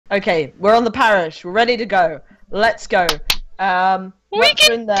Okay, we're on the parish. We're ready to go. Let's go. We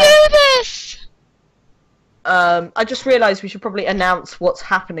can do this! I just realised we should probably announce what's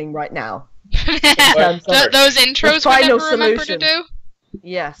happening right now. Those intros we never remember to do?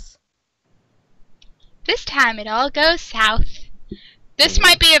 Yes. This time it all goes south. This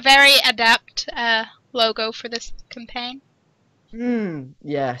might be a very adept logo for this campaign.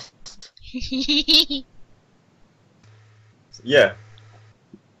 Yes. Yeah.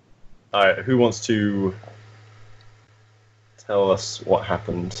 Alright, who wants to tell us what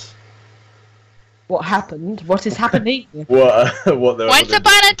happened? What happened? What is happening? Once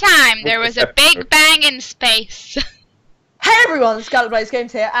upon a time, there was a big bang in space. Hey everyone, the ScarletBlaze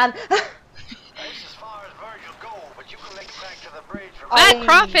Games here, and... That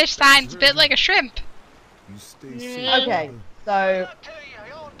crawfish sign's a bit like a shrimp. Okay, so...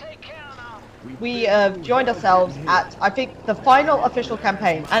 we joined ourselves at, I think, the final official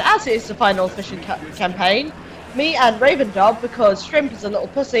campaign. And as it is the final official campaign, me and RavenDob, because Shrimp is a little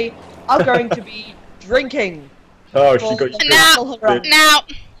pussy, are going to be drinking. Oh, she got Now,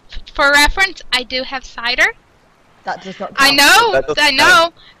 for reference, I do have cider. That does not count. I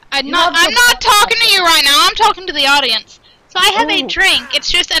know. I'm not talking to you right now. I'm talking to the audience. So I have a drink.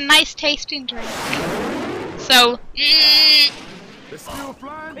 It's just a nice tasting drink. So, stop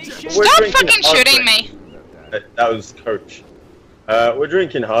fucking shooting me. That was Coach. We're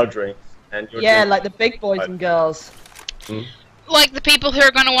drinking hard drinks, and you're like the big boys and girls. Like the people who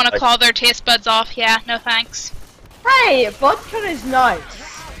are gonna want to call their taste buds off. Yeah, no thanks. Hey, vodka is nice.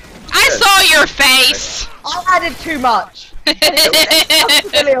 I saw your face. I added too much. I'm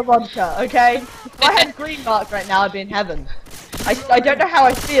familiar vodka, okay? If I had green mark right now, I'd be in heaven. I don't know how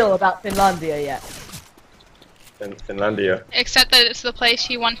I feel about Finlandia yet. Finlandia. Except that it's the place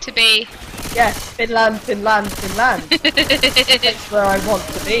you want to be. Yes, Finland. That's where I want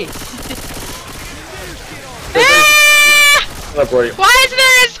to be. Why is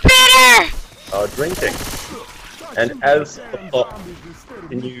there a spitter? Drinking. And as the plot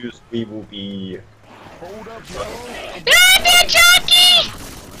continues, we will be... Jockey!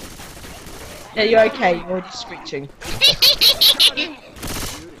 Yeah, you're okay. You're already screeching.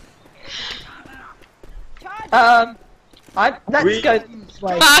 Let's go this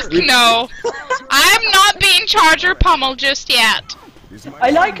way. Fuck no. I'm not being charged or pummeled just yet.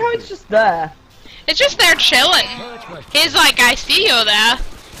 I like how it's just there. It's just there chilling. He's like, I see you there.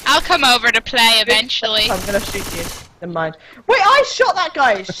 I'll come over to play eventually. I'm gonna shoot you. Never mind. Wait, I shot that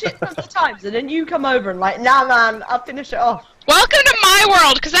guy shit tons of times, and then you come over and like, nah man, I'll finish it off. Welcome to my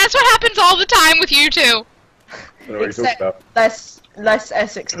world, because that's what happens all the time with you two. Except less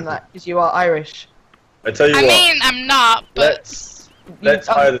Essex than that, because you are Irish. I tell you what. I mean, I'm not, but... Let's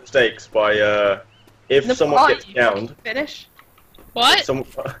higher the stakes by, if someone gets downed... Finish? What?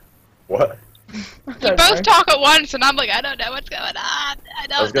 What? You both talk at once, and I'm like, I don't know what's going on.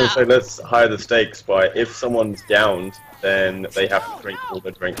 I was going to say, let's higher the stakes by, if someone's downed, then they have to drink all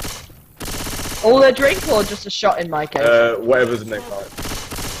their drink. All their drink, or just a shot in my case? Whatever's in their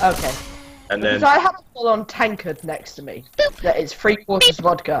glass. Okay. And then... Because I have a full-on tankard next to me. Boop. That is 3/4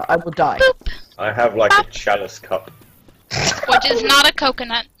 vodka. I will die. Boop. I have like a chalice cup. Which is not a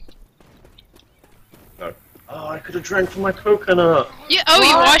coconut. No. Oh, I could have drank from my coconut. You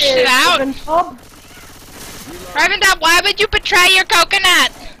washed it out. RavenDob, why would you betray your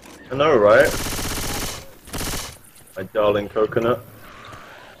coconut? I know, right? My darling coconut.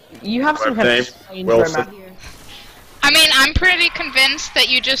 You have some kind of strange romance. I mean, I'm pretty convinced that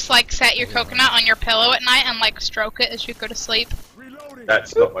you just like set your coconut on your pillow at night and like stroke it as you go to sleep.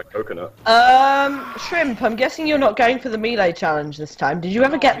 That's not my coconut. Shrimp, I'm guessing you're not going for the melee challenge this time. Did you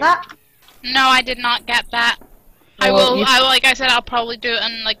ever get that? No, I did not get that. Like I said, I'll probably do it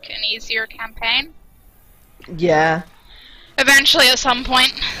in like an easier campaign. Yeah. Eventually, at some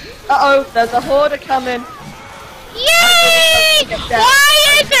point. Uh-oh, there's a hoarder coming. Yay!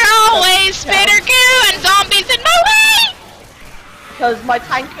 Why is there always spitter goo and zombies in my way? Because my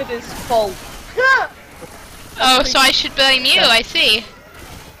tankard is full. Oh, so I should blame you, I see.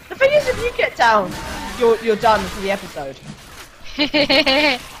 The thing is, if you get down, you're done for the episode.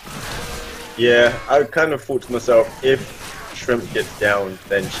 Yeah, I kind of thought to myself, if Shrimp gets down,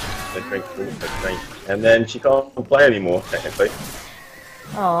 then she's gonna drink all of her drink. And then she can't play anymore, technically.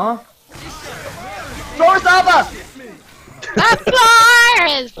 Aww. Floor is lava! The floor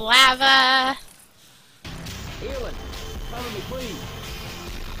is lava!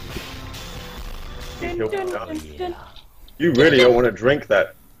 You really don't want to drink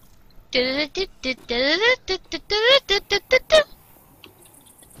that.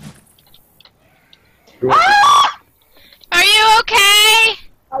 Ah! Are you okay?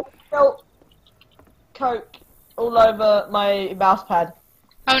 I Coke all over my mouse pad.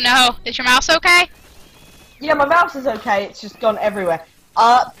 Oh no, is your mouse okay? Yeah, my mouse is okay, it's just gone everywhere.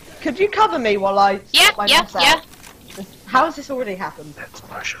 Could you cover me while I sort my mouse out? How has this already happened? Let's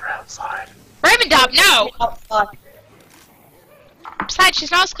push her outside. RavenDob, no! Outside. Besides,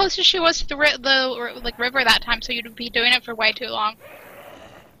 she's not as close as she was to the river that time, so you'd be doing it for way too long.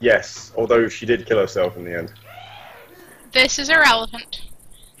 Yes, although she did kill herself in the end. This is irrelevant.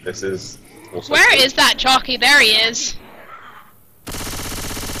 This is also Where is that jockey? There he is.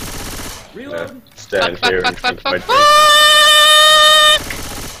 Stand Fuck, here fuck, and fuck, drink fuck, my fuck, drink. fuck!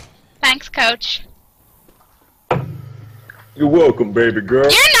 Thanks, coach. You're welcome, baby girl.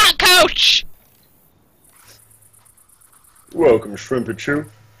 You're not coach! Welcome, Shrimpchu.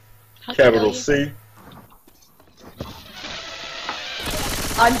 Capital C.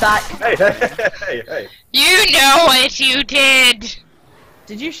 I'm back. Hey. You know what you did!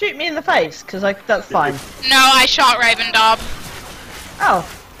 Did you shoot me in the face? Because that's fine. No, I shot RavenDob. Oh,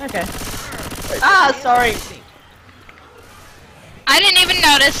 okay. Ah, sorry. I didn't even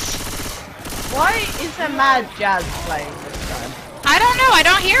notice. Why is there mad jazz playing this time? I don't know, I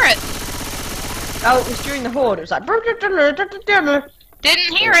don't hear it. Oh, it was during the horde. It was like.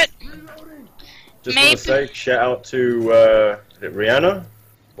 Didn't hear it. Just want to say, shout out to Rihanna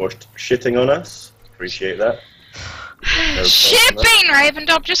for shitting on us. Appreciate that. No Shipping,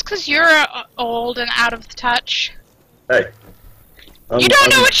 RavenDob, just because you're old and out of the touch. Hey. You don't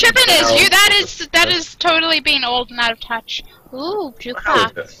know what shipping is. That is totally being old and out of touch. Ooh,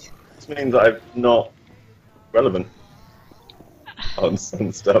 jukebox. This means that I'm not relevant on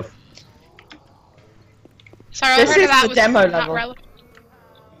some stuff. Sorry, This I heard is that the was demo not level. relevant.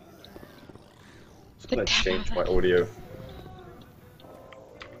 Just gonna change my audio.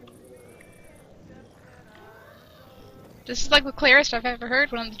 This is like the clearest I've ever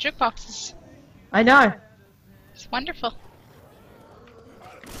heard one of the jukeboxes. I know. It's wonderful.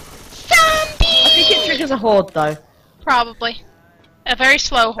 I think it triggers a horde though. Probably. A very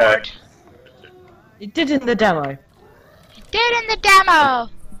slow horde. It did in the demo. It did in the demo!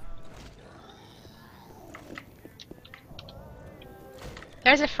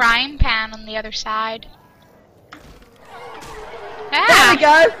 There's a frying pan on the other side. There Ah! we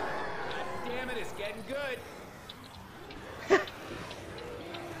go! Damn it, it's getting good.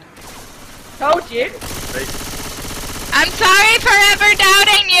 Told you. I'm sorry for ever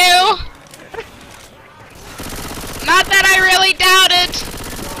doubting you! Not that I really doubted.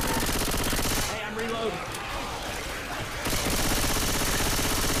 Hey, I'm reloading.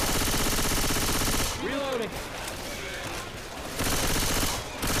 Reloading.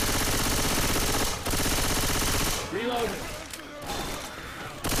 Reloading.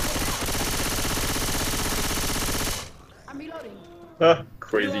 I'm reloading.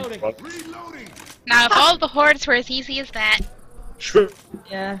 Crazy Reloading. fuck. Now, if all the hordes were as easy as that. Shrimp.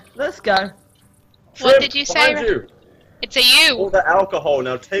 Yeah, let's go. What did you say? Behind you. It's a you. All that alcohol,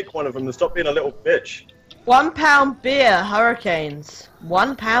 now take one of them and stop being a little bitch. £1 beer, hurricanes.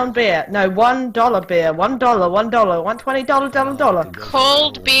 £1 beer. No, $1 beer. $1, $1, $120,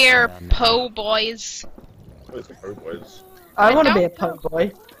 Cold beer, po' boys. Where's the po' boys? I want to don't be a po'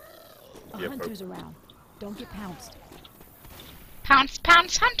 boy. Yeah, Hunters around. Don't get pounced. Pounce,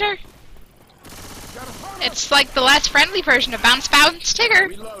 pounce, hunter. It's like the less friendly version of Bounce, Bounce, Tigger.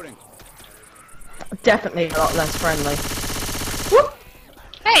 Reloading. Definitely a lot less friendly. Whoop!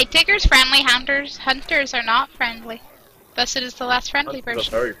 Hey, Tigger's friendly, hunters are not friendly. Thus it is the less friendly Hunters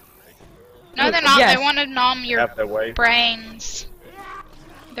are version. very- No, they're not. Yes. They want to nom your have their way. brains.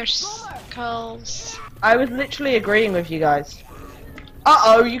 Their skulls. I was literally agreeing with you guys.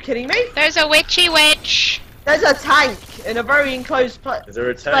 Uh-oh, you kidding me? There's a witchy witch. There's a tank in a very enclosed Is there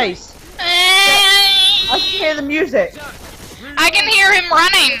a tank? space. I can hear the music. I can hear him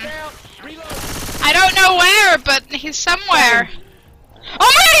running. I don't know where, but he's somewhere. Oh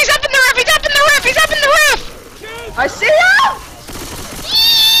my god, he's up in the roof! He's up in the roof! He's up in the roof! I see you!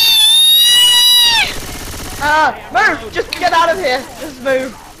 Move! Just get out of here. Just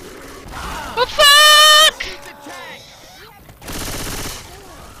move. Oh fuck!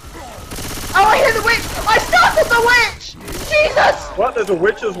 Oh, I hear the witch! I startled the witch! Jesus! What? There's a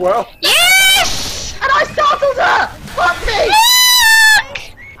witch as well? Yes! And I startled her! Fuck me! Fuck!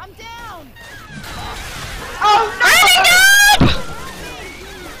 I'm down! Oh no! RavenDob!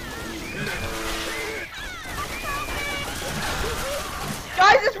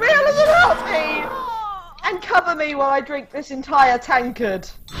 Guys, it's real as an help me! And cover me while I drink this entire tankard.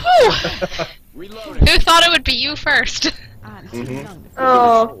 Whew. Reloading. Who thought it would be you first? I'm Mhm. too young.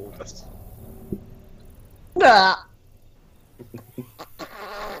 Oh. Nah.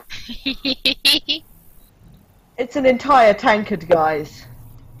 It's an entire tankard, guys.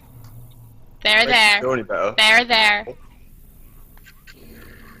 There, there. Still any better. There, there.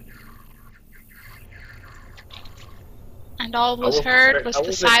 And all was heard was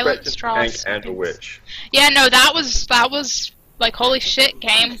the silent straws. And a witch. Yeah, no, that was like holy shit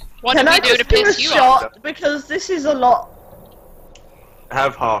game. What Can did I we do to just do a piss you off? shot? Because this is a lot.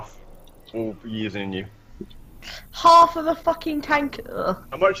 Have half. We'll be using you. Half of a fucking tank.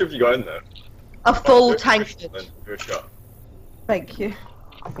 How much have you got in there? A full Do a tankard. then. Do a shot. Thank you.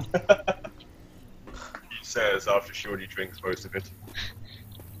 He says after she already drinks most of it.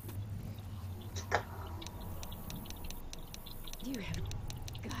 You have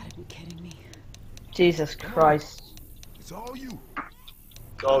gotta be kidding me. Jesus Christ. It's all you.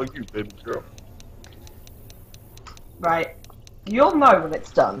 It's all you, baby girl. Right. You'll know when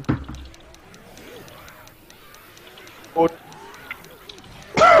it's done. What?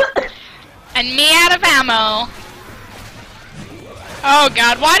 And me out of ammo. Oh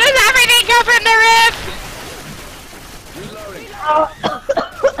god, why does everything go from the roof?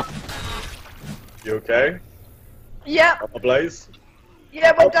 You okay? Yep. A blaze?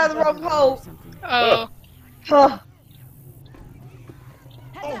 Yeah, went down the wrong hole. Something. Oh. Huh.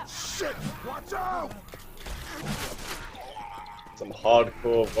 Oh shit! Watch out! Some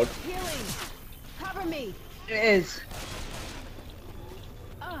hardcore vodka. Healing. Cover me. It is.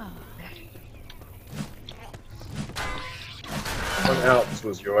 Oh. Someone else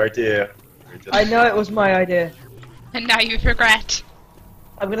was your idea. I know it was my idea. And now you regret.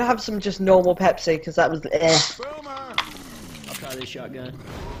 I'm gonna have some just normal Pepsi because that was eh. Boomer! I'll try this shotgun.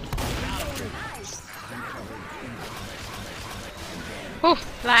 Ooh,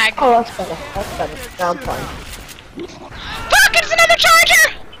 lag. Oh, that's better. That's better. Now I'm fine. Fuck, it's another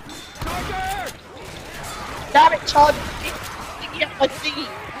charger! Damn it, Chad! Yeah, my thingy.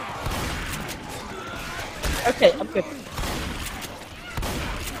 Okay, I'm good.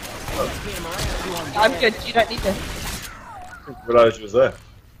 I'm good. You don't need to. Didn't realise you was there.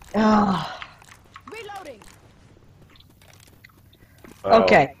 Ah. Reloading. Oh.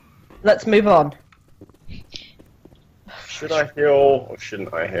 Okay, let's move on. Should I heal or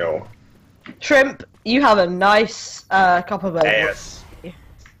shouldn't I heal? Shrimp, you have a nice copper bow. Yes.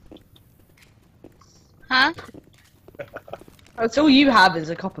 Huh? That's all you have is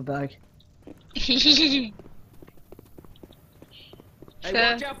a copper bag. Hey, So,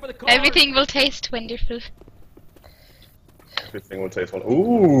 watch out for the car. everything will taste wonderful. Everything will taste one.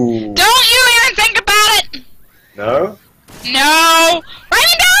 Ooh. Don't you even think about it! No? No!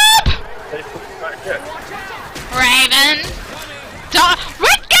 RavenDob! Taste like it. Raven! Dog!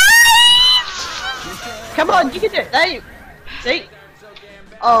 What guys? Come on, you can do it. There you. See?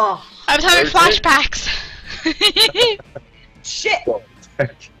 Oh I was having Okay. flashbacks. shit! What?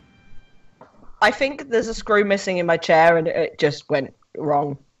 I think there's a screw missing in my chair, and it just went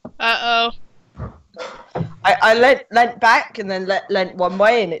wrong. Uh-oh. I leant back and then leant one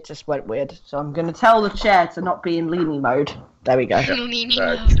way, and it just went weird. So I'm gonna tell the chair to not be in leaning mode. There we go. Leany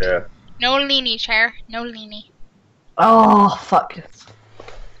Bad mode. chair. No leany chair. No leany. Oh fuck!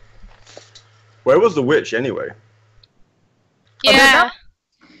 Where was the witch anyway? Yeah.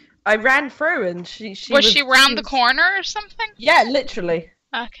 I ran through, and she Was she round the corner or something? Yeah, literally.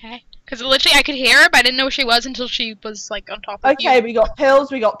 Okay. Because literally I could hear her, but I didn't know she was until she was like on top of Okay, you. we got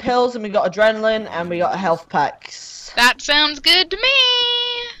pills, and we got adrenaline, and we got health packs. That sounds good to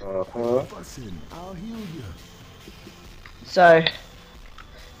me. Uh-huh. Bussin', I'll heal you. So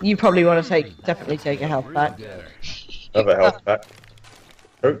you probably want to definitely take a health pack. Another health pack.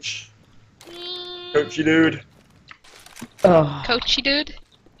 Coach. Coachy dude. Oh, Coachy dude.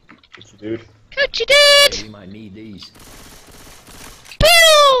 Coachy dude. Coachy dude! We might need these.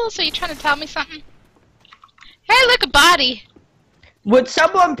 Boo! So you trying to tell me something? Hey, look, a body. would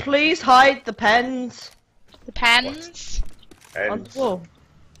someone please hide the pens The pens. on And the wall?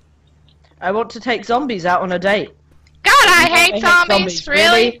 I want to take zombies out on a date. God, I hate zombies,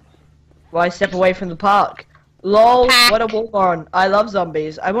 really? Why step away from the park? Lol, Pack. what a moron. I love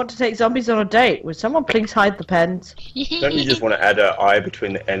zombies. I want to take zombies on a date. Would someone please hide the pens? don't you just want to add an I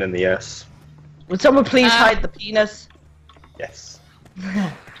between the N and the S? Would someone please hide the penis? Yes.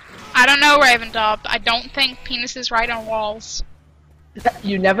 I don't know, RavenDob. I don't think penises ride on walls.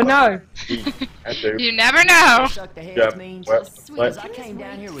 You never know. I do. You never know. Suck the heads Yeah, means well, sweet well. as I came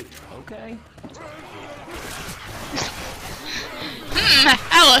down here with. Okay.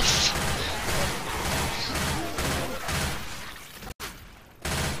 Alice.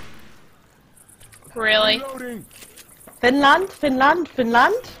 Really? Reloading. Finland?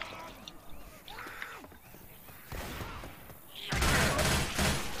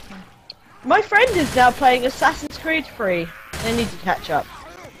 My friend is now playing Assassin's Creed 3. They need to catch up.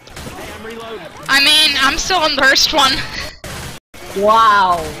 I mean, I'm still on the first one.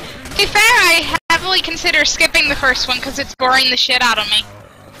 Wow. To be fair, I heavily consider skipping the first one because it's boring the shit out of me.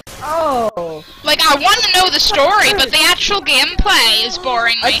 Oh. Like, I want to know the story, but the actual gameplay is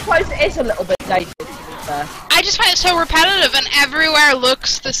boring I me. suppose it is a little bit dated, to be fair. I just find it so repetitive and everywhere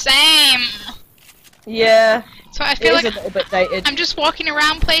looks the same. Yeah. So I It feel is like a little bit dated. I'm just walking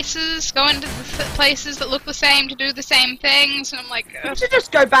around places, going to the places that look the same to do the same things, and I'm like, You ugh. should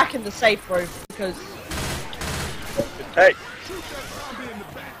just go back in the safe room, because... Hey,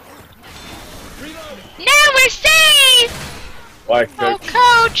 Now we're safe! why, Oh, Coach?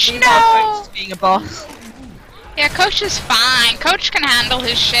 Coach, Meanwhile, no! Coach is being a boss. Yeah, Coach is fine. Coach can handle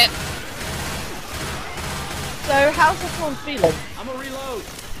his shit. So, how's everyone feeling? I'm a reload.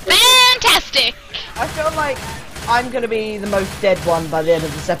 Fantastic! I feel like I'm gonna be the most dead one by the end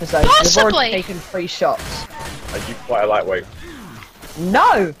of this episode. We've Possibly. already taken 3 shots. Are you quite a lightweight?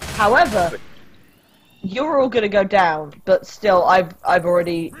 No! However, you're all gonna go down, but still, I'm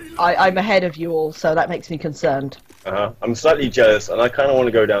ahead of you all, so that makes me concerned. I'm slightly jealous, and I kind of want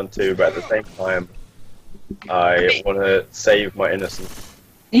to go down too, but at the same time, I want to save my innocence.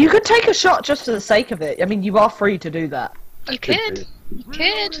 You could take a shot just for the sake of it. I mean, you are free to do that. You could. You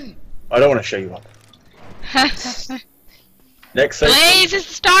could. I don't want to show you up. Next section. Blaze is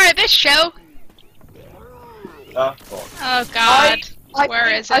the star of this show. Oh. Oh god.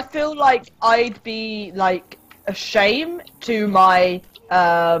 Where is I it? feel like I'd be, like, a shame to my,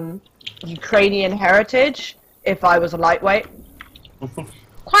 Ukrainian heritage if I was a lightweight.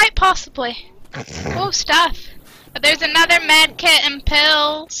 Quite possibly. Oh, stuff. But there's another med kit and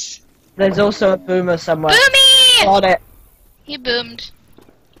pills. There's also a boomer somewhere. Boomy! On it. He boomed.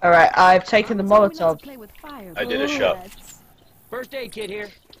 Alright, I've taken the Molotov. I did a shot. First aid kit here.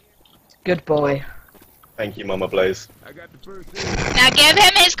 Good boy. Thank you, Mama Blaze. I got the first aid. Now give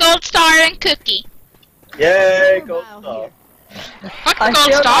him his gold star and cookie. Yay, gold star. Fuck the I gold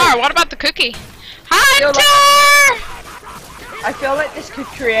feel star, like- what about the cookie? feel Hunter! I feel like this could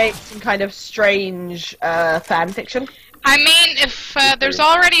create some kind of strange, fan fiction. I mean, if there's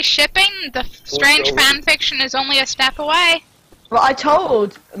already shipping, the strange fanfiction is only a step away. Well, I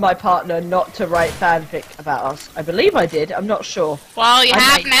told my partner not to write fanfic about us. I believe I did, I'm not sure. Well, you I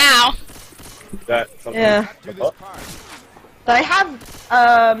have might- now. Is that something? Yeah. Do this part.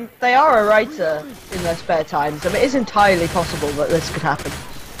 They are a writer in their spare time, so it is entirely possible that this could happen.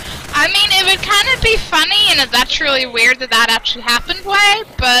 I mean, it would kind of be funny, and that's really weird that that actually happened way,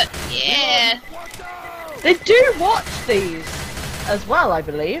 but yeah. They do watch these as well, I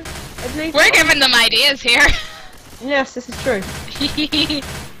believe. We're giving them ideas here. Yes, this is true. I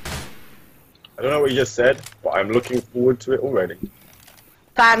don't know what you just said, but I'm looking forward to it already.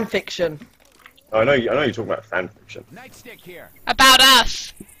 Fan fiction. I know you're talking about fan fiction. Nightstick here. About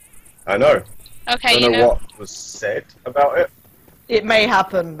us. I know. Okay, I you don't know know. what was said about it. It may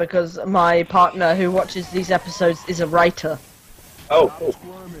happen because my partner who watches these episodes is a writer. Oh, cool.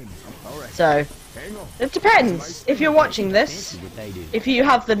 Squirming. All right. So, Hang on. it depends. If you're watching this, What they do. if you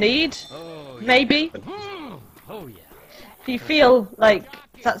have the need, maybe. Oh yeah. If you feel like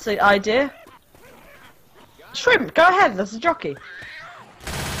that's the idea. Shrimp, go ahead, that's a jockey.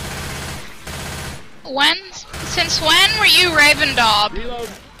 Since when were you RavenDob?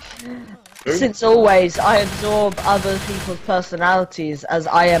 Who? Since always, I absorb other people's personalities as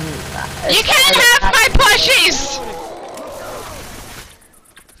I am... You can't have my plushies!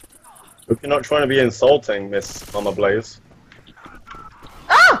 Hope you're not trying to be insulting, Miss Mama Blaze.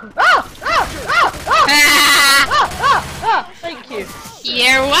 Ah! Ah! Ah! Ah! Ah! Ah! Thank you.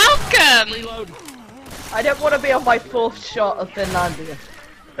 You're welcome! I don't want to be on my 4th shot of Finlandia.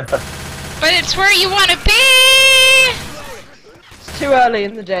 But it's where you want to be! It's too early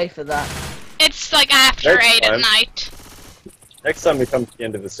in the day for that. It's like after Next 8 at time. night. Next time we come to the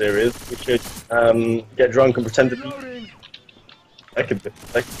end of the series, we should get drunk and pretend to be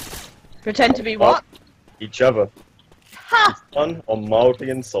Pretend to be what? each other. Ha! Fun or mildly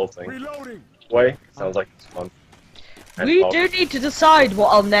insulting. Reloading. Way sounds like it's fun. And We mild. do need to decide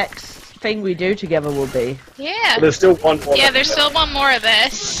what our next thing we do together will be. Yeah. But there's still one more. Yeah, there's still one more of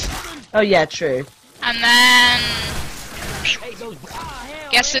this. Oh yeah, true. And then...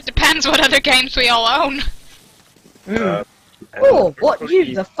 Guess it depends what other games we all own. And Or what you,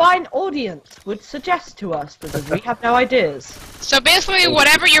 probably- the fine audience, would suggest to us, because we have no ideas. So basically,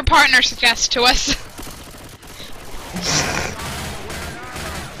 whatever your partner suggests to us.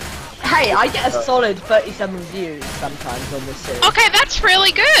 Hey, I get a solid 37 views sometimes on this series. Okay, that's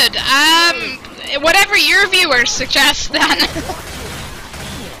really good. Whatever your viewers suggest then.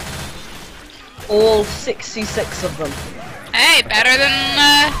 all 66 of them. Hey, better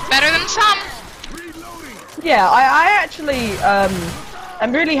than some. Yeah, I actually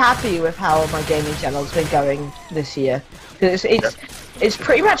I'm really happy with how my gaming channel's been going this year. Because it's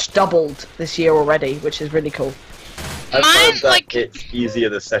pretty much doubled this year already, which is really cool. I've Mine, heard that like- it's easier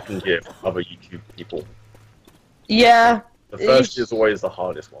the second year for other YouTube people. Yeah. The first year's always the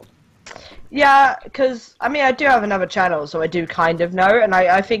hardest one. Yeah, because, I mean, I do have another channel, so I do kind of know, and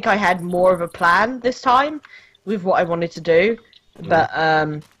I think I had more of a plan this time with what I wanted to do, but,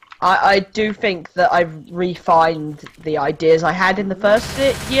 I do think that I've refined the ideas I had in the first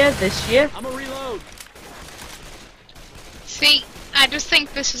year, this year. I'm a reload. See, I just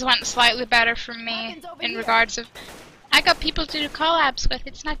think this has went slightly better for me in regards of I got people to do collabs with.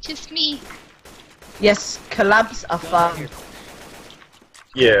 It's not just me. Yes, collabs are fun.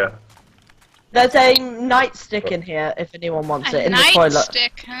 Yeah. There's a nightstick in here, if anyone wants it, A in the toilet.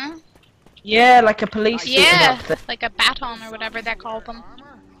 nightstick, huh? Yeah, like a police suit Yeah, and thing. like a baton or whatever they call them.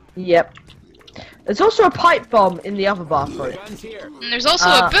 Yep. There's also a pipe bomb in the other bathroom. Guns here. And there's also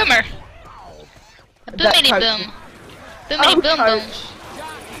a boomer. A That boomity coach- boom. Boomity boom boom. Coach.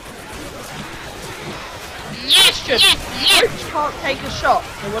 Yes, yes, yes. Coach can't take a shot,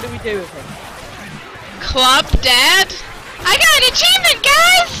 so what do we do with him? Club dead. I got an achievement,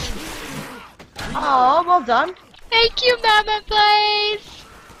 guys! Oh, well done. Thank you, Mama Blaze.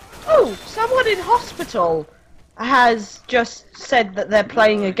 Oh, someone in hospital has just said that they're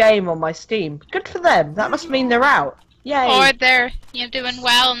playing a game on my Steam. Good for them. That must mean they're out. Yay. Or they're, doing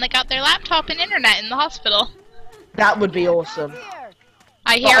well and they got their laptop and internet in the hospital. That would be awesome.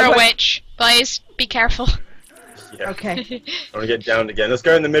 I hear I a won't- witch. Blaze, be careful. Yeah. Okay. I want to get down again. Let's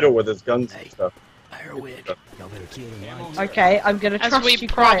go in the middle where there's guns and stuff. I heard a witch. Y'all better keep in line. Okay, I'm gonna As trust we you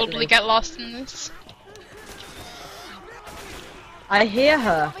probably quietly. get lost in this. I hear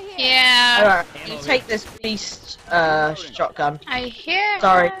her. Yeah. Alright, you take this beast shotgun. I hear.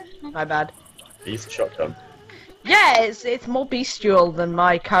 Sorry, her. my bad. Beast shotgun. Yeah, it's more bestial than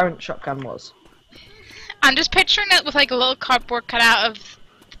my current shotgun was. I'm just picturing it with like a little cardboard cutout of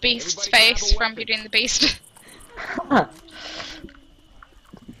the beast's face from Beauty and the Beast.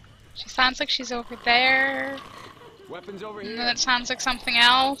 She sounds like she's over there, Weapons over and here. then it sounds like something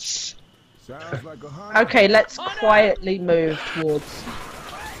else. Sounds like a hunt. Okay, let's quietly move towards.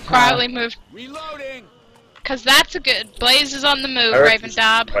 Quietly move, Reloading. cause that's a good. Blaze is on the move, I reckon-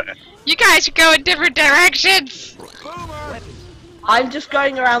 RavenDob. Right. You guys are going different directions. Boomer. I'm just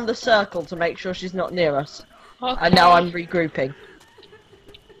going around the circle to make sure she's not near us. Okay. And now I'm regrouping.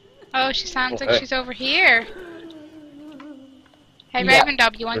 Oh, she sounds like Okay. she's over here. Hey, Yeah.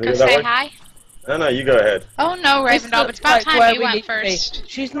 RavenDob, you want to Wanna go go that say way? hi? No, you go ahead. Oh no, This RavenDob, looks it's about like time where you we went need to be. first.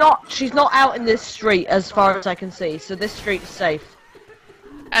 She's not out in this street as far as I can see, so this street's safe.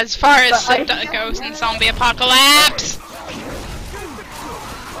 As far as But goes in zombie apocalypse.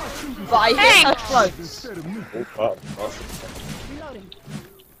 But I hear her Thanks. close. Oh, wow. Awesome.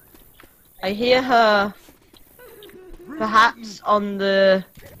 I hear her perhaps on the...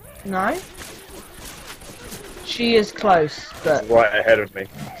 No? She is close, but Right ahead of me.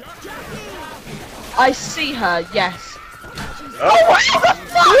 I see her, yes. Oh,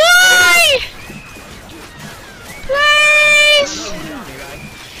 Why? Please!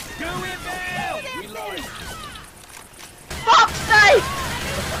 Do it now. Reloading. Fuck's sake!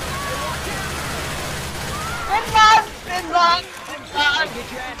 Finland! Finland!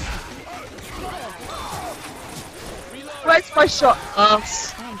 Where's my shot?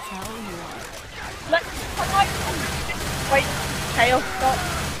 Ass. Thanks, how are you? Let's... Wait, chaos stop.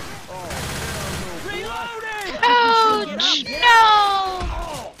 Ouch!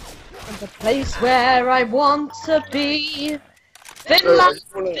 No! The place where I want to be. I Finland,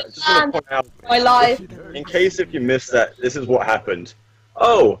 just wanna Finland, point out, my life. in case if you missed that, this is what happened.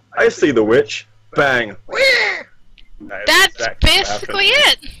 Oh, I see the witch. Bang. That is That's exactly what basically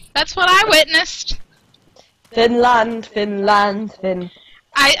happened. it. That's what I witnessed. Finland, Finland, Fin.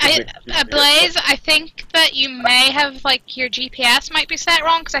 Blaze, I think that you may have, like, your GPS might be set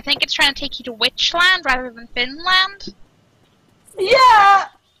wrong, because I think it's trying to take you to Witchland rather than Finland. Yeah!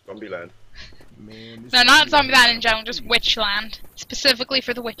 Zombieland. Man, this No, not Zombieland in general, just Witchland. Specifically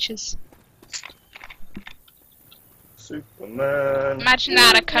for the witches. Superman. Imagine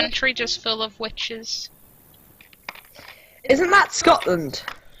that, a country just full of witches. Isn't that Scotland?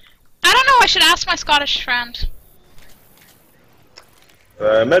 I don't know, I should ask my Scottish friend.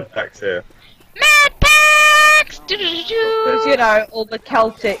 Med packs here. Mad packs! Because, Do-do-do-do. you know, all the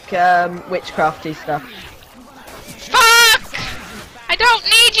Celtic witchcrafty stuff. Fuck! I don't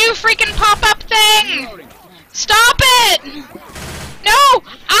need you, freaking pop-up thing! Stop it! No!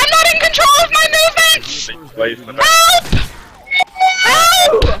 I'm not in control of my Blaze for now. Help!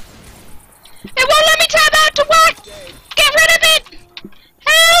 Help! It won't let me tab out to work! Get rid of it!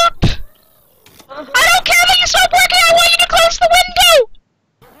 Help! I don't care that you stopped working, I want you to close the window!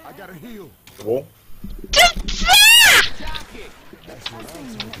 I gotta heal. The wall. Just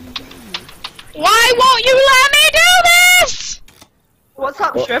why won't you let me do this? What's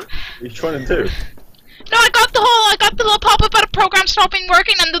up, What? Shrimp? What are you trying to do? No, I got the little pop-up about a program stopping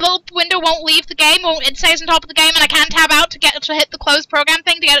working, and the little window won't leave the game. It stays on top of the game, and I can't tab out to hit the close program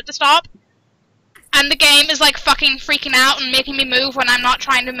thing to get it to stop. And the game is like fucking freaking out and making me move when I'm not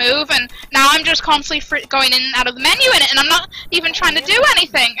trying to move, and now I'm just constantly going in and out of the menu in it, and I'm not even trying to do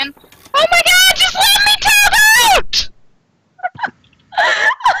anything. And oh my god, just let me tab out!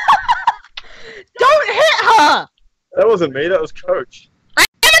 Don't hit her! That wasn't me, that was Coach.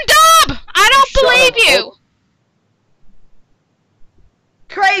 RavenDob! I don't Shut believe up. you!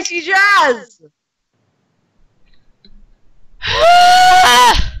 Crazy Jazz!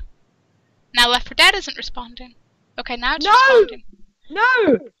 Now Left 4 Dead isn't responding. Okay, now it's No! responding.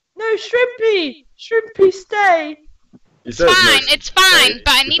 No! No, Shrimpy! Shrimpy, stay! You said Fine, no. it's fine, Hey,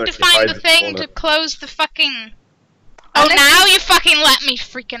 but I it's need to actually find hide the in thing corner. to close the fucking... Oh, Alex- now you fucking let me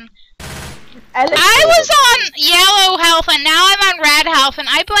freaking... Alex, I was on yellow health and now I'm on red health, and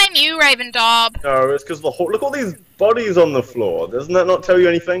I blame you, RavenDob. No, it's because the horde. Look at all these bodies on the floor. Doesn't that not tell you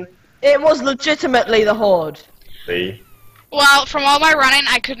anything? It was legitimately the Horde. See? Well, from all my running,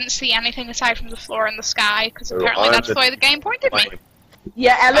 I couldn't see anything aside from the floor and the sky, because Oh, apparently I'm that's the the- way the game pointed me. Fine.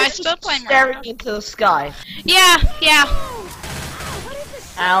 Yeah, I Alex still was blame staring her. into the sky. Yeah, yeah.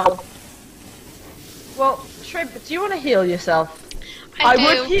 Ow. Well, Shrimp, do you want to heal yourself? I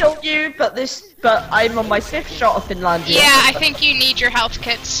would do. heal you, but I'm on my 5th shot of Finlandia. Yeah, I think you need your health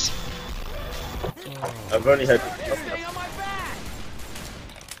kits.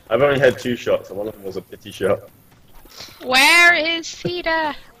 I've only had 2 shots, and one of them was a pity shot. Where is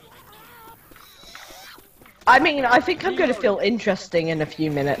Sita? I mean, I think I'm going to feel interesting in a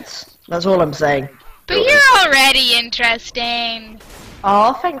few minutes. That's all I'm saying. But you're already interesting.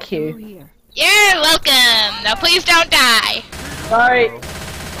 Oh, thank Go you. here. You're welcome. Now please don't die. Sorry.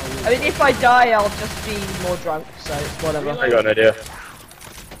 I mean, if I die, I'll just be more drunk, so it's whatever. I got an idea.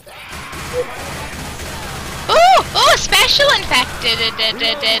 Ooh, special infected.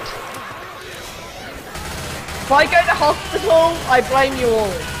 If I go to hospital, I blame you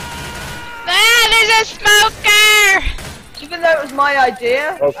all. Ah, there's a smoker. Even though it was my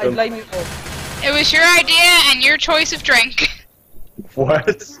idea, I Welcome. blame you all. It was your idea and your choice of drink.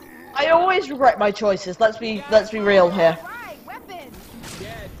 What? I always regret my choices. Let's be real here. Right, weapons.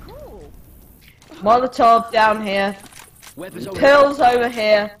 Cool. Molotov down here. Weapons over Pills over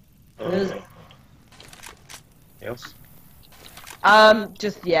here. There's- Else?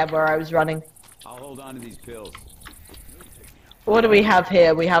 Just where I was running. I'll hold on to these pills. What do we have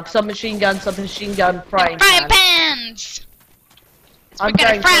here? We have some machine gun, frying Frying pan. pans. I'm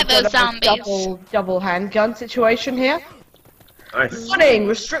gonna going fry for a bit those of a zombies. double handgun situation here. Nice. Warning,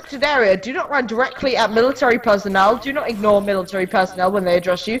 restricted area. Do not run directly at military personnel. Do not ignore military personnel when they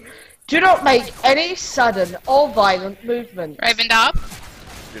address you. Do not make any sudden or violent movements. RavenDob.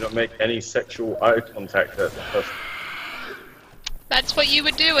 Do not make any sexual eye contact at the person. That's what you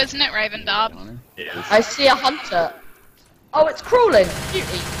would do, isn't it, RavenDob? Yes. I see a hunter. Oh, it's crawling.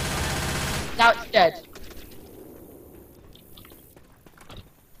 Beauty. Now it's dead.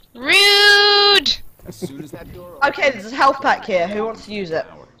 Rude. As soon as that door Okay, there's a health pack here. Who wants to use it?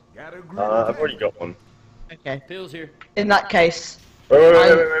 gotta groove. I've already got one. Okay. Pills here. In that case.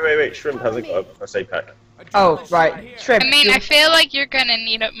 Wait. Shrimp hasn't got a first aid pack. Oh, right. Shrimp. I mean, you I feel like you're gonna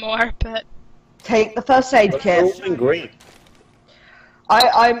need it more, but take the first aid But they're kit. all in green.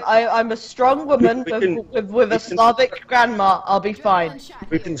 I'm a strong woman We can- with a Slavic grandma. I'll be fine.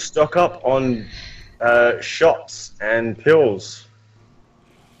 We can stock up on shots and pills.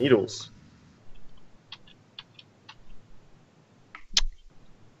 Needles.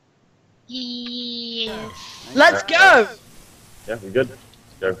 yes. Let's go. Yeah, we're good.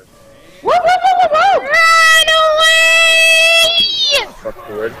 Let's go. Woo, woo, woo, woo, woo. Run away! Fuck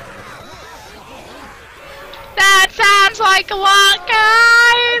the word. That sounds like a lot,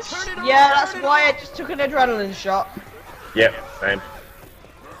 guys. Yeah, that's why I just took an adrenaline shot. Yep, same.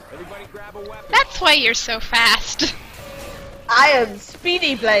 Everybody grab a weapon. That's why you're so fast. I am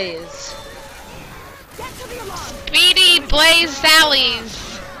Speedy Blaze. Speedy Blaze Sallies.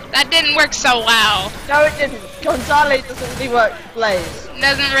 That didn't work so well. No, it didn't. Gonzalez doesn't really work for Blaze.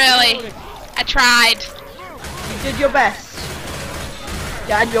 Doesn't really. I tried. You did your best.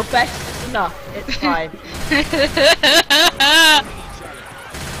 Yeah, and your best is enough. It's fine.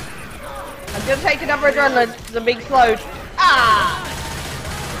 I'm gonna take another adrenaline because I'm being slowed. Ah!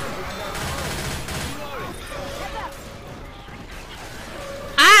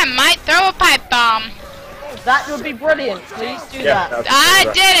 I might throw a pipe bomb. That would be brilliant. Please do Yeah, that. I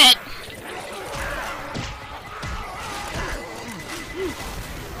did it.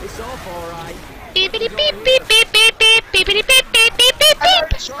 It's off, alright. Beepity beep beep beep beep beep beepity beep beep beep beep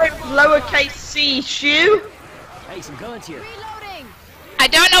beep. Shrimp lowercase c shoe. Hey, some guns here. I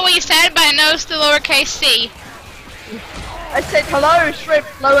don't know what you said, but I know it's the lowercase c. I said hello, shrimp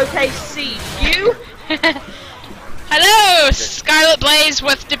lowercase c shoe. Hello, TheScarletBlaze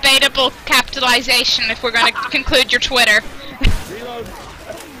with debatable capitalization. If we're gonna conclude your Twitter.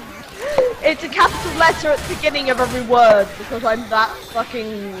 It's a capital letter at the beginning of every word because I'm that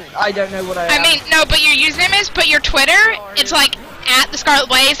fucking. I don't know what I am. I mean, no, but your username is, but your Twitter, it's like at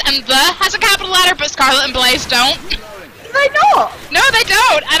TheScarletBlaze, and the has a capital letter, but Scarlet and Blaze don't. Do they not? No, they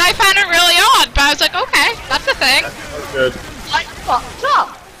don't, and I found it really odd. But I was like, okay, that's a thing. That's good. I fucked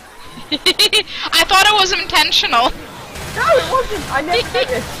up. I thought it was intentional. No, it wasn't. I never did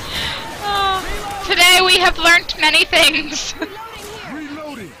it. Today we have learnt many things.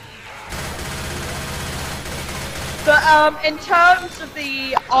 But in terms of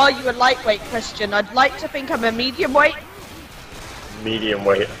the are you a lightweight question, I'd like to think I'm a medium weight. Medium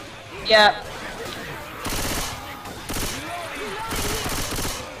weight. Yeah.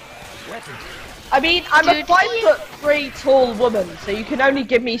 I mean, I'm a 5'3" tall woman, so you can only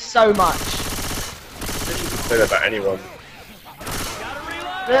give me so much. You can say that about anyone.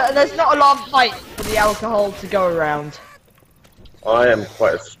 There's not a lot of height for the alcohol to go around. I am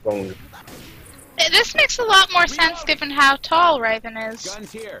quite strong. This makes a lot more sense given how tall Raven is.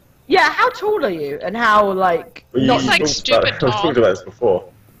 Guns here. Yeah, how tall are you? And how, like... Well, Not you like talked stupid about, we tall. talked about this before.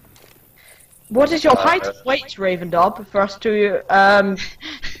 What is your height and weight, RavenDob, for us to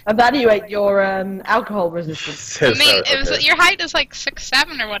evaluate your alcohol resistance? I mean, it was your height is like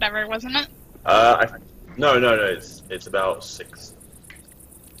 6'7" or whatever, wasn't it? No, it's about 6.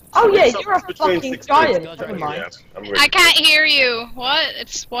 Oh yeah, It's you're a between fucking 6 giant. and Never 7, mind. yeah, I'm really I can't hear you. What?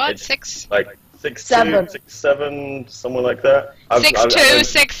 It's what? It's 6? like 6'2", 7. 6'7", someone like that. 6'2",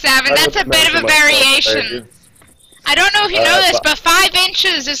 6'7". That's a bit of a variation. I don't know if you know this, but 5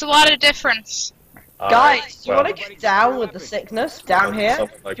 inches is a lot of difference. Guys, do you want to get down with the sickness down here?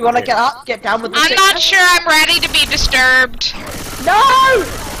 Do you want to get up, get down with the I'm sickness? not sure I'm ready to be disturbed. No!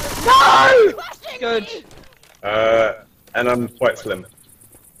 No! Good. And I'm quite slim.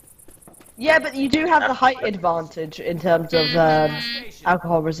 Yeah, but you do have the height advantage in terms of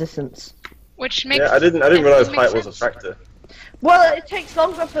alcohol resistance. Which makes Yeah, I didn't realize makes height was a sense. factor. Well, it takes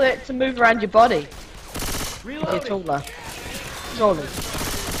longer for it to move around your body. You're taller. Surely.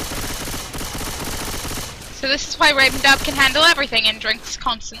 So this is why RavenDob can handle everything and drinks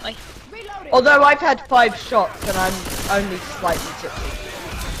constantly. Although I've had 5 shots and I'm only slightly tipsy.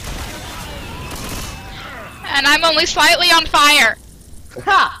 And I'm only slightly on fire.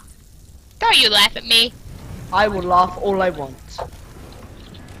 Ha! Don't you laugh at me. I will laugh all I want.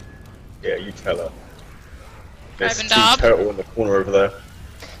 Yeah, you tell her. There's Steve RavenDob. Turtle in the corner over there.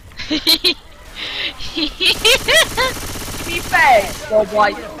 To be fair, you're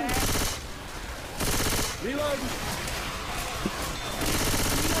white.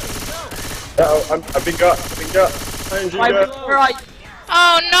 I've been got. Behind you, I guys. was right.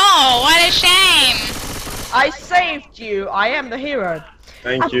 Oh no, what a shame. I saved you. I am the hero.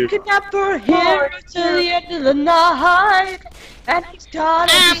 Thank you. I'm never here till the end of the night. And it's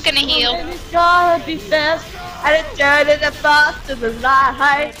gotta I'm be gonna heal. And it's gotta be fast. And it's dirty the fast to the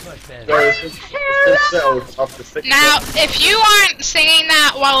light. So it's been settled after 6 Now, months. if you aren't singing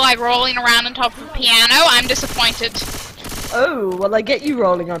that while like rolling around on top of a piano, I'm disappointed. Oh, well I get you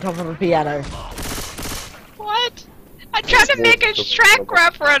rolling on top of a piano. What? I'm trying to make a Shrek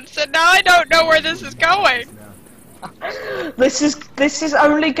reference and now I don't know where this is going. This is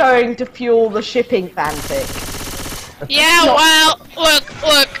only going to fuel the shipping fanfic. Yeah, No. well,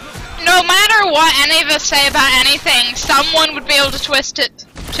 look, no matter what any of us say about anything, someone would be able to twist it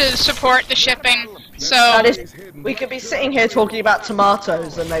to support the shipping, so... That is, we could be sitting here talking about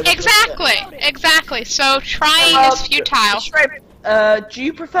tomatoes and they would Exactly, so trying is futile. Shrimp, do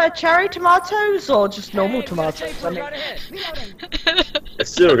you prefer cherry tomatoes or just normal tomatoes? It's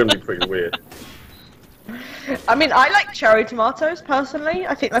still gonna be pretty weird. I mean, I like cherry tomatoes, personally.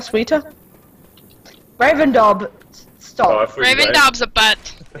 I think they're sweeter. RavenDob, Oh, I stop. thought you were RavenDob's a butt.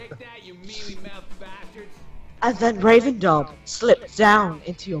 Take that, you mealy-mouthed bastards. And then RavenDob slipped down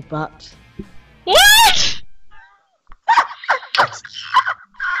into your butt. What?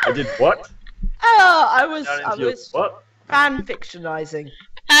 I did what? Oh, I was Down into your what? fan fictionizing.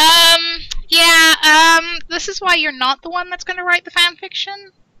 Yeah, This is why you're not the one that's gonna write the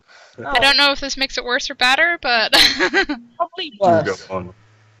fanfiction. I don't know if this makes it worse or better, but... Probably Go worse. on.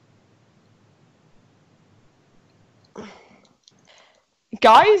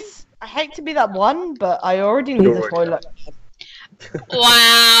 Guys, I hate to be that one, but I already need the toilet.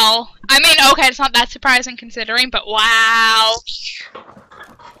 Wow. I mean, okay, it's not that surprising considering, but wow.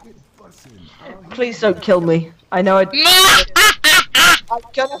 Please don't kill me. I know I'm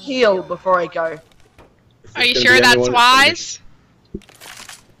gonna heal before I go. Are you sure that's wise?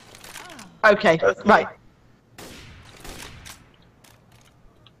 Okay, right.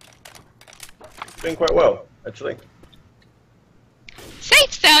 It's been quite well, actually.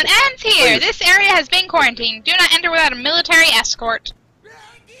 Safe zone ends here! This area has been quarantined. Do not enter without a military escort.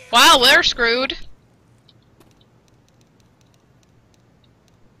 Well, we're screwed.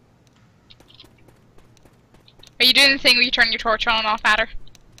 Are you doing the thing where you turn your torch on and off at her?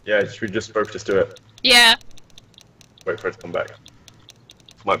 Yeah, we just both just do it. Yeah. Wait for it to come back.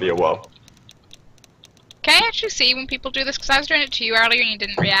 Might be a while. Can I actually see when people do this? Because I was doing it to you earlier and you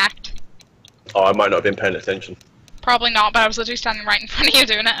didn't react. Oh, I might not have been paying attention. Probably not, but I was literally standing right in front of you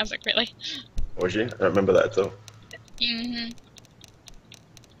doing it. I was like, really? Was you? I don't remember that at all. Mm-hmm. To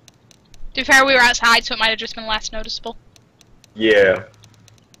be fair, we were outside, so it might have just been less noticeable. Yeah.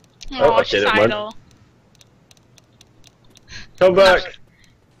 Oh, okay, she's never mind. idle. Come back!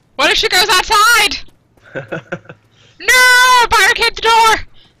 What if she goes outside? No! Barricade the door!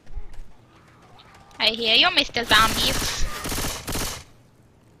 I hear you, Mr. Zombies.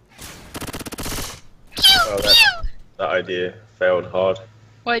 Oh, that idea failed hard.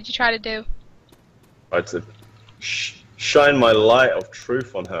 What did you try to do? I had to shine my light of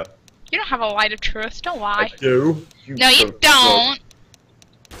truth on her. You don't have a light of truth, don't lie. I do. No, you don't.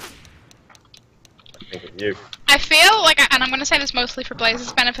 I think of you. I feel like, and I'm going to say this mostly for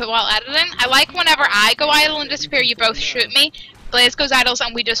Blaze's benefit while editing, I like whenever I go idle and disappear, you both shoot me. Blaze goes idle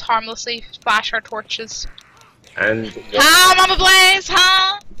and we just harmlessly flash our torches. And Huh, Mama Blaze,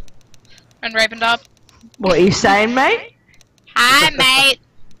 huh? And RavenDob. What are you saying, mate? Hi, mate.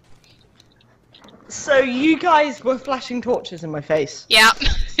 So you guys were flashing torches in my face. Yep.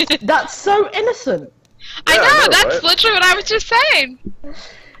 That's so innocent. I Yeah, know, I know, that's right? literally what I was just saying.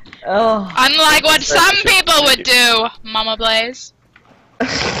 Oh. Unlike what some people would do, Mama Blaze.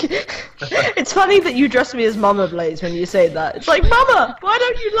 It's funny that you dress me as Mama Blaze when you say that. It's like, Mama, why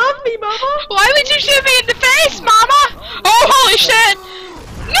don't you love me, Mama? Why would you shoot me in the face, Mama? Oh, holy shit!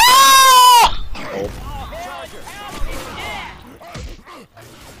 No!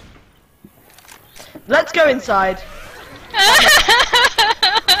 Let's go inside.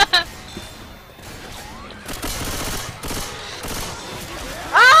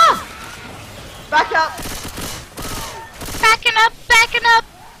 Ah! Back up. Backing up, backing up.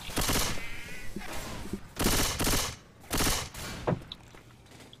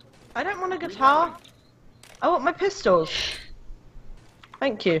 I don't want a guitar. I want my pistols.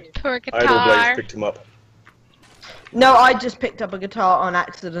 Thank you. Poor Idle Blaze guitar. picked him up. No, I just picked up a guitar on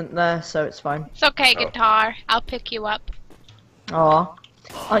accident there, so it's fine. It's okay, Oh. guitar. I'll pick you up. Aw.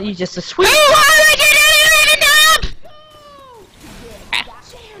 Aren't you just a sweet... Oh, why would you do that?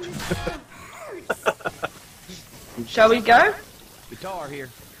 Shall we go? Guitar here.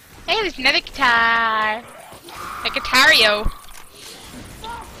 Hey, there's another guitar. A guitario.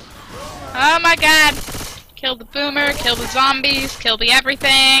 Oh my god. Kill the boomer, kill the zombies, kill the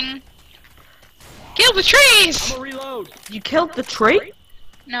everything. Kill the trees! I'm gonna reload. You killed the tree?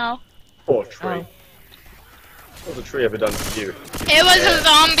 No. Poor tree. Oh. What's the tree ever done to you? It was a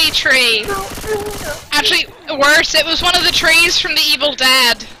zombie tree. Actually, worse, it was one of the trees from the Evil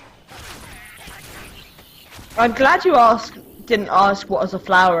Dead. I'm glad you didn't ask what has a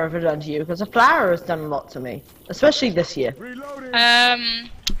flower ever done to you, because a flower has done a lot to me. Especially this year.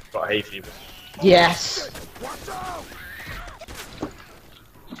 Got hay fever. Yes.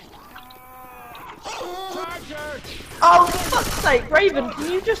 Oh, for fuck's sake, Raven,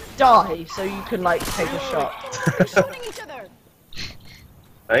 can you just die so you can, like, take a shot?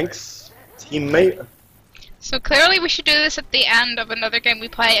 Thanks, teammate. So clearly we should do this at the end of another game we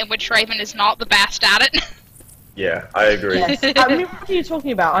play in which Raven is not the best at it. Yeah, I agree. Yes. I mean, what are you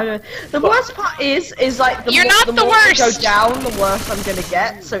talking about? I don't... The worst part is like the You're more, not the the more I go worst. down, the worse I'm gonna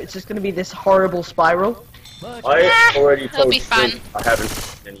get. So it's just gonna be this horrible spiral. I already it'll told be fun. Sid I haven't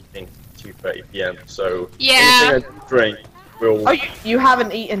eaten anything 2:30 PM, so Yeah. anything I drink will. Oh, you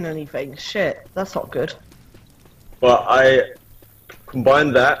haven't eaten anything. Shit, that's not good. But I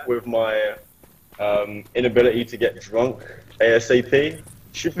combine that with my inability to get drunk ASAP.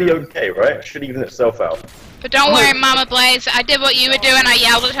 Should be okay, right? Should even itself out. But don't worry, Mama Blaze, I did what you would do and I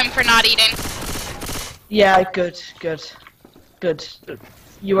yelled at him for not eating. Yeah, good.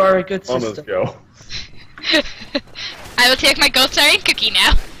 You are a good Mama's sister. girl. I will take my gold star and cookie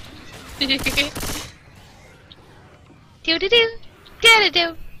now. Do do do. Do do do.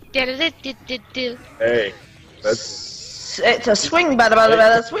 Do do do. Hey, that's It's a swing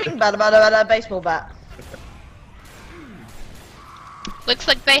bada baseball bat. Looks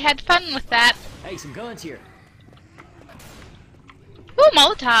like they had fun with that. Hey, some guns here. Ooh,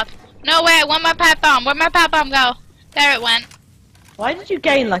 Molotov. No way, where'd my pipe bomb? Where'd my pipe bomb go? There it went. Why did you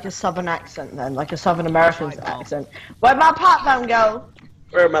gain like a southern accent then? Like a Southern American accent? Where'd my pop bomb go?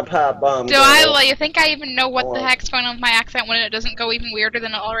 where my pipe bomb. Do I? Well, you think I even know what the heck's going on with my accent when it doesn't go even weirder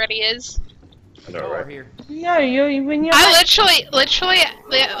than it already is? I know, right? Here. No, when you're I literally,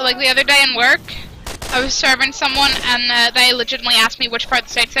 like the other day in work, I was serving someone and they legitimately asked me which part of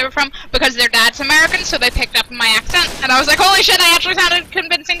the States they were from because their dad's American, so they picked up my accent. And I was like, holy shit, I actually sounded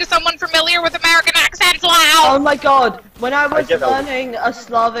convincing to someone familiar with American accents, wow! Oh my god, when I was get that. learning a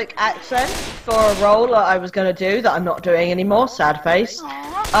Slavic accent for a role that I was going to do that I'm not doing anymore, sad face,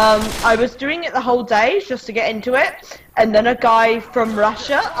 I was doing it the whole day just to get into it, and then a guy from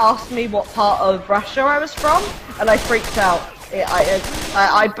Russia asked me what part of Russia I was from, and I freaked out.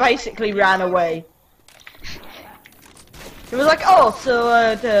 I basically ran away. He was like, oh,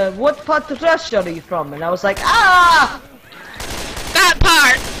 so what part of Russia are you from? And I was like, ah! That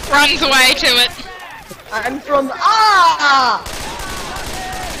part runs away to it. I'm from, ah!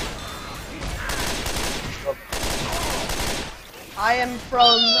 I am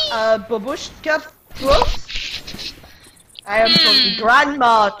from, Babushka Plus. I am from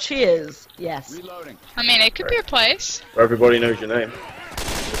Grandma Cheers. Yes. Reloading. I mean, it could be a place. Where everybody knows your name.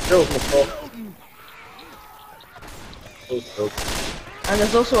 Kills myself. And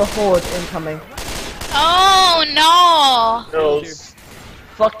there's also a horde incoming. Oh no! Kills.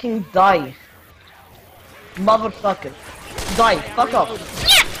 Fucking die. Motherfucker. Die. Fuck off.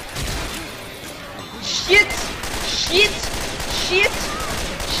 Shit! Shit! Shit!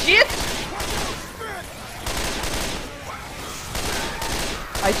 Shit!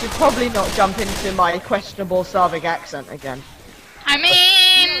 I should probably not jump into my questionable Slavic accent again. I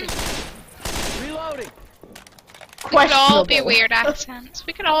mean, Reloading. we could all be Questionable. weird accents.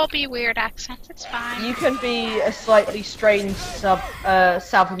 We could all be weird accents. It's fine. You can be a slightly strange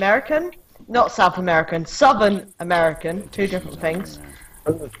South American. Not South American, Southern American. Two different things.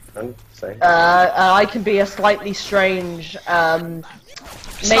 I can be a slightly strange, maybe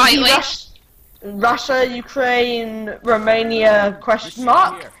Slightly. Russia, Ukraine, Romania, question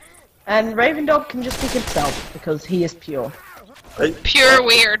mark. And RavenDob can just be himself, because he is pure. Pure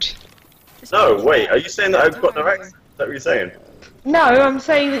weird. No, wait, are you saying that I've got no accent? Is that what you're saying? No, I'm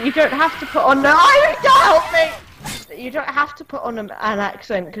saying that you don't have to put on... don't help me! That you don't have to put on an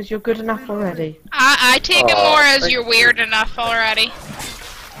accent, because you're good enough already. I take it Aw, more as thank you're weird enough already.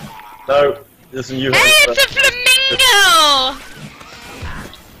 No, listen, you Hey, have it's a flamingo!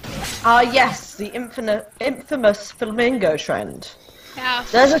 Ah, yes, the infamous flamingo trend. Yeah.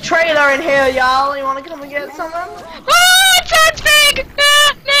 There's a trailer in here, y'all. You want to come and get something? Oh, it sounds big!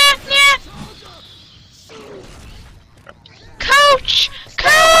 Coach!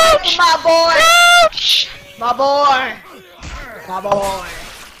 Coach! My boy! Coach! My boy! My boy!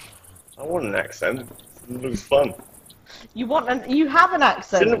 I want an accent. It looks fun. You have an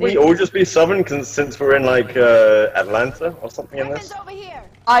accent. Shouldn't we all just be Southern since we're in like Atlanta or something in this?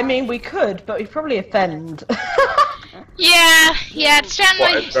 I mean, we could, but we'd probably offend. Yeah, it's Quite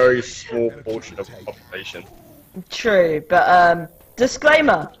generally... a very small portion of the population. True, but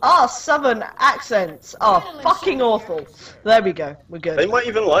disclaimer: our Southern accents are fucking awful. There we go. We're They good. might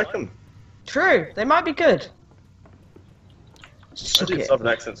even like them. True, they might be good. I Suck do it. Southern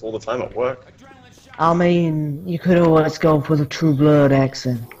accents all the time at work. I mean, you could always go for the True Blood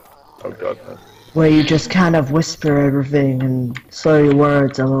accent, Oh god. No. where you just kind of whisper everything and slow your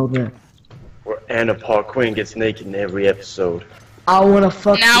words a little bit. Where Anna Paquin gets naked in every episode. I wanna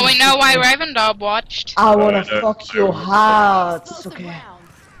fuck. Now you. we know why RavenDob watched. I wanna no, fuck no. your heart. Okay.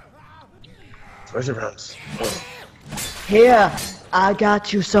 Treasure rounds. Oh. Here, I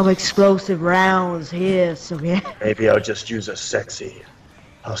got you some explosive rounds here, so yeah. Maybe I'll just use a sexy,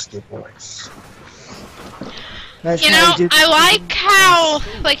 husky voice. That's You how know, do I like how,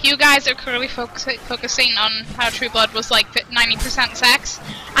 like, you guys are clearly focusing on how True Blood was, like, 90% sex.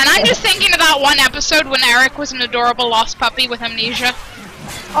 And I'm just thinking of that one episode when Eric was an adorable lost puppy with amnesia.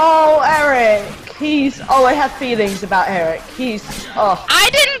 Oh, Eric. I have feelings about Eric. I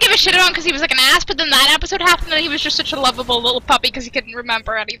didn't give a shit about him because he was like an ass, but then that episode happened and he was just such a lovable little puppy because he couldn't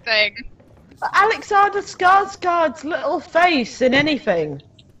remember anything. Alexander Skarsgård's little face in anything.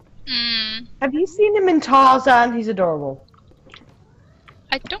 Hmm. Have you seen him in Tarzan? He's adorable.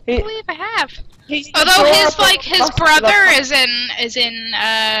 I don't believe I have. He's Although his adorable, brother is in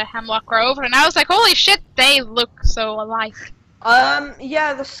Hemlock Grove, and I was like, holy shit, they look so alike.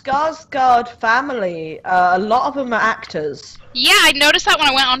 Yeah, the Skarsgård family. A lot of them are actors. Yeah, I noticed that when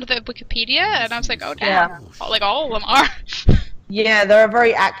I went onto the Wikipedia, and I was like, oh damn, Yeah. like all of them are. Yeah, they're a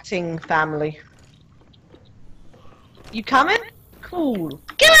very acting family. You coming? Cool.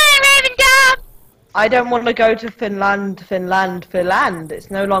 Come on, RavenDob! I don't want to go to Finland.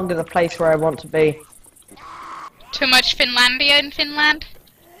 It's no longer the place where I want to be. Too much Finlandia in Finland?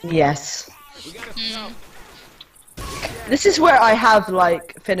 Yes. This is where I have,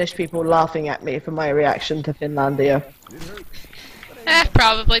 like, Finnish people laughing at me for my reaction to Finlandia.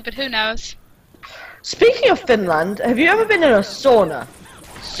 Probably, but who knows? Speaking of Finland, have you ever been in a sauna?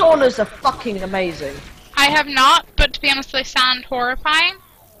 Saunas are fucking amazing. I have not, but to be honest, they sound horrifying.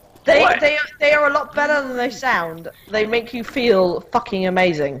 They are a lot better than they sound. They make you feel fucking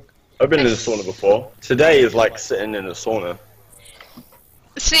amazing. I've been in a sauna before. Today is like sitting in a sauna.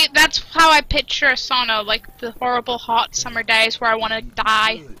 See, that's how I picture a sauna, like the horrible hot summer days where I want to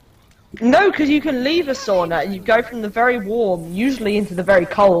die. No, because you can leave a sauna and you go from the very warm, usually into the very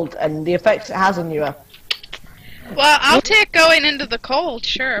cold, and the effects it has on you are... Well, I'll take going into the cold,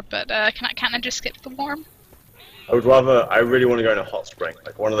 sure, but can't I just skip the warm? I really want to go in a hot spring,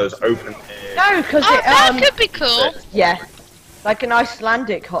 like one of those open air. No, because Oh, that could be cool. Yeah. Like an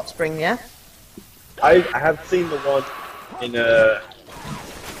Icelandic hot spring, yeah? I have seen the one in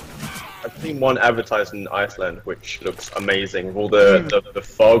I've seen one advertised in Iceland, which looks amazing with all the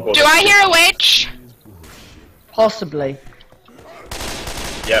fog. Or Do I hear a witch? Possibly.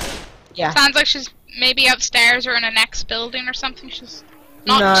 Yep. Yeah. Sounds like she's maybe upstairs or in a next building or something. She's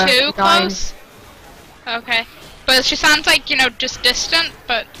not No, too no. close. Okay. But she sounds like, you know, just distant,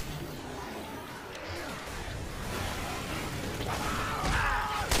 but...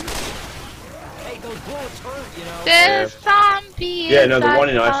 Hey, those bullets hurt, you know. The zombie Yeah, no, the one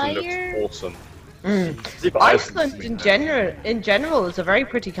in on Iceland fire. looks awesome. See if Iceland Iceland's in general is a very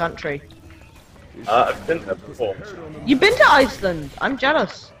pretty country. I've been there before. You've been to Iceland? I'm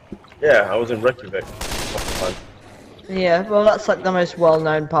jealous. Yeah, I was in Reykjavik. Fun. Yeah, well that's like the most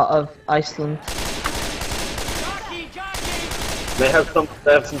well-known part of Iceland. They have some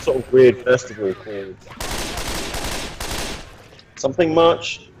sort of weird festival called something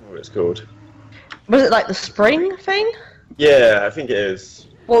March. What it's called? Was it like the spring thing? Yeah, I think it is.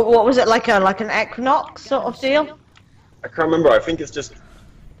 What was it, like an equinox sort of deal? I can't remember. I think it's just.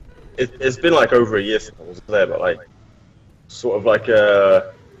 It's been like over a year since I was there, but like, sort of like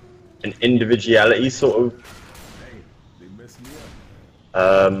an individuality sort of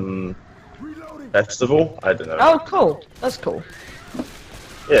festival. I don't know. Oh, cool. That's cool.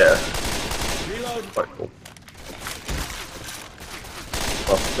 Yeah. Quite cool.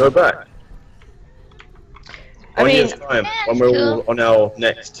 Well, go back. I mean, year's time, when we're all on our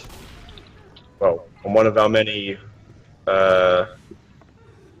next, well, on one of our many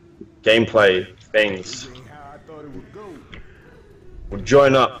gameplay things, we'll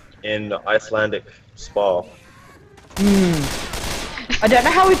join up in the Icelandic spa. I don't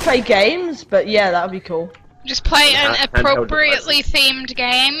know how we play games, but yeah, that would be cool. Just play an Handheld appropriately themed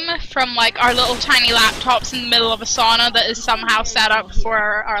game from like our little tiny laptops in the middle of a sauna that is somehow set up for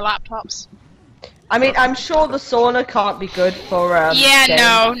our laptops. I mean, I'm sure the sauna can't be good for Yeah,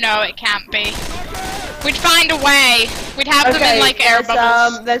 games. no, it can't be. We'd find a way. We'd have them in like air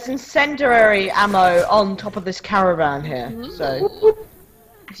bubbles. There's incendiary ammo on top of this caravan here, so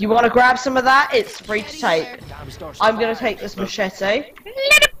if you want to grab some of that, it's free to take. I'm gonna take this machete.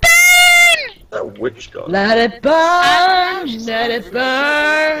 Let it burn! That witch gun. Let it burn, let it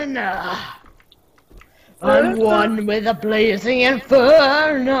burn. I'm one with a blazing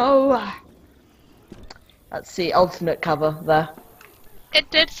inferno. That's the alternate cover there. It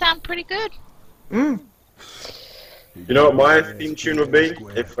did sound pretty good. You know what my theme tune would be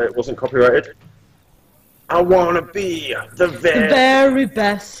if it wasn't copyrighted? I wanna be the The very very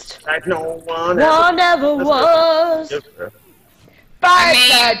best like no one one ever was. I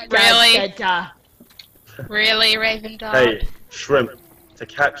mean, really? Da. Really, RavenDob? Hey, Shrimp, to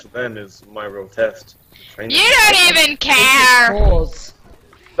catch them is my real test. You don't even care! Pause.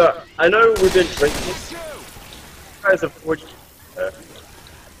 But I know we've been drinking. You guys have already.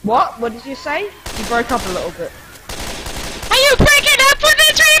 What? What did you say? You broke up a little bit. Are you breaking up with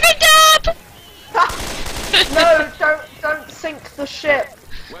this, RavenDob? No, don't sink the ship.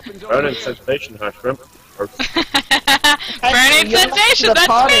 Burning sensation, huh, Shrimp? Burning You're not sensation, the that's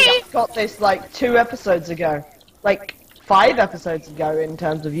party me! that got this like 2 episodes ago. Like 5 episodes ago in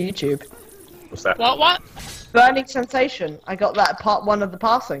terms of YouTube. What's that? What? Burning Sensation. I got that part 1 of the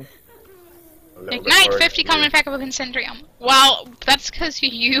passing. A little bit Ignite worried 50 for common you. effective with incendiary ammo. Well, that's because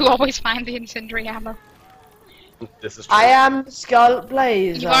you always find the incendiary ammo. This is true. I am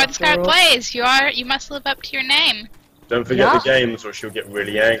TheScarletBlaze. You are the after all. Scarlet Blaze. You must live up to your name. Don't forget Yeah. the games, or she'll get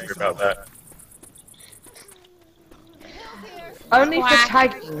really angry about that. Only for Whack.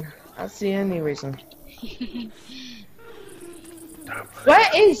 tagging. That's the only reason. Where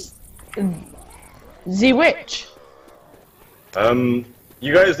is the witch?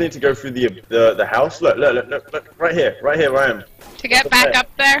 You guys need to go through the house. Look, right here where I am. To get back up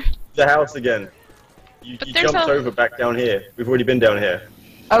there. The house again. You But there's jumped a- over back down here. We've already been down here.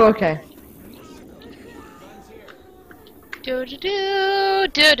 Oh, okay. Do do do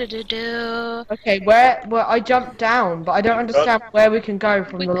do do do do. Okay, where I jumped down, but I don't understand where we can go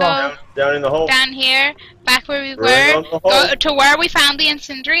from We the go- loft. Down in the hole. Down here, back where we Bring were. on the Go hole. to where we found the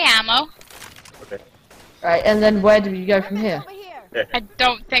incendiary ammo. Okay. Right, and then where do we go from here? Yeah. I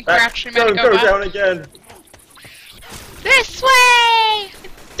don't think we're Back. actually meant to Go go back. down again. This way!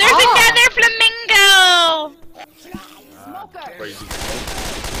 There's another flamingo! Crazy.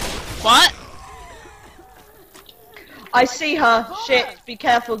 What? I see her. Shit, be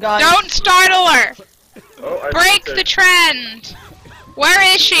careful, guys. Don't startle her! Oh, I Break see the it. trend!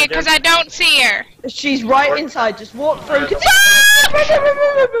 Where is she? Because I don't see her. She's right inside. Just walk through.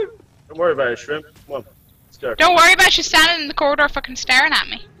 Don't worry about it, Shrimp. Come on. Let's go. Don't worry about it, she's standing in the corridor fucking staring at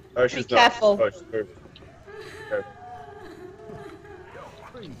me. Oh, she's Be not. careful. Oh, she's moved. Go.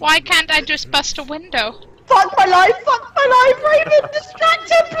 Why can't I just bust a window? Fuck my life! Fuck my life! Raven, distract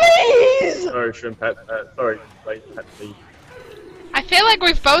her, please! Sorry, Shrimp. Sorry, like, had to leave. I feel like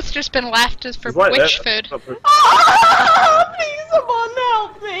we've both just been left as for He's right witch there. food. Ah, please, someone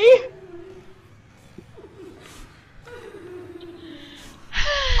help me!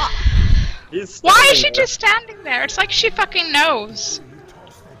 He's Why is standing she there. just standing there? It's like she fucking knows.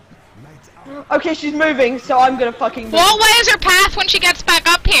 Okay, she's moving, so I'm gonna fucking move. What way is her path when she gets back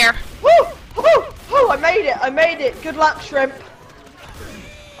up here? Woo! Woo! Woo! I made it! I made it! Good luck, Shrimp.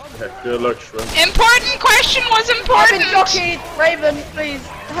 Okay, good luck, Shrimp. Important question was I've important. been jockeyed! Raven, please,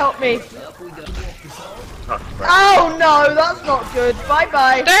 help me. Oh, crap. Oh no, that's not good.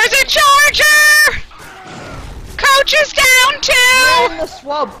 Bye-bye. There's a charger! Coach is down We're in too! the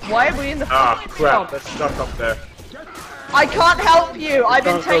swamp. Why are we in the Ah, fucking crap. swamp? That's stuck up there. I can't help you. I've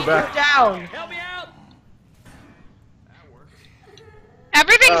been Can't go taken back. down. Help me out!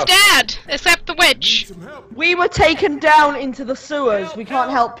 Everything's Oh. dead, except the witch. We were taken down into the sewers. We can't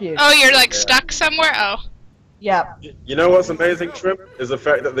help you. Oh, you're like Yeah. stuck somewhere? Oh. Yeah. You know what's amazing, Shrimp? Is the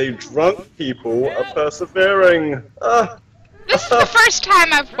fact that the drunk people are persevering. Ah. This is the first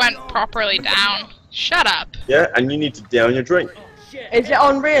time I've went properly down. Shut up. Yeah, and you need to down your drink. Is it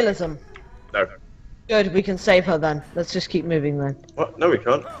on realism? No. Good, we can save her then. Let's just keep moving then. What? No, we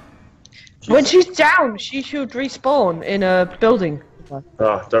can't. When she's down, she should respawn in a building.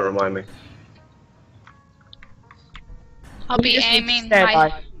 Ah, don't remind me. I'll We be just need to aiming stand my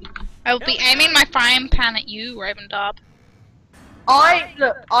by. I'll be aiming my frying pan at you, RavenDob.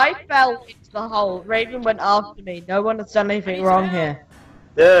 I fell into the hole. Raven went after me. No one has done anything wrong here.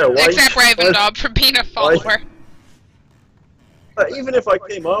 Yeah, why? Except RavenDob for being a follower. But even if I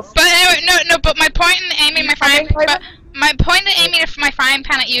came off, But anyway, no. But my point in aiming my frying, coming, but my point in aiming my frying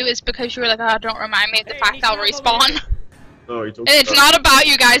pan at you is because you were like, "Oh, don't remind me of the fact I'll respawn." no, you talking It's about- not about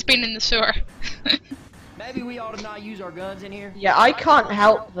you guys being in the sewer. Maybe we ought to not use our guns in here. Yeah, I can't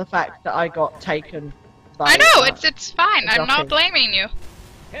help the fact that I got taken. By I know that. it's fine. I'm not blaming you.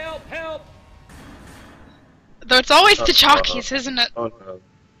 Help! Help! Though it's always the jockeys, isn't it? Oh, no.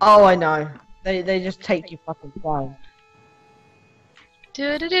 Oh, I know. They just take you fucking down.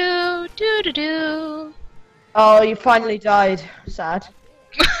 Do do do do do do. Oh, you finally died. Sad.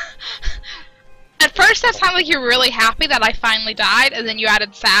 At first, that sounded like you're really happy that I finally died, and then you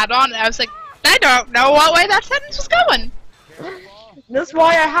added sad on, and I was like, I don't know what way that sentence was going. That's why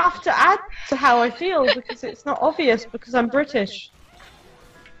I have to add to how I feel, because it's not obvious, because I'm British.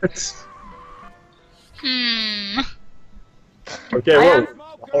 Hmm. Okay, I whoa. am-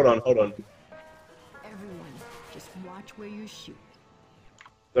 Hold on. Everyone, just watch where you shoot.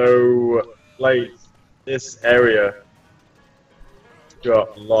 So, like, this area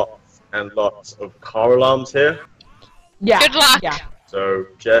got lots and lots of car alarms here. Yeah. Good luck. Yeah. So,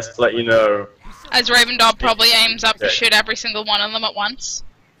 just to let you know, As RavenDob probably aims up to Okay. shoot every single one of them at once.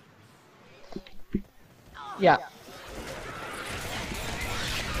 Yeah.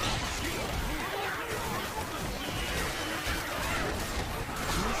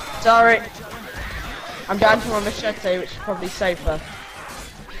 Sorry. I'm down to my machete, which is probably safer.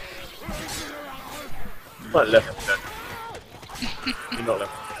 Not left. You're not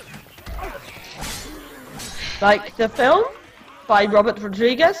left. Like the film by Robert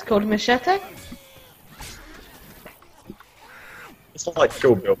Rodriguez called Machete. It's not like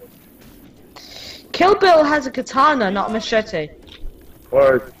Kill Bill. Kill Bill has a katana, not a machete.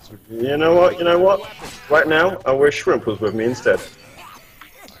 Or, you know what? You know what? Right now, I wish Shrimp was with me instead.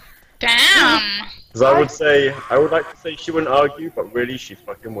 Damn. Because I would like to say she wouldn't argue, but really, she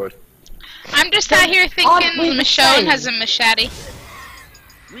fucking would. I'm just out here Aren't we thinking the Michonne same? has a machete.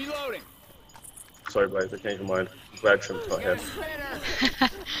 Reloading. Sorry, Blaze, I changed my mind. I'm glad Shrimp's not here.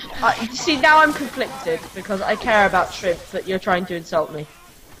 You see, now I'm conflicted because I care about Shrimp, but you're trying to insult me.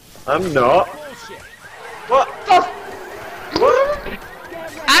 I'm not. What? Oh, What?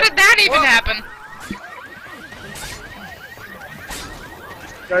 How did that even happen?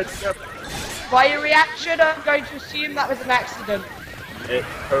 Guys, yeah, by your reaction, I'm going to assume that was an accident. it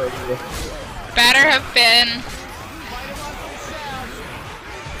totally was. Better have been.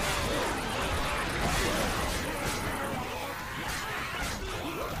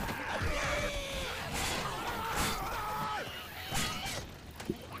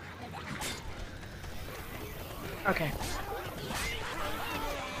 Okay.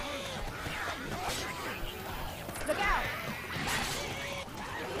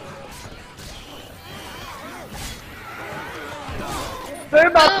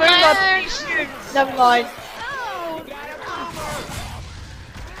 Boom up, boom up, shoot. Never mind.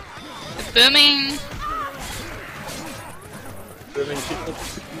 The booming.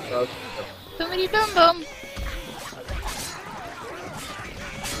 Boomity boom boom.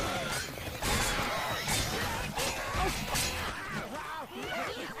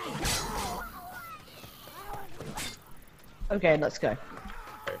 Okay, let's go.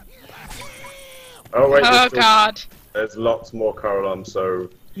 Oh wait, Oh god. there's lots more car alarms, so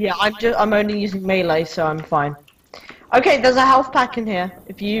Yeah, I'm only using melee, so I'm fine. Okay, there's a health pack in here.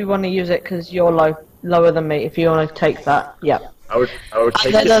 If you want to use it, because you're lower than me. If you want to take that, yeah. I would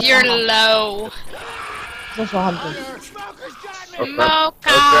take Then it. there's- You're low. There's 100. Oh, crap.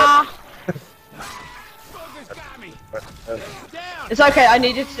 Mocha. It's okay. I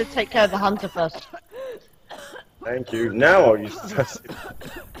needed to take care of the hunter first. Thank you. Now I'll use the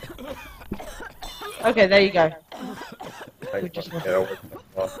Okay, there you go. You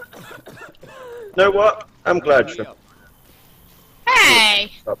know what? I'm glad Shrimp.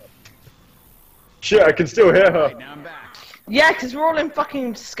 Hey. Shit, I can still hear her. Now I'm back. Yeah, because we're all in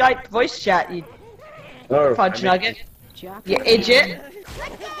fucking Skype voice chat, you No, fudge nugget. Jockey. You idiot. You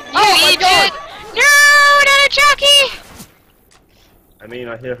Oh my idiot. No, not a jockey. I mean,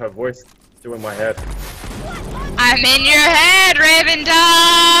 I hear her voice still in my head. I'm in your head,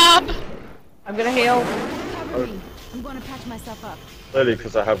 RavenDob. I'm gonna heal. Cover me. I'm going to patch myself up. Clearly,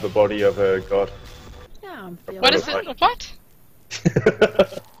 because I have the body of a god. Now I'm feeling What is it? What?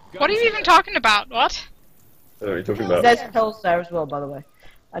 What are you even talking about? What? I don't know what you're talking about. There's pills there as well, by the way.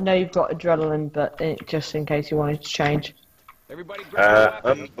 I know you've got adrenaline, but just in case you wanted to change. Everybody grab your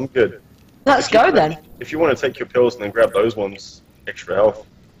weapons. I'm good. Let's go then. If you want to take your pills and then grab those ones, extra health.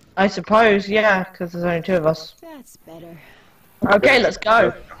 I suppose, yeah, because there's only two of us. That's better. Okay, let's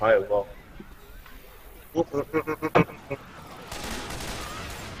go. High as well.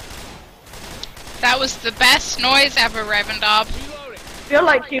 That was the best noise ever, RavenDob. Reloading. I feel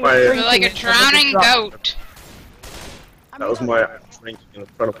like you were Right. You're drinking. like a it, so drowning just drop. goat. That was my drink in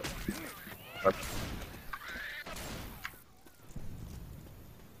front of me.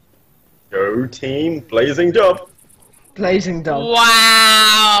 Go team, blazing job. Blazing dog.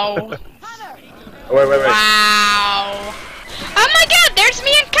 Wow. Oh, wait. Wow. Oh my god, there's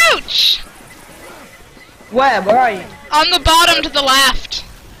me and Coach! Where? Where are you? On the bottom to the left.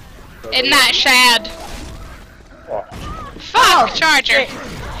 In that shad. Oh, Fuck, Oh, Charger. shit.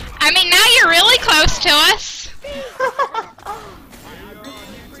 I mean, now you're really close to us.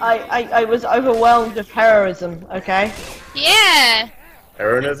 I was overwhelmed with heroism, okay? Yeah.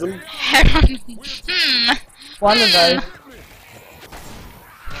 heroism? One of those.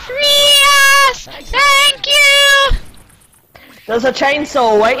 Free us! Thank you! There's a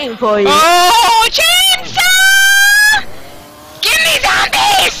chainsaw waiting for you. Oh, chainsaw! Give me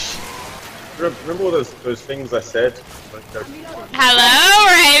zombies! Remember all those things I said?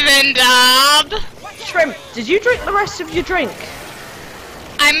 Hello, RavenDob. Shrimp, did you drink the rest of your drink?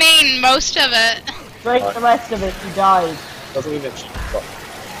 I mean, most of it. Drink the rest of it, you died. Doesn't mean that she got.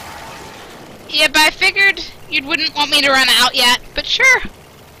 Yeah, but I figured you wouldn't want me to run out yet, but sure.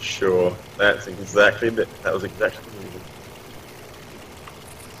 Sure, that's exactly that. That was exactly the reason.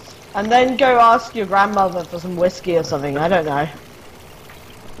 And then go ask your grandmother for some whiskey or something, I don't know.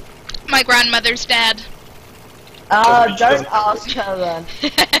 My grandmother's dead. Don't ask her then.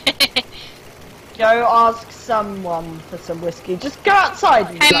 Go ask someone for some whiskey. Just go outside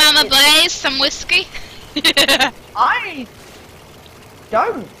and Hey, be like, Mama Blaze, some whiskey? I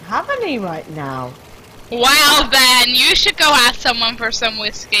don't have any right now. Wow, then, you should go ask someone for some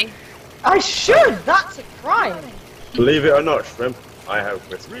whiskey. I should! That's a crime! Believe it or not, Shrimp, I have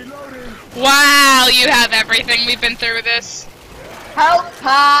whiskey. Wow, you have everything. We've been through this. Help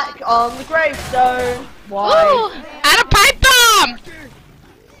pack on the gravestone! Why? Ooh, and a pipe bomb!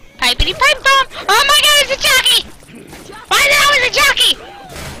 Pipety pipe bomb! Oh my god, it's a jockey! Why now it's a jockey?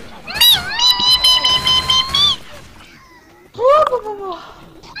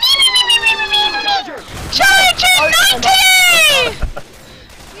 Charger, not today!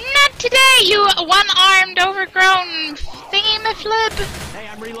 Not today, you one-armed, overgrown thingy-maflib. Hey,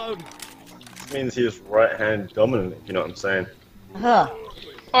 I'm reloading. This means he is right-hand dominant, if you know what I'm saying. Huh.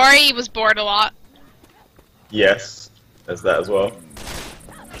 Or he was bored a lot. Yes, there's that as well.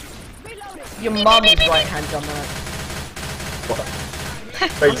 Your mum is right-hand dominant. What?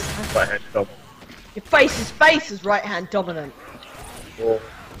 Face right-hand dominant. Your face is right-hand dominant. Or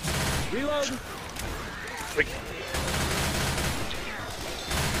Reloading.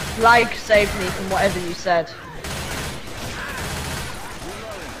 Flag saved me from whatever you said.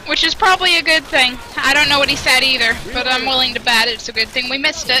 Which is probably a good thing. I don't know what he said either, but I'm willing to bet it's a good thing we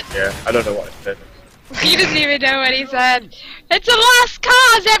missed it. yeah, I don't know what I said. He doesn't even know what he said. It's a lost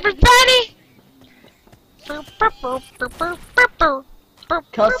cause, everybody!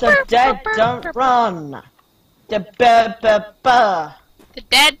 Cause the dead don't run. The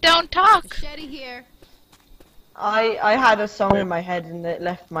dead don't talk. Machete here. I had a song in my head and it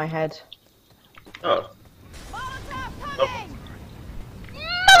left my head. Oh,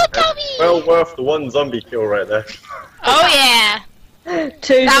 Molotov-y! well worth the one zombie kill right there. Oh yeah.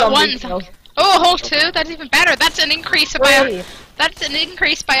 Two That zombie one kills. zombie. Oh, a whole two? That's even better. That's an increase by Three. that's an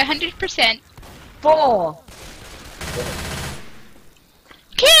increase by 100%. 4.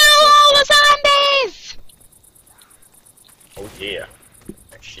 Kill all the zombies! Oh yeah.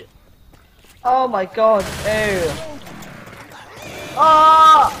 Oh, shit. Oh my god, ew.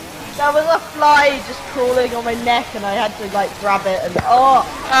 Oh! There was a fly just crawling on my neck and I had to like grab it and oh!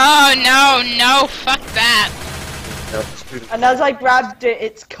 Oh no, fuck that. Now, let's do the- And as I grabbed it,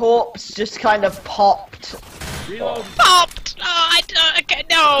 its corpse just kind of popped. Reloading. Popped! Oh, I don't, okay,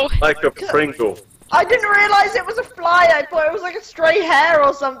 no. like a Pringle. I didn't realize it was a fly, I thought it was like a stray hair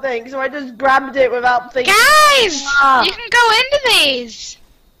or something, so I just grabbed it without thinking. Guys! Ah. You can go into these!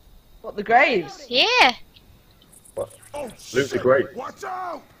 What, the graves? Yeah. Loot the grave.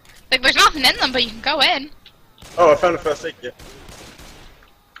 Like, there's nothing in them, but you can go in. Oh, I found a first aid kit.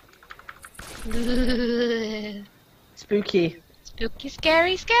 Spooky. Spooky,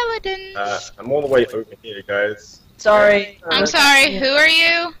 scary skeletons. I'm all the way over here, guys. Sorry. I'm sorry, who are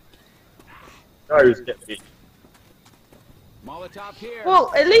you? Guy who's getting beat. Molotov here.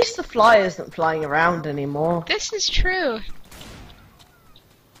 Well, at least the fly isn't flying around anymore. This is true.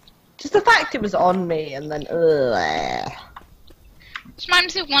 Just the fact it was on me and then ugh. This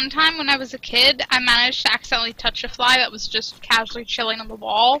reminds me of one time when I was a kid, I managed to accidentally touch a fly that was just casually chilling on the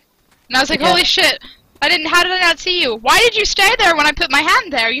wall. And I was like, Yeah. holy shit, how did I not see you? Why did you stay there when I put my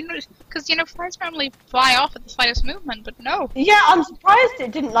hand there? You know, because, you know, flies normally fly off at the slightest movement, but no. Yeah, I'm surprised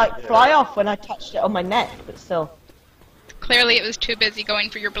it didn't like fly off when I touched it on my neck, but still. Clearly it was too busy going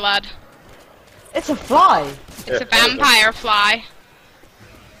for your blood. It's a fly. It's a vampire fly.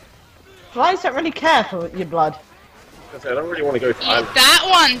 Flies don't really care for your blood. I don't really want to go to Yeah, island. that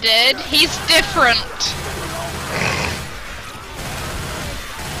one did. He's different.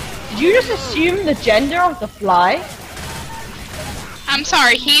 Did you just assume the gender of the fly? I'm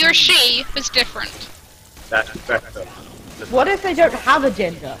sorry, he or she was different. That's better. What if they don't have a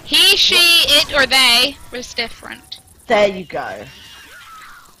gender? He, she, it, or they was different. There you go.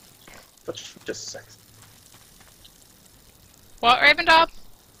 That's just sex. What, RavenDob?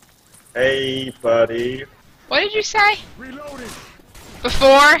 Hey, buddy. What did you say? Reloading.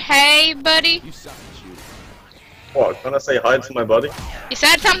 Before, hey, buddy? You suck at you. What? Can I say hi to my buddy? You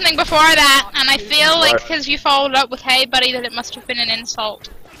said something before that, and I feel like because you followed up with hey, buddy, that it must have been an insult.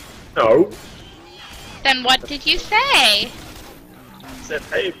 No. Then what did you say? I said,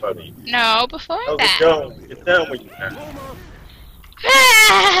 hey, buddy. No, before How's it that. going? Get down with you now.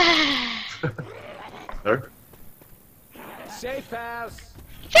 No? Safe house.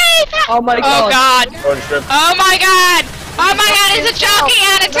 Oh my Oh god. god. Go on, Shrimp. Oh my god. Oh my god, it's a jockey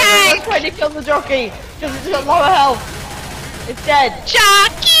and a That's tank. when you kill the jockey, because it's got lower health. It's dead.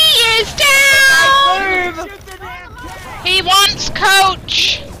 Jockey is down! Move! He wants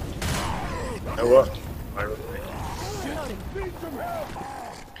coach! You know what?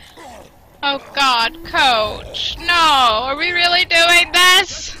 Oh god, coach. No, are we really doing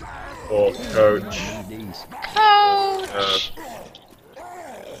this? Oh, coach. Coach!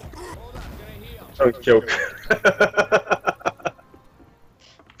 Don't kill.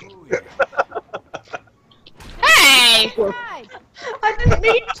 Hey! I didn't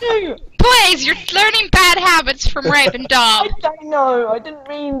mean to! Blaze, you're learning bad habits from RavenDob. I don't know, I didn't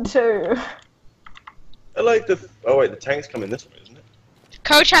mean to. I like the. Oh wait, the tank's coming this way, isn't it?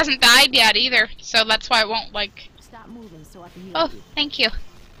 Coach hasn't died yet either, so that's why it won't like. Stop moving so I can heal Oh, you. thank you.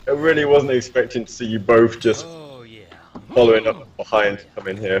 I really wasn't expecting to see you both just following up behind come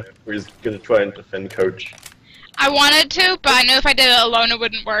in here. We're just gonna try and defend coach. I wanted to, but I knew if I did it alone it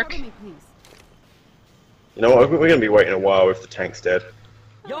wouldn't work. Cover me, please. You know what? We're gonna be waiting a while if the tank's dead.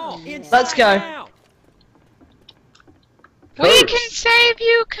 Y'all, inside Let's go. now. We Coach. can save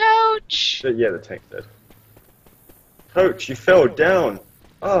you, Coach! Yeah, the tank's dead. Coach, you fell down.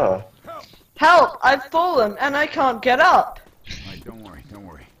 Ah. Help! I've fallen and I can't get up. Alright, don't worry, don't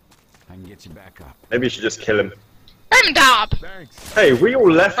worry. I can get you back up. Maybe you should just kill him. RavenDob! Thanks. Hey, we all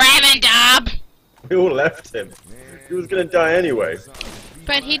left. RavenDob! We all left him. He was gonna die anyway.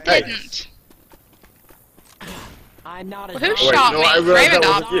 But he Hey. didn't. I'm not a Who Wait, shot no, I me? realized that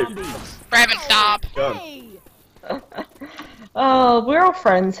RavenDob. wasn't you. RavenDob. Gun. Oh, we're all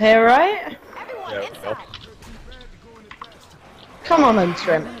friends here, right? Yeah, well. Come on then,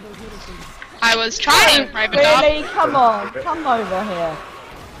 Shrimp. I was trying, RavenDob. Really? Come on, come over here.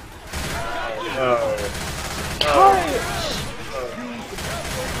 Oh. Coach!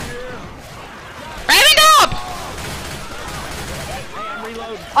 RavenDob!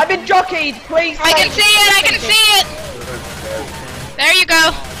 I've been jockeyed, please. I can save see me. it, I can see it! There you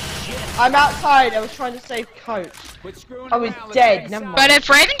go. I'm outside, I was trying to save Coach. Quit screwing Oh, he's around, let's dead, get never inside. mind. But if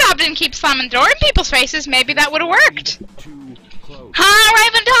RavenDob didn't keep slamming the door in people's faces, maybe that would have worked. Too close.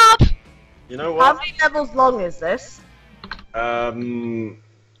 Huh, RavenDob? You know How what? many levels long is this?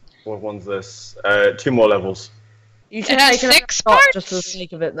 What one's this? 2 more levels. You should It has take another 6 shot parts? just for the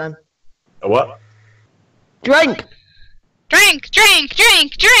sake of it then. A what? Drink! Drink, drink,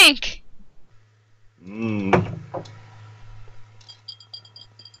 drink, drink! Mmm.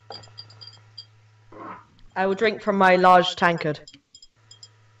 I will drink from my large tankard.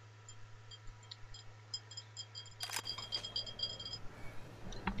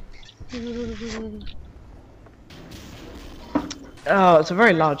 Oh, it's a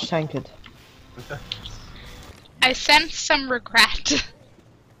very large tankard. I sense some regret.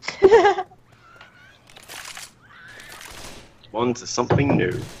 On to something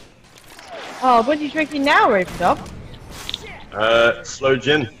new. Oh, what are you drinking now, RavenDob? Slow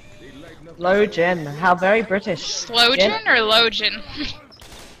gin. Low gin. How very British. Slow gin or low gin?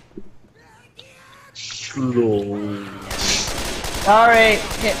 Slow. Sorry,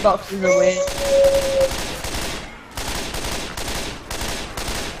 hitboxes are weird.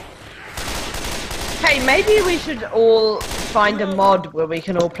 Hey, maybe we should all find a mod where we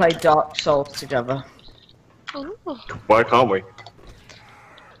can all play Dark Souls together. Ooh. Why can't we?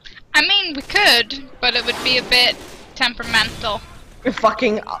 I mean, we could, but it would be a bit temperamental.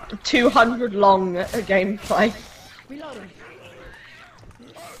 Fucking 200 long gameplay.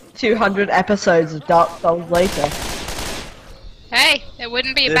 200 episodes of Dark Souls later. Hey, it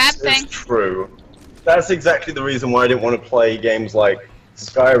wouldn't be a This bad is thing. true. That's exactly the reason why I didn't want to play games like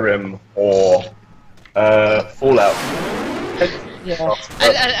Skyrim or Fallout. Yeah.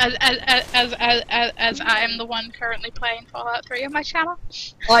 As I am the one currently playing Fallout 3 on my channel.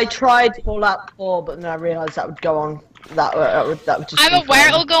 I tried Fallout 4, but then I realised that would go on. That would just. I'm be aware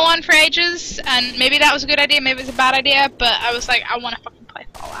fun. it'll go on for ages, and maybe that was a good idea, maybe it was a bad idea, but I was like, I want to fucking play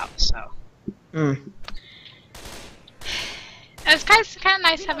Fallout, so. It's kind of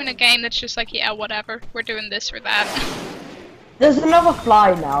nice having a game that's just like, yeah, whatever, we're doing this or that. There's another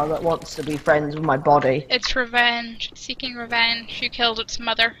fly now that wants to be friends with my body. It's revenge, seeking revenge. You killed its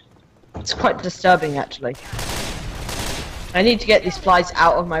mother. It's quite disturbing, actually. I need to get these flies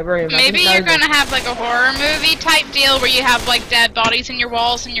out of my room. I Maybe didn't know you're that- gonna have like a horror movie type deal where you have like dead bodies in your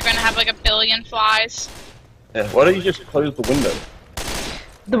walls and you're gonna have like a billion flies. Yeah, why don't you just close the window?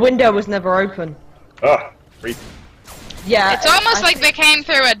 The window was never open. Ah, creepy. Yeah. It's almost I like think- they came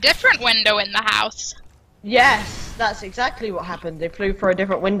through a different window in the house. Yes, that's exactly what happened. They flew for a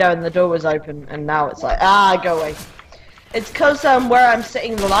different window and the door was open, and now it's like, ah, go away. It's because where I'm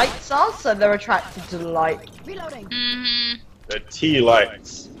sitting the lights are, so they're attracted to the light. Reloading. Mm-hmm. The tea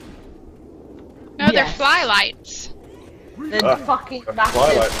lights. No, they're Yes. fly lights. than fucking massive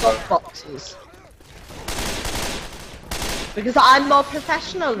Twilight soft boxes. Because I'm more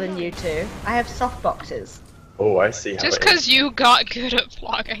professional than you two. I have soft boxes. Oh, I see how Just it is. because you got good at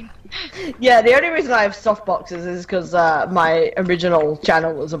vlogging. Yeah, the only reason I have soft boxes is because my original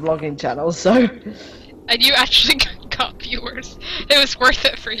channel was a vlogging channel, so... And you actually got viewers. It was worth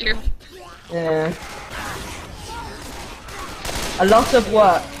it for you. Yeah. A lot of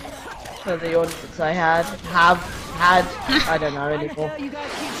work for the audience I had, I don't know Why the anymore. hell you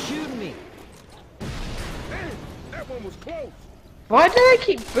guys keep shooting me? Why do they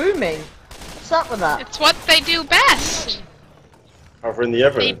keep booming? What's up with that? It's what they do best. Covering the They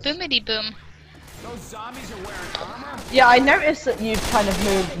evidence. boomity boom. Those zombies are wearing armor? Yeah, I noticed that you've kind of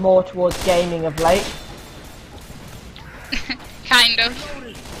moved more towards gaming of late. Kind of.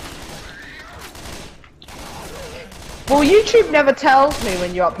 Well, YouTube never tells me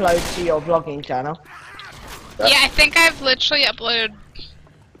when you upload to your vlogging channel. Yeah, I think I've literally uploaded...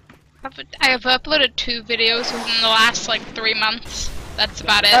 I have uploaded 2 videos within the last, like, 3 months. That's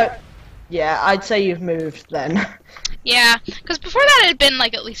about it. Oh, yeah, I'd say you've moved then. Yeah, because before that it had been,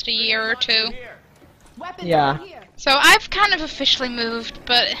 like, at least a year or 2. Yeah. So I've kind of officially moved,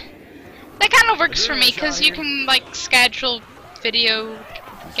 but that kind of works for me, because you can, like, schedule video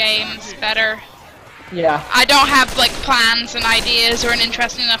games better. Yeah. I don't have, like, plans and ideas or an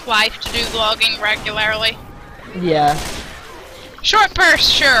interesting enough life to do vlogging regularly. Yeah. Short bursts,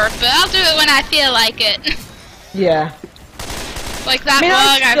 sure, but I'll do it when I feel like it. Yeah. Like that I mean,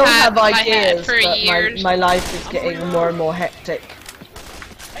 I vlog still I've had have in my head ideas, for but years. my life is getting more and more hectic.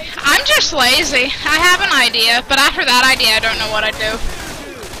 I'm just lazy. I have an idea, but after that idea I don't know what I do.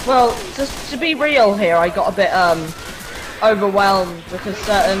 Well, just to be real here, I got a bit overwhelmed because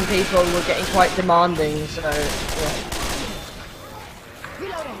certain people were getting quite demanding, so yeah.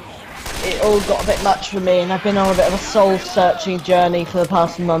 It all got a bit much for me, and I've been on a bit of a soul-searching journey for the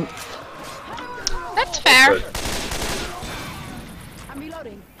past month. That's fair.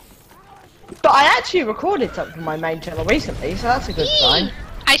 But I actually recorded something for my main channel recently, so that's a good sign.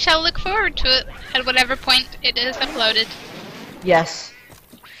 I shall look forward to it at whatever point it is uploaded. Yes.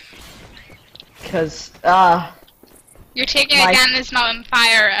 Because, You're taking My- again is not on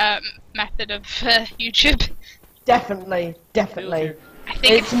fire method of YouTube. definitely. I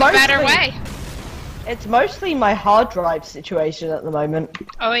think it's the better mostly- way. It's mostly my hard drive situation at the moment.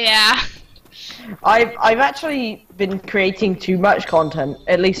 Oh yeah. I've actually been creating too much content,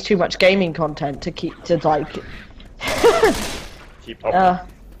 at least too much gaming content to keep to like. Keep up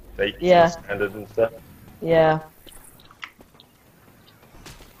with yeah. standards and stuff. Yeah.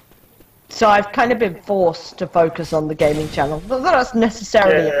 So I've kind of been forced to focus on the gaming channel. Not that that's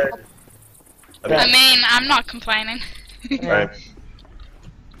necessarily a problem. I mean, I'm not complaining. Right.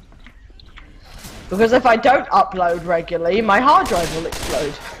 Because if I don't upload regularly, my hard drive will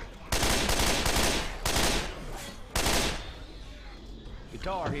explode.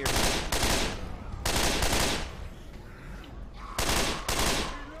 Guitar here.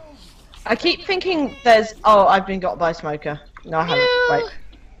 I keep thinking there's... Oh, I've been got by a smoker. No, I haven't. Wait.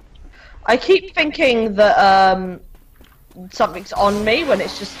 I keep thinking that, something's on me when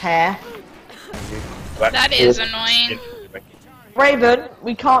it's just hair. That is annoying. Raven,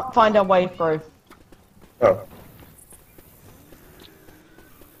 we can't find our way through. Oh.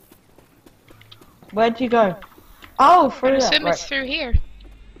 Where'd you go? Oh, I through that. assume Right. it's through here.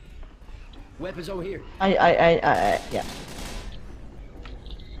 Weapons over here. Yeah.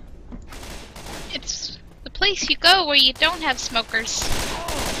 It's the place you go where you don't have smokers.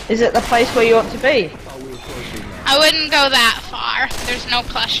 Is it the place where you want to be? I wouldn't go that far. There's no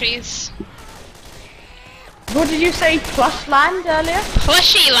plushies. What did you say, plush land earlier?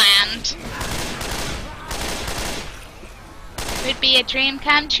 Plushy land. Would be a dream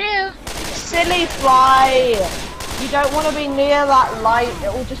come true. Silly fly! You don't want to be near that light,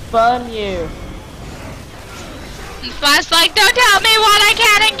 it will just burn you. And the fly's like, don't tell me what I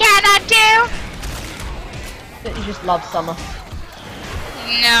can and cannot do. That you just love summer.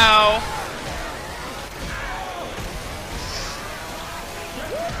 No.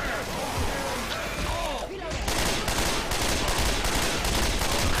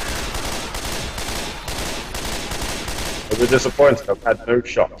 It was disappointing. I've had no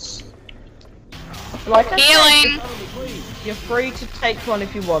shots. Like I Healing. said, you're free to take one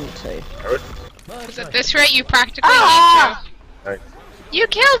if you want to. Because at this rate, you practically Ah! need Right. to. You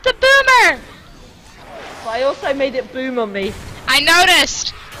killed the boomer! But I also made it boom on me. I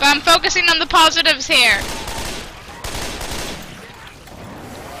noticed, but I'm focusing on the positives here.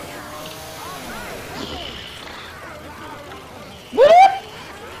 Whoop!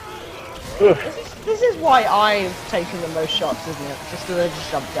 Ugh. This is This is why I've taken the most shots, isn't it? Just because I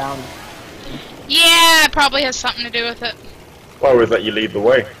just jumped down. Yeah, it probably has something to do with it. Why was that you lead the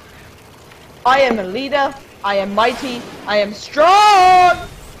way? I am a leader. I am mighty. I am strong.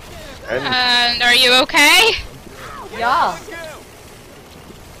 And Are you okay? Yeah.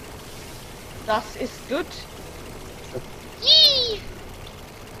 That is good. Yee!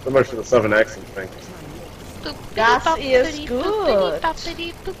 so much for the southern accent thing. That is good.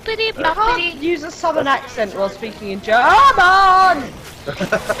 Boppity, boppity, You boppity. can't use a southern accent while speaking in German. Ah!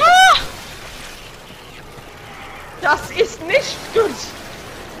 Das ist nicht gut.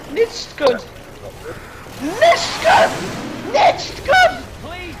 Nicht gut. Nicht gut. Nicht gut.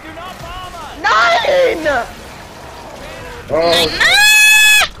 Please do not bomb us! Nein! Oh,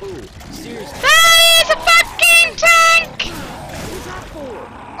 Ah! Seriously. That is a fucking tank!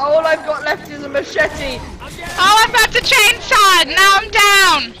 All I've got left is a machete. Oh, I've got the chainsaw! Now I'm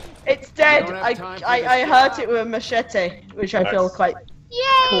down! It's dead. don't have I time for I this hurt it with a machete, which I feel Nice. quite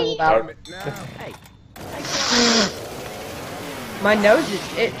cool Yay! about. Hey, My nose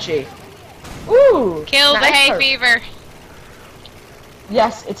is itchy. Ooh! Kill the hay sniper. fever.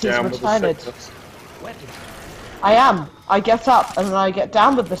 Yes, it is down with the returned. sickness. weapons. I am. I get up and then I get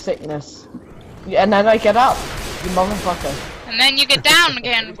down with the sickness. Yeah, and then I get up. You motherfucker. And then you get down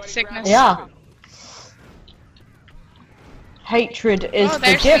again with sickness. Yeah. Hatred is Oh, the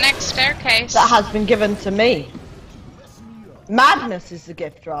there's the gift next staircase. that has been given to me. Madness is the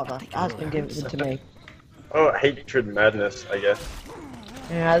gift, rather, that has been given to me. Oh, hatred, madness, I guess.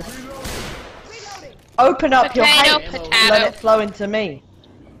 Yes. Open up your Potato, hate potato. and let it flow into me.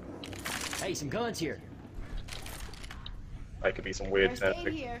 Hey, some guns here. That could be some weird First aid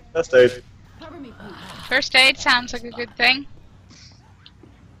tactic. here. First aid. Cover me, please. First aid sounds like a good thing.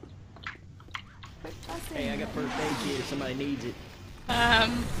 Hey, I got first aid kit if somebody needs it.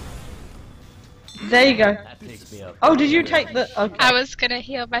 There you go. That picks me up. Oh, did you take the... Okay. I was gonna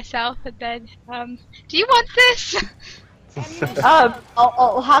heal myself and then, do you want this?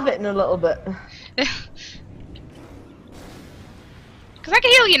 I'll have it in a little bit. Cause I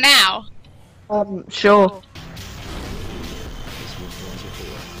can heal you now. Sure.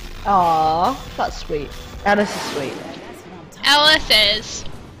 Aww, that's sweet. Alice is sweet. Ellis is.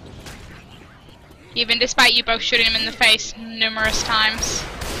 Even despite you both shooting him in the face numerous times.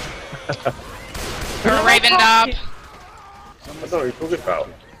 Or RavenDob. I don't know what you're talking about.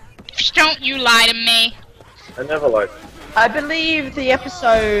 Don't you lie to me. I never liked I believe the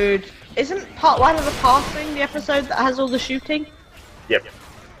episode... Isn't part 1 of the passing the episode that has all the shooting? Yep.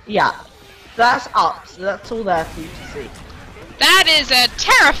 Yeah. That's up, so that's all there for you to see. That is a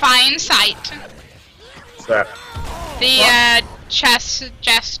terrifying sight. What's that? The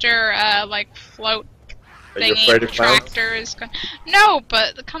jester like float Are you thingy afraid of clowns? tractor is going. No,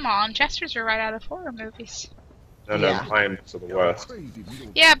 but come on, jesters are right out of horror movies. No, no, Yeah. mine are the worst.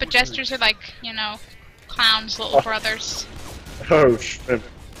 Yeah, but jesters are like, you know, clowns' little brothers. Oh, Shrimp.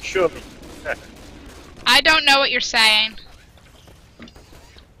 Surely. Yeah. I don't know what you're saying.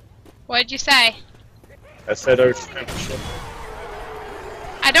 What'd you say? I said, oh, Shrimp.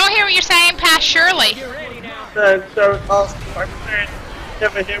 I don't hear what you're saying past Shirley. Get ready now. Don't ask what I'm saying.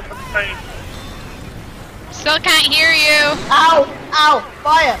 Never hear what I'm saying. Still can't hear you. Ow! Ow!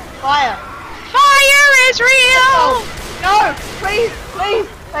 Fire! Fire! Fire is real! No! Please! Please!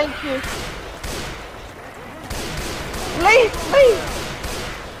 Thank you! Please! Please!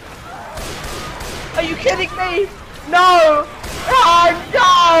 Are you kidding me? No! I'm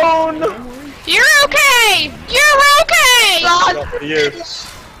down! You're okay! You're okay! God, Not for you.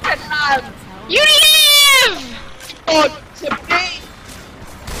 Finland! You live! God to be!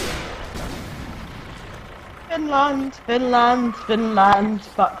 Finland, Finland, Finland.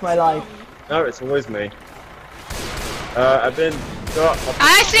 Fuck my life. No, it's always me. I've been got.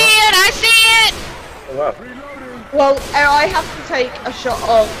 I see it! I see it! Oh, wow. Well, I have to take a shot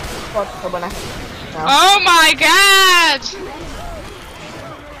of vodka when I... No. Oh my god!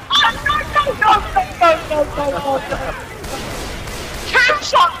 No, no. 2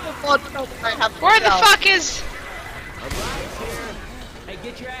 shots of vodka when I have to Where the go. fuck is... Hey,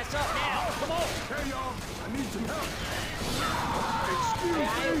 get your ass up now. Come on.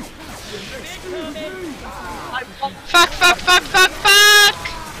 Fuck, fuck, fuck, fuck, fuck!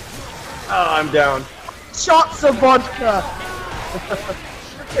 Oh, I'm down. Shots of vodka.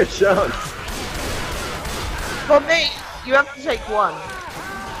 Good chance. For me, you have to take 1.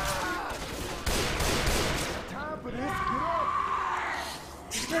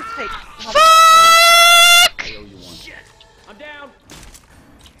 You just take 1. Fuck! I'm down.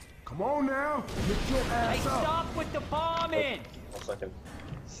 Come on now. Get your Hey, ass up. stop with the bombing. 1 second.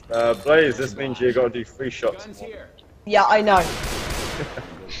 Blaze, this means you gotta do 3 shots. Yeah, I know.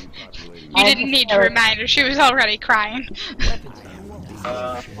 You didn't need to remind her. She was already crying.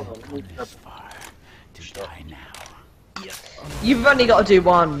 You've only got to do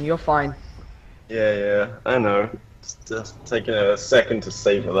 1. You're fine. Yeah, I know. It's just taking a second to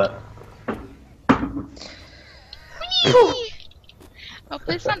savor that. Oh,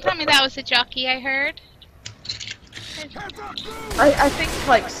 please don't tell me that was a jockey I heard. I think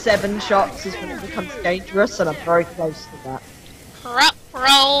like 7 shots is when it becomes dangerous, and I'm very close to that.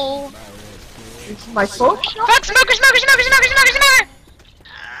 Roll. This is my 4th shot. Fuck, smoker!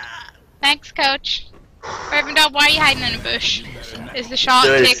 Thanks, coach. RavenDob, why are you hiding in a bush? Is the shot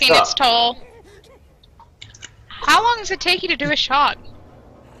taking its toll? How long does it take you to do a shot?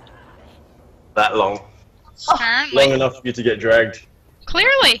 That long. Apparently. Long enough for you to get dragged.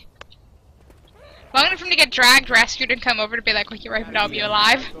 Clearly. Long enough for him to get dragged, rescued, and come over to be like, "Wiki RavenDob, you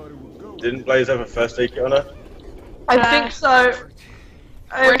alive?" Didn't Blaze have a first aid kit on her? I think so.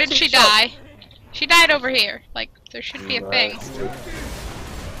 Where did she die? She died over here. Like, there should be a thing.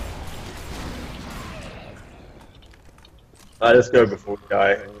 Let's go before the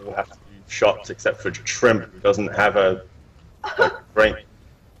guy will have to do shots except for Shrimp, who doesn't have a brain.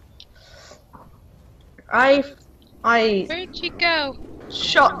 Where'd you go?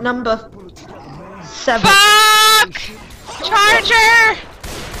 Shot number 7. Fuck! Charger!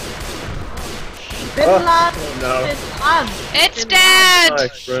 Finland! no. Finland! It's dead!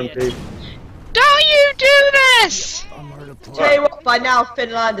 Nice, Shrimpy. Don't you do this! Tell you what, by now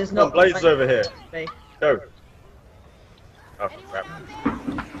Finland is Come on, not. Blaze is over here. Me. Go. Oh, crap.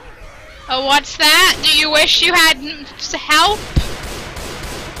 Oh, what's that? Do you wish you had help?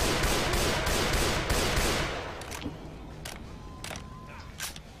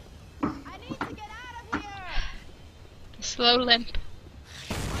 Slow limp.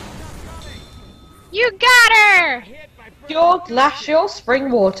 You got her! Pure glacial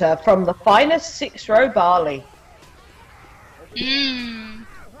spring water from the finest 6-row barley. Mmm.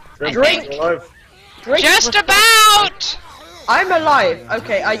 Shrimp, Drink. you're alive. Drink Just with- about! I'm alive.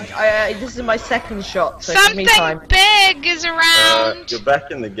 Okay, I this is my 2nd shot, so give me Something time. big is around. You're back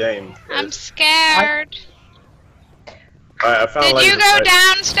in the game. I'm scared. Alright, I found Did you laser go sight.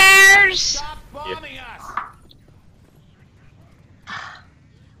 downstairs?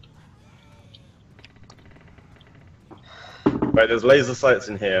 Right, there's laser sights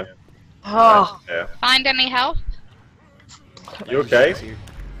in here. Oh, Yeah. Find any health? You okay?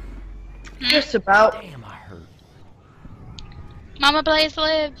 just about. Mama Blaze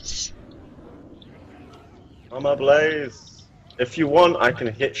lives. Mama Blaze. If you want, I can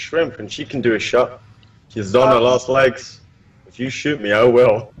hit Shrimp and she can do a shot. She's on her last legs. If you shoot me, I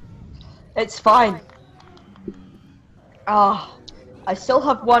will. It's fine. Ah, I still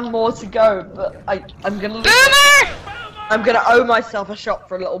have 1 more to go, but I'm gonna. Boomer! I'm gonna owe myself a shot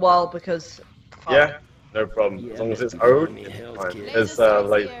for a little while because. Yeah, no problem. As long as it's owed, it's fine. There's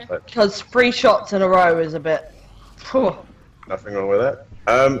laser sight. Because 3 shots in a row is a bit. Phew. Nothing wrong with that.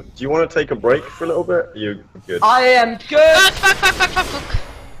 Do you want to take a break for a little bit? You good? I am good. Fuck.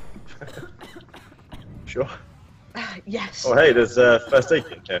 Sure. Yes. Oh hey, there's first aid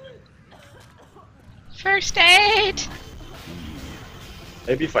kit here. First aid.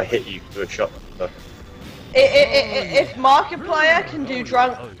 Maybe if I hit you, do a shot. If Markiplier can do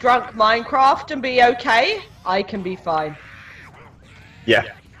drunk Minecraft and be okay, I can be fine. Yeah.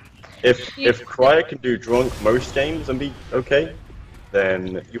 If Cryer can do drunk most games and be okay,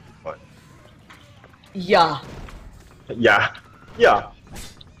 then you'll be fine. Yeah. Yeah. Yeah.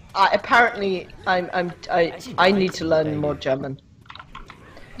 Apparently, I need to learn more German.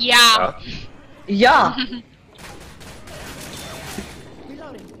 Yeah. Yeah.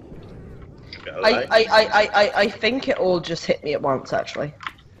 I think it all just hit me at once, actually.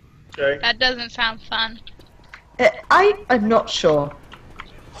 Okay. That doesn't sound fun. I'm not sure.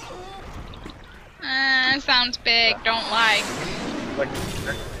 It sounds big. Don't like. Like,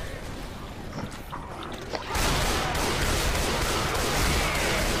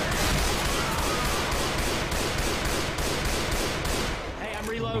 Hey, I'm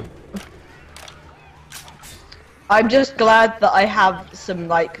reloading. I'm just glad that I have some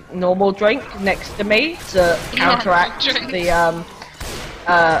like normal drink next to me to counteract drink. the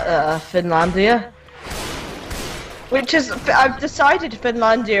Finlandia. Which is, I've decided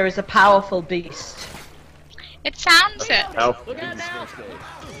Finlandia is a powerful beast. It sounds it. Alf.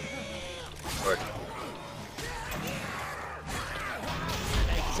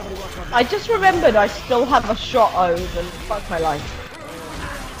 I just remembered I still have a shot owed and fuck my life.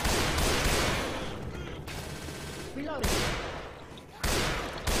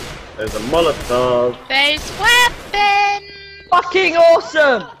 There's a Molotov. There's weapon. Fucking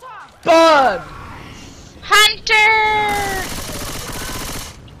awesome! Burn! Hunter.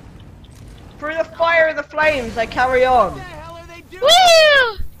 Through the fire and the flames, I carry on.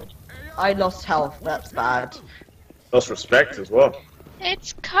 Woo! I lost health, that's bad. Lost respect as well.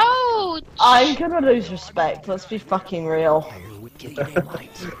 It's cold. I'm gonna lose respect, let's be fucking real.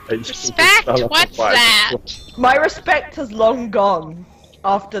 Respect? What's that? My respect has long gone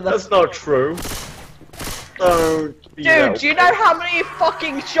after the. That's not true. Don't be Dude, that do you way. know how many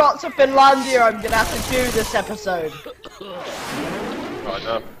fucking shots of Finlandia I'm gonna have to do this episode? I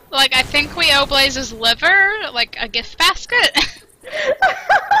know. Like, I think we owe Blaze's liver, like a gift basket.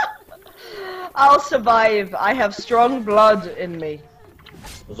 I'll survive. I have strong blood in me.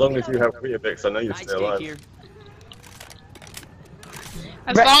 As long as you have Weetabix, I know you're Nice still take alive. here.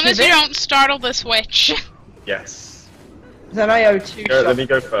 As long as you Retribute? don't startle this witch. Yes. Then I owe 2 Go, let shots. me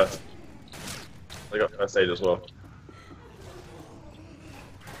go first. I got first aid as well.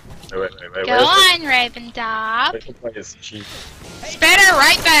 Wait. Go on, RavenDob. Wait, wait, is she... Spitter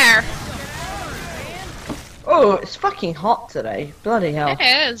right there. Oh, it's fucking hot today. Bloody hell.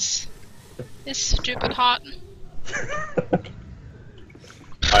 It is. It's stupid hot. Alright,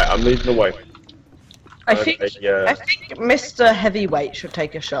 I'm leading the way. I think Yeah. I think Mr. Heavyweight should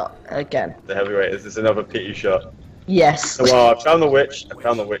take a shot again. The heavyweight, is this another pity shot? Yes. Oh, well, I found the witch. I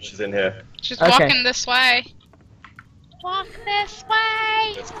found the witch is in here. She's Okay. walking this way. Walk this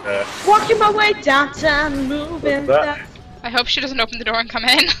way. It's, Walking my way downtown, moving. What's that? I hope she doesn't open the door and come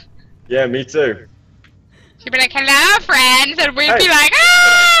in. Yeah, me too. She'd be like, hello, friends, and we'd be Hey. like,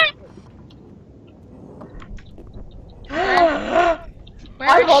 ah! Where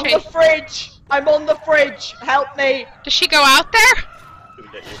I'm is on she? the fridge. I'm on the fridge. Help me, Does she go out there?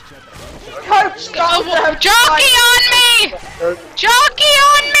 Gonna get you. Coach. Stop Oh, jockey on me! Jockey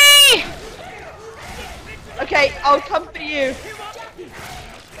on me! Okay, I'll come for you.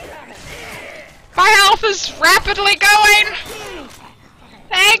 My health is rapidly going.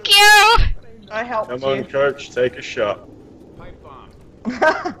 Thank you. I helped Come on, you. coach, take a shot. Pipe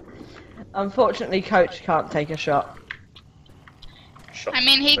bomb. Unfortunately, Coach can't take a shot. Shot. I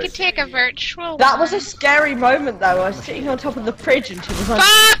mean, he could take a virtual. That was a one. scary moment, though. I was sitting on top of the fridge and she was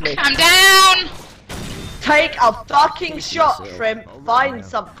Fuck! underneath me. I'm down. Take a fucking shot, Shrimp. Find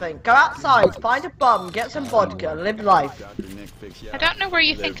something. Go outside, find a bum, get some vodka, live life. Dr. Nick picks you I up. don't know where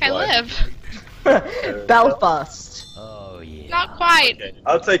you think I life. live. Belfast. Oh yeah. Not quite. Okay,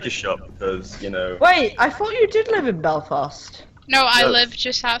 I'll take a shot because, you know... Wait, I thought you did live in Belfast. No, I No. live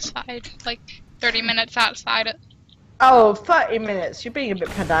just outside, like 30 minutes outside it. Oh, 30 minutes. You're being a bit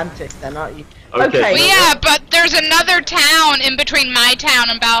pedantic then, aren't you? Okay. Well, yeah, but there's another town in between my town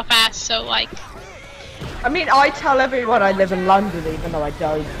and Belfast, so like, I mean, I tell everyone I live in London, even though I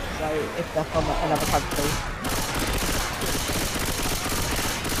don't. So, if they're from another country.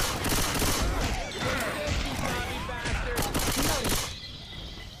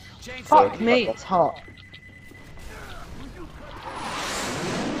 Fuck me, it's hot.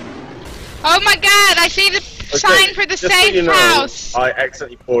 oh my god, I see the sign for the just so safe you know, house. I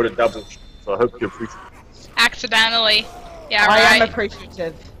accidentally poured a double shot, so I hope you appreciate it. Accidentally. Yeah, I am right.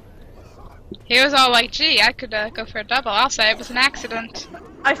 appreciative. He was all like, gee, I could go for a double. I'll say it was an accident.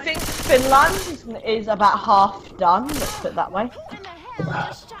 I think Finland is about half done, let's put it that way.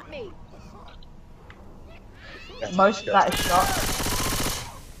 Most of that is shot.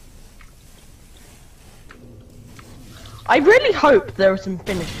 I really hope there are some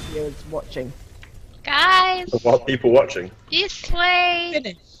Finnish viewers watching. Guys, What people watching? this way.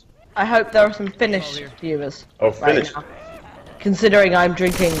 Finnish. I hope there are some Finnish viewers. Oh, right Finnish. now. Considering I'm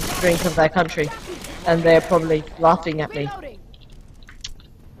drinking drink of their country, and they're probably laughing at me.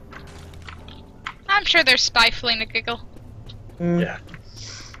 I'm sure they're stifling a giggle. Mm. Yeah.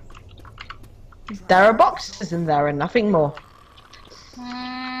 There are boxes in there and nothing more.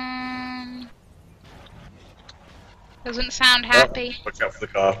 Doesn't sound happy. Oh, watch out for the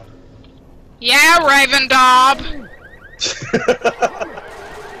car. Yeah, RavenDob.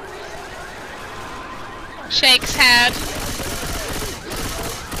 Shakes head.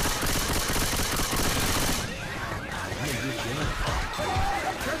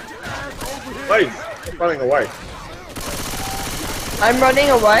 Wait, I'm running away. I'm running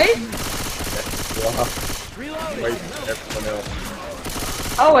away? Wow. Wait, everyone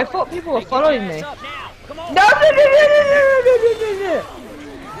else. Oh, I thought people were following me. Up now. Come on. No, no, no, no, no, no, no, no, no,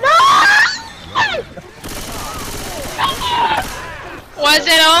 no! Was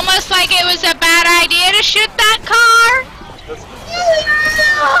it almost like it was a bad idea to shoot that car?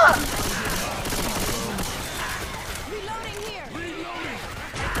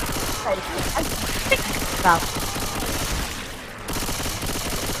 Now.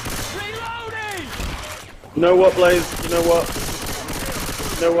 You know what, Blaze? You know what?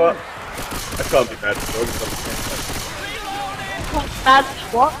 You know what? I can't be mad at you. Bad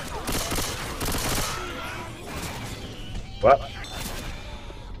what? What?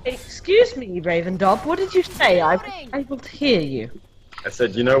 Excuse me, RavenDob, what did you say? I wasn't able to hear you. I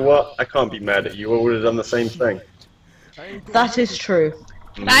said, you know what? I can't be mad at you. I would have done the same thing. That is true.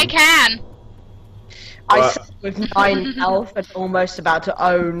 But I can. I sit with 9 health and almost about to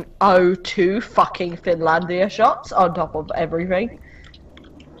own 2 fucking Finlandia shots on top of everything.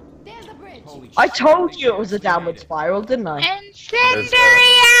 There's the bridge. I told you it was a downward spiral, didn't I?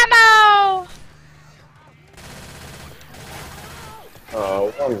 Incendiary ammo!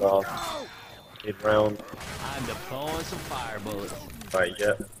 Oh, one last. Mid round. I'm deploying some fire bullets. Right,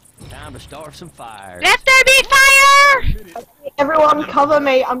 yeah. Time to start some fires. Let there be fire! Everyone cover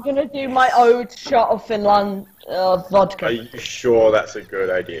me, I'm gonna do my ode shot of Finland vodka. Are you sure that's a good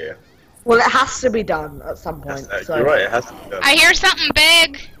idea? Well, it has to be done at some point. So. You're right, it has to be done. I hear something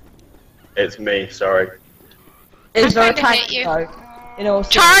big. It's me, sorry. Is there a I'm trying to tank hit you. though? You know,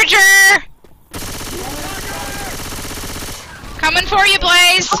 Charger! Coming for you,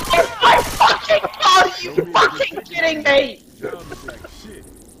 Blaze! Oh my fucking god, are you fucking kidding me?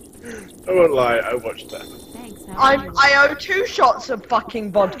 I won't lie, I watched that. Thanks. I owe 2 shots of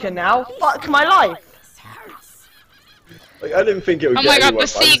fucking vodka now. Fuck my life. Like, I didn't think it would Oh get my god, anyone, the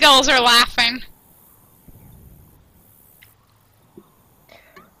but I just- seagulls are laughing.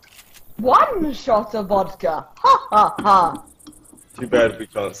 1 shot of vodka. Ha ha ha. Too bad we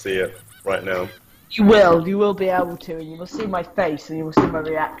can't see it right now. You will be able to, and you will see my face, and you will see my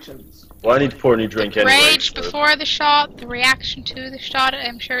reactions. Well, I need to pour a new drink anyway. Rage so- before the shot, the reaction to the shot,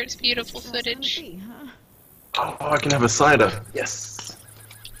 I'm sure it's beautiful footage. Oh, I can have a cider. Yes.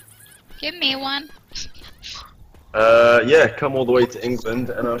 Give me one. Yeah, come all the way to England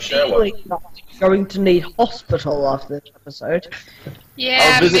and I'll share one. Really not going to need hospital after this episode.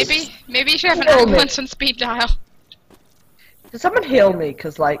 Yeah, I'll visit- maybe you should have an Heal me. ambulance on speed dial. Can someone heal me?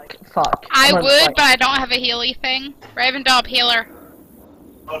 Cause like, fuck. I I'm would, like- but I don't have a healy thing. RavenDob healer.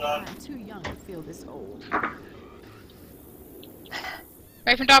 Hold on. I'm too young to feel this old.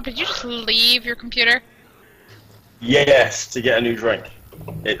 RavenDob, did you just leave your computer? Yes, to get a new drink.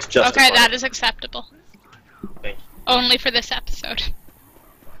 It's just Okay, that is acceptable. Thank you. Only for this episode.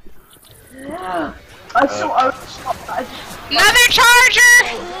 I saw Another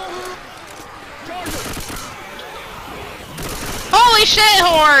charger! Holy shit,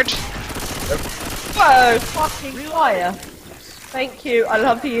 Horde! Whoa, fucking fire. Thank you, I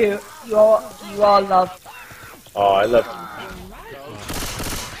love you. You are loved. Oh, I love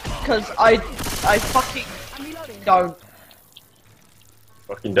Cause I fucking don't.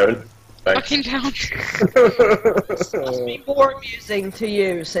 fucking don't. Thanks. Fucking down. Must be more amusing to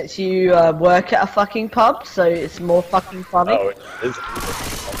you since you work at a fucking pub, so it's more fucking funny. Oh, it is.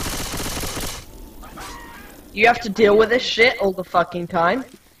 You have to deal with this shit all the fucking time.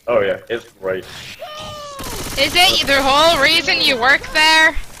 Oh yeah, it's great. Is it the whole reason you work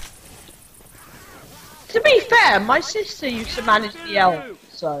there? To be fair, my sister used to manage the elf,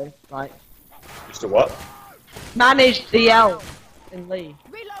 so like Used to what? manage the elf in Lee.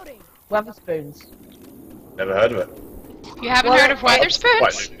 Reloading. Weatherspoons. Never heard of it. You haven't Well, heard of Quite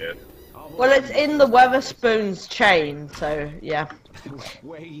Weatherspoons? new here. Well, it's in the Weatherspoons chain, so yeah.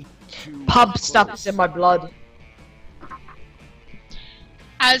 Way too Pub stuff is in my blood.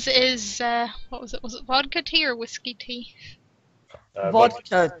 As is, what was it? Was it vodka tea or whiskey tea?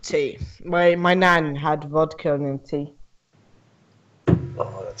 Vodka tea. My nan had vodka in tea.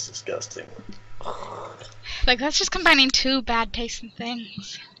 Oh, that's disgusting. Like, that's just combining 2 bad tasting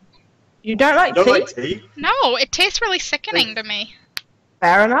things. You don't like You tea? don't like tea? No, it tastes really sickening to me.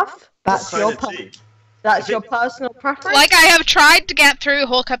 Fair enough. That's What your kind of tea? that's your personal preference. Like, I have tried to get through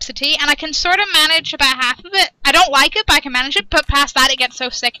whole cups of tea, and I can sort of manage about half of it. I don't like it, but I can manage it, but past that, it gets so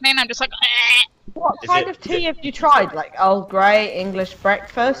sickening, I'm just like, eh. What Is kind it- of tea have you tried? Like Earl Grey, English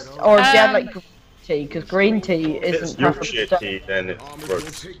breakfast, or have you had like green tea? Because green tea If it's isn't preferable. Yorkshire tea, then it's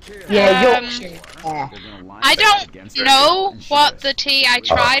gross. Yeah, Um, Yorkshire. Yeah. I don't know what the tea I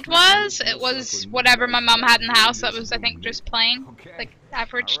tried was. It was whatever my mum had in the house that was, I think, just plain, like,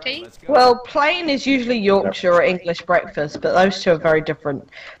 average tea. Well, plain is usually Yorkshire or English breakfast, but those two are very different.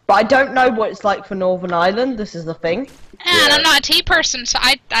 But I don't know what it's like for Northern Ireland. This is the thing. And Yeah. I'm not a tea person, so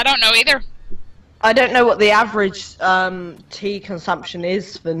I don't know either. I don't know what the average tea consumption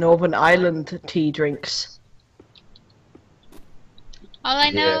is for Northern Ireland tea drinks. All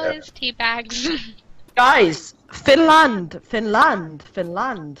I know Yeah. is tea bags. Guys, Finland.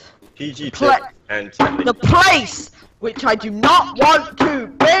 PG Ple- tip, And The place which I do not want to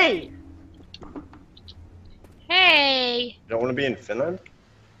be. Hey. you don't want to be in Finland?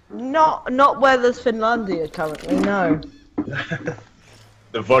 Not where there's Finlandia currently. No.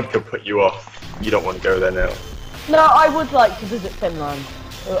 The vodka put you off. You don't want to go there now. No, I would like to visit Finland.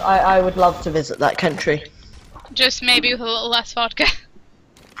 I would love to visit that country. Just maybe with a little less vodka.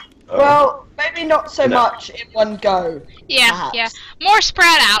 Well, maybe not so No. much in one go. Yeah, Perhaps. yeah. More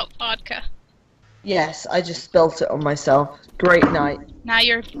spread out vodka. Yes, I just spilt it on myself. Great night. Now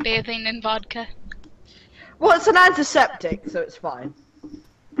you're bathing in vodka. Well, it's an antiseptic, so it's fine.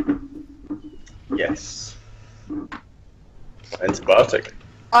 Yes. Antibiotic.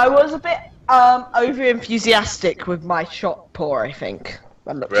 I was a bit over enthusiastic with my shot pour, I think.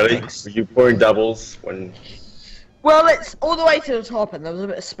 by the looks of Really? things. Were you pouring doubles when... Well, it's all the way to the top and there was a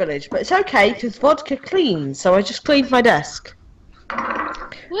bit of spillage, but it's okay because vodka cleans, so I just cleaned my desk.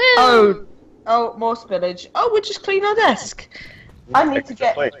 Woo! Oh, more spillage. Oh, we'll just clean our desk. I need to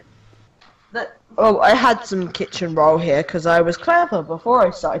get... Oh, I had some kitchen roll here because I was clever before I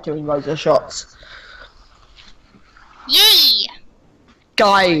started doing loads of shots. Yee!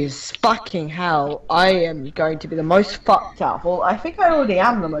 Guys, fucking hell, I am going to be the most fucked out of all. I think I already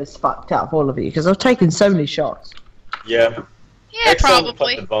am the most fucked out of all of you because I've taken so many shots. Yeah. Yeah,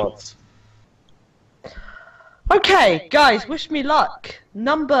 probably. Advanced. Okay, guys, wish me luck.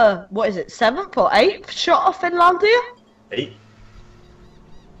 Number, what is it, 7th or 8th shot of Finlandia? 8.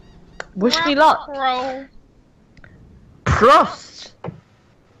 Wish me luck. Roll. Prost!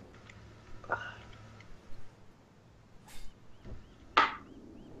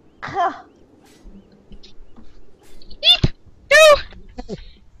 Huh. Eep! No!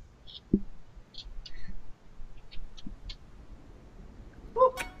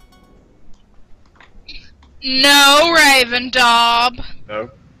 No, RavenDob. No.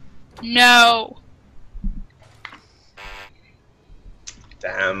 No.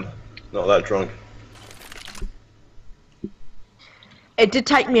 Damn. Not that drunk. It did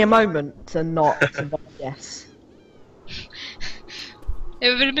take me a moment to not to vote yes. It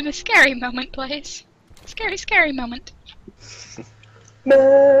would have been a scary moment, please. Scary, scary moment.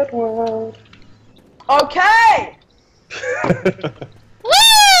 Mad world. Okay!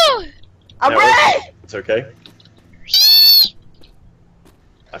 Woo! I'm No, ready! It's okay.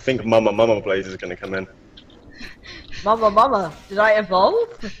 I think Mama Blaze is gonna come in. Mama, did I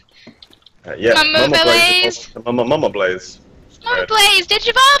evolve? Yeah, Mama Blaze. Mama Blaze. Mama Blaze, did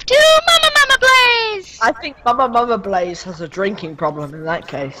you evolve too? Mama Blaze! I think Mama Blaze has a drinking problem in that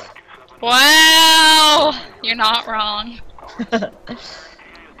case. Well, you're not wrong.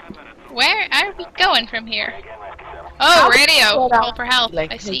 Where are we going from here? Oh, radio. Call for help.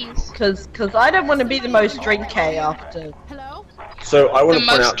 I see. Because I don't want to be the most drinky after. Hello? So I want The to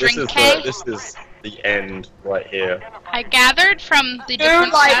point most out drink this is the end right here. I gathered from the Do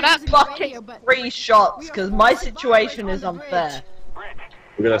different like setup. fucking 3 shots, because my situation is unfair.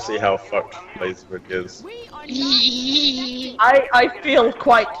 We're gonna see how fucked Blazewood is. We are not I feel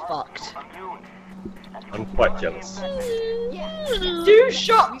quite fucked. I'm quite jealous. 2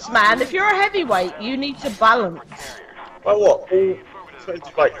 shots, man. If you're a heavyweight, you need to balance. By what? All 20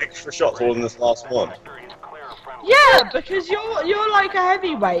 like extra shots all in this last one. Yeah, because you're like a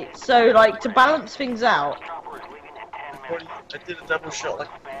heavyweight, so like to balance things out. I did a double shot like.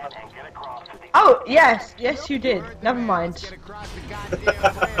 Oh yes, you did. Never mind.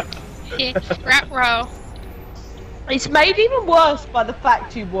 Rat row. It's made even worse by the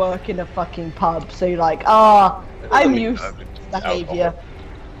fact you work in a fucking pub, so you're like, I'm used to behaviour.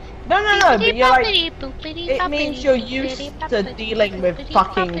 No, but you're like, it means you're used to dealing with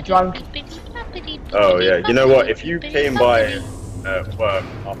fucking drunk. Oh yeah, you know what? If you came by work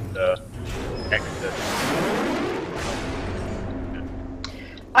after exit,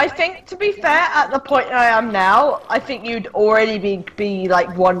 I think, to be fair, at the point I am now, I think you'd already be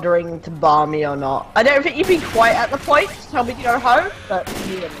like wondering to bar me or not. I don't think you'd be quite at the point to tell me to go home, but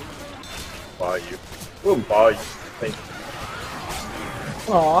really. bar you. We'll bar you. Thank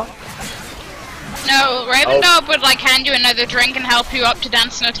you. Aww. No, RavenDob would like hand you another drink and help you up to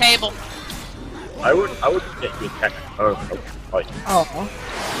dance on a table. I would get you a taxi home. Like, Aww.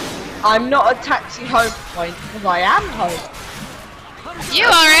 I'm not a taxi home point because I am home. You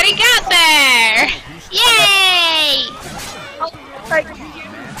already got there! Yay! Oh, thank you.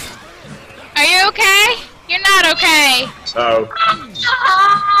 Are you okay? You're not okay. so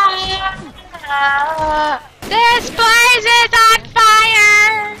This place is on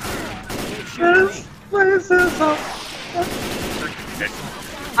fire! this place is up.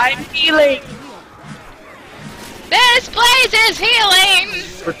 I'm healing. This place is healing!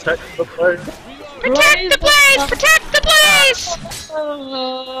 Protect the place. Protect the blaze! Protect the blaze!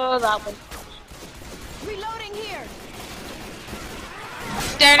 That one. Reloading here.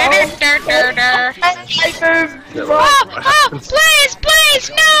 Oh, blaze! Blaze!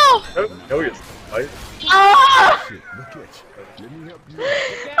 No! Don't kill yourself, right? Ah! Shit, look at you. Let me help you.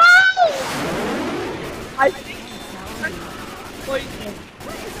 I think poison.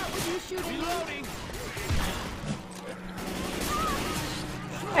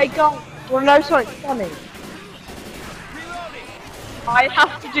 Hey guys, wanna know something funny? I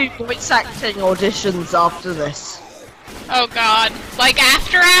have to do voice acting auditions after this. Oh god. Like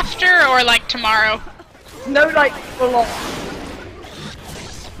after, or like tomorrow? No, like full on.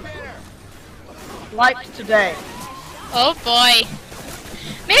 Like today. Oh boy.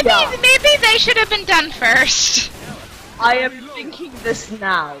 Maybe Yeah. maybe they should have been done first. I am thinking this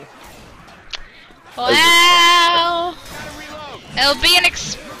now. Well, it'll be an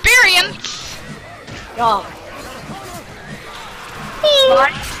experience. Yeah. Ooh.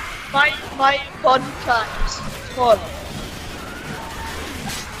 My vodka is full.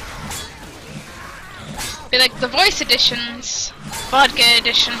 Be like the voice editions. Vodka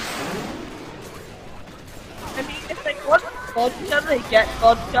edition. I mean, if they want vodka, they get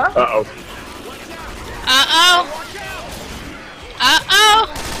vodka. Uh-oh. Uh-oh. Uh-oh.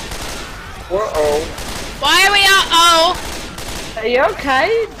 Uh-oh. Why are we uh-oh? Are you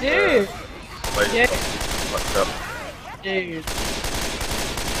okay, dude? Wait, Yeah. fucked up. Dude.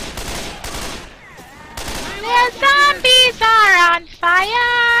 The zombies are on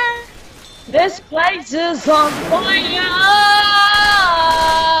fire. This place is on fire!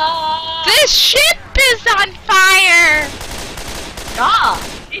 This ship is on fire. Ah,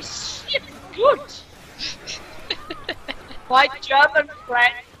 this shit is good. My German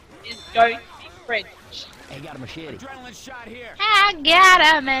friend is going to be French. Hey, got a machete. Adrenaline shot here. I got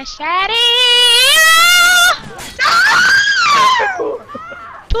a machete.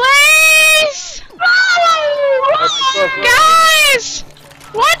 Please! Guys!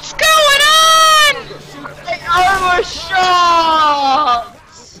 What's going on? I overshot!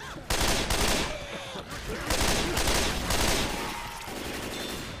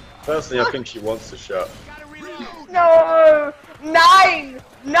 Personally, I think she wants to shot. No! Nine!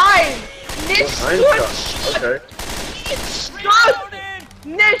 Nicht Nine gut! shot. Okay. Nicht gut!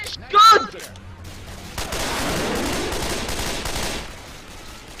 Nicht gut!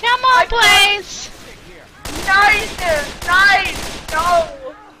 Come on, Blaze. Nine! No!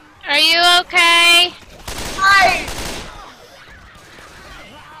 Are you okay? Nine!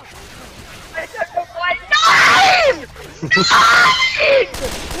 I don't know why. Nine!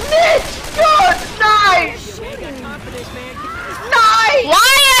 Nicht gut! Nine! Nine!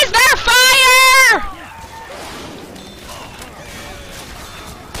 Why is there fire?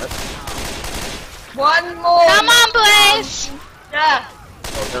 One more! Come on, Blaze. Yeah!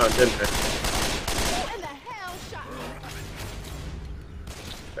 Oh, no, I didn't.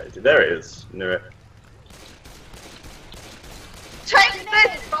 Okay, there it is. Knew it. Take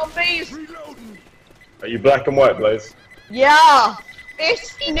this, zombies! Are you black and white, Blaze? Yeah!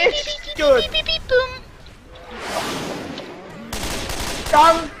 It's nicht gut! Beep, beep, beep, boom.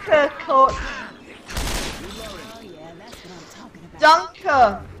 Danke, Coach!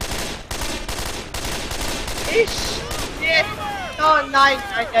 Danke! Ich... No, nein.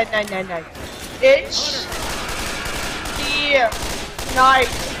 Ich... Hier... Nein.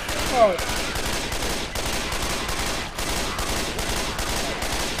 Coach.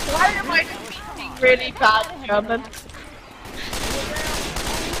 Why am I speaking really bad German?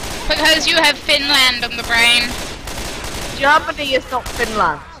 Because you have Finland on the brain. Germany is not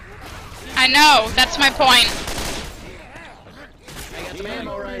Finland. I know, that's my point. I got some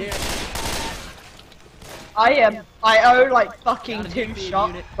ammo right here. I owe like fucking 2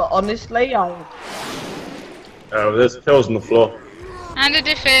 shots, but honestly, Oh, there's pills on the floor. And a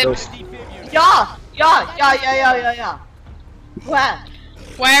defib. Pills. Yeah! Where?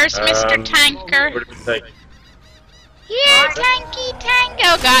 Where's Mr. What Tanker? did it take? Here, Tanky Tank.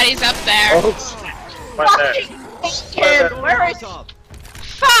 Oh god, he's up there. Oh, shit. Right there. Fucking him! Where is he?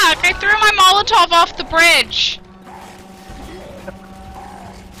 Fuck, I threw my Molotov off the bridge.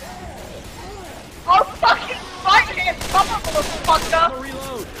 Oh, fucking fight him! Come on, motherfucker!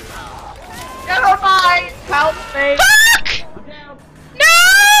 Reload. Never mind! Help me! Fuck! No!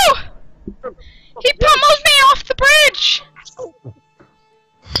 He pummeled me off the bridge!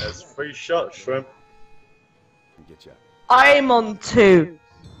 There's 3 shots, Shrimp. Get you. I'm on 2.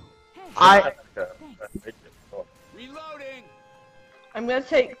 Okay. Reloading. I'm gonna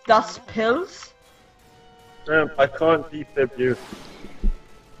take dust pills. Shrimp, I can't defib you.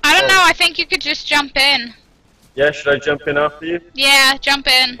 I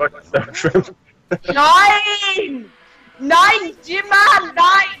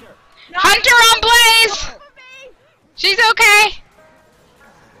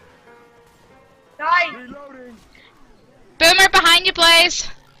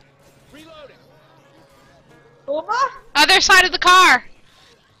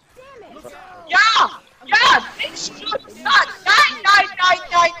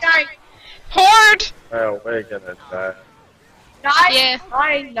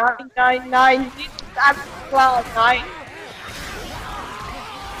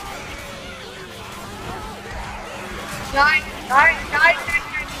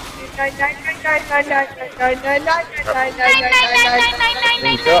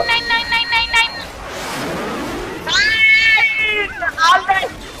Nein!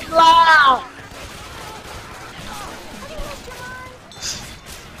 Alles klar!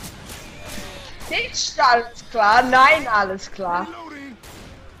 Nicht alles klar, nein, alles klar.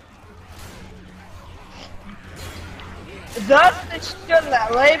 Das ist Stille,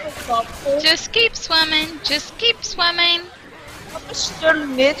 RavenDob. Just keep swimming, just keep swimming. Das ist Stille,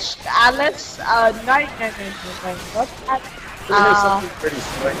 nicht alles, nein, nein, nein, nein, not alles. Here's something pretty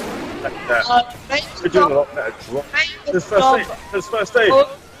sweet like that. We're doing a lot better drop. There's first aid. There's first aid.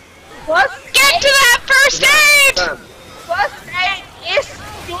 First Get to that first aid! Man. First aid is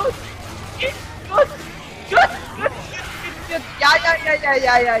good. It's good. Good, good, good, good, good. Ja, ja, ja, ja,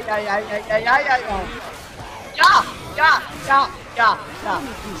 ja, ja, ja, ja, ja, ja, ja, ja, ja. Ja, ja, ja, ja, ja.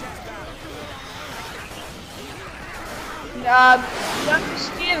 Wir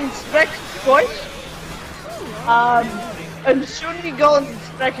stehen recht durch. Entschuldigung, ich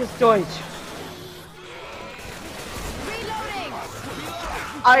spreche Deutsch.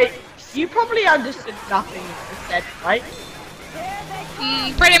 You probably understood nothing I said, right?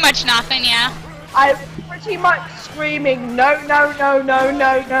 Pretty much nothing, yeah. I'm pretty much screaming, no, no, no, no,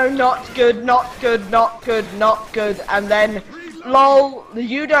 no, no, not good, not good, not good, not good, and then, lol,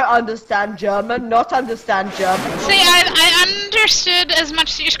 you don't understand German, not understand German. See, I understood as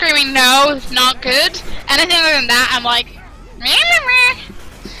much as you're screaming, no, not good. Anything other than that, I'm like, meh,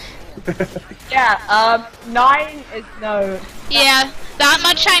 meh, meh. Yeah, 9 is no. Yeah, that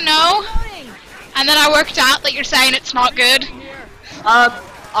much I know. And then I worked out that you're saying it's not good.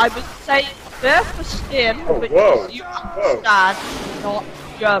 I would say they're verstehen, Oh, which whoa, is you whoa. understand, not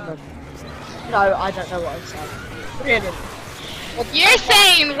German. No, I don't know what I'm saying. Really. You're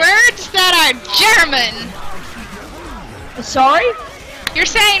saying words that are German. Sorry? You're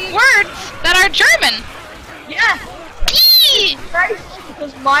saying words that are German. Yeah, Eee! very good,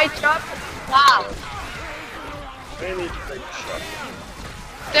 because my German is loud. Really big shot.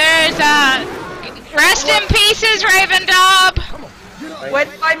 There's rest in pieces, RavenDob. When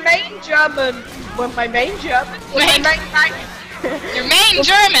my main German, when my main Main- language, Your main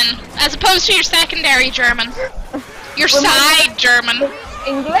German, as opposed to your secondary German. Your Well, my- side German.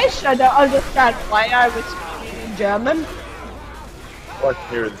 English, I don't understand why I was speaking in German. What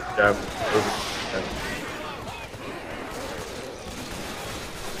here is German?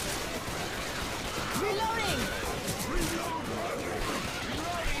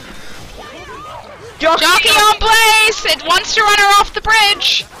 Jockey on Blaze! It wants to run her off the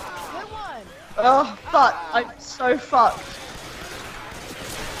bridge! Oh, fuck, I'm so fucked.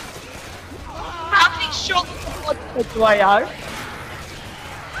 How many shots of vodka do I owe?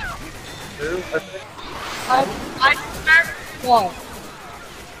 I'm very one.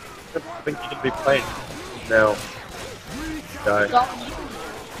 I think you can be playing now. Die.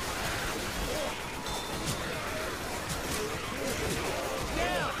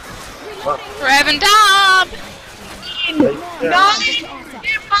 RavenDob! No!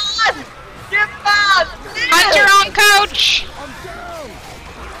 Get mad! Get mad! Hunt your own coach!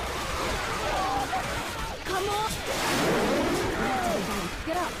 Come on!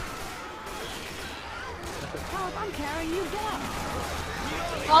 Get up! Help, I'm carrying you, get up!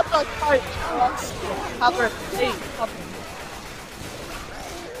 Other coach, cover it, please, cover it.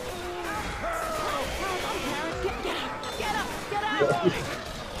 Get up! Get up!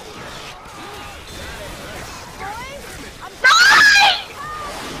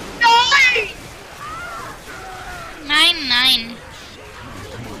 Nine! 9-9.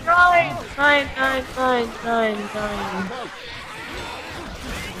 Nine!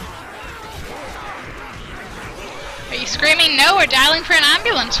 Are you screaming no or dialing for an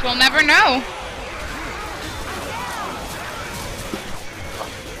ambulance? We'll never know.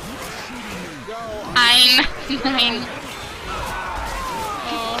 Nine.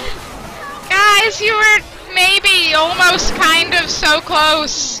 Oh. Guys, you were maybe almost kind of so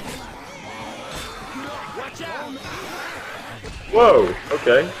close. Whoa,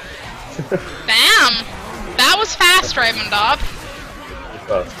 okay. Damn! That was fast, RavenDob.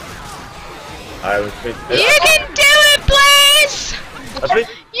 I was thinking. You can do it, Blaze! I think.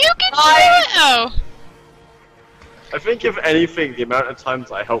 You can do it! Oh. I think if anything, the amount of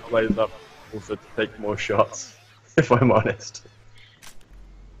times I help Blaze up also to take more shots. If I'm honest.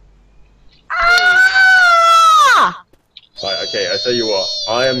 Ah! Right, okay, I tell you what.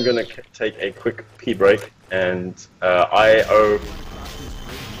 I am gonna take a quick pee break, and I owe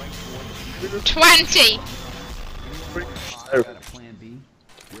 20!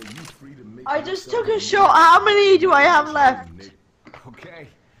 I just took a shot. How many do I have left? Okay.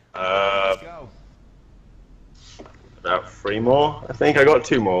 About 3 more, I think. I got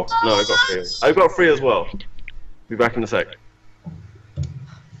 2 more. No, I got 3. I got 3 as well. Be back in a sec.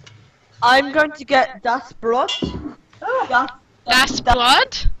 I'm going to get das Brot. Das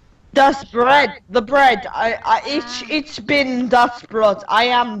blood? Das bread. The bread. It's been das Brot. I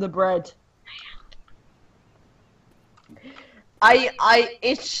am the bread. You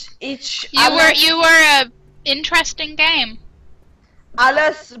were a interesting game.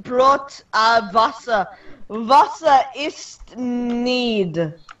 Alles Brot Wasser. Wasser ist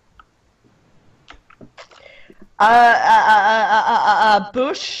need.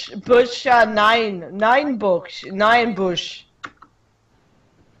 Bush, nein Bush.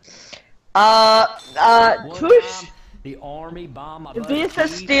 Tush. The army bomb. Wir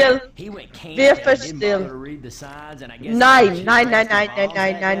verstehen. Wir verstehen. Nein, wir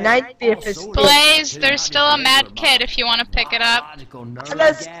verstehen. Blaze, there's still a med kit if you want to pick it up.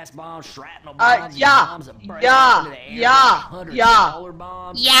 Alles. Ja.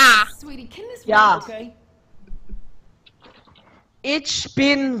 Yeah. Sweetie, can this Ja. wait? Okay. Ich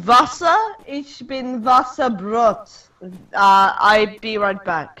bin Wasserbrot. I'll be right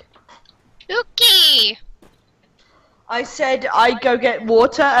back. Okay. I said I go get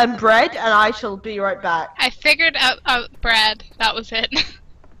water and bread, and I shall be right back. I figured out bread. That was it.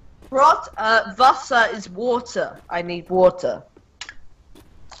 Brot, Wasser is water. I need water.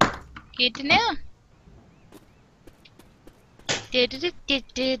 Good to know.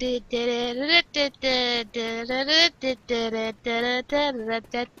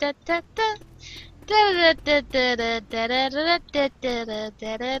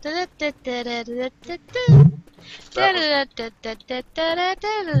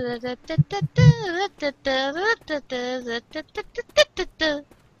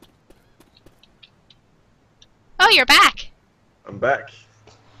 Oh, you're back. I'm back.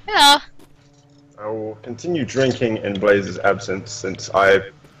 Hello. I will continue drinking in Blaze's absence, since I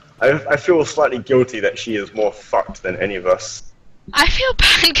feel slightly guilty that she is more fucked than any of us. I feel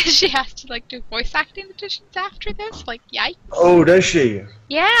bad because she has to like do voice acting auditions after this. Like, yikes. Oh, does she?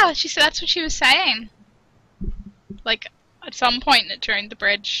 Yeah, she said that's what she was saying. Like, at some point during the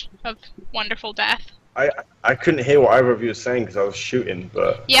bridge of Wonderful Death. I couldn't hear what either of you were saying because I was shooting,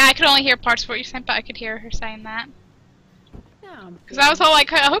 but... Yeah, I could only hear parts of what you said, but I could hear her saying that. No, Because I was all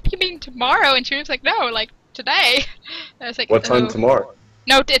like, I hope you mean tomorrow, and she was like, no, like, today. And I was like, What time "Oh." tomorrow?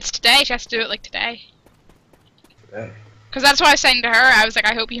 No, it's today, she has to do it, like, today. Today. Because that's what I was saying to her, I was like,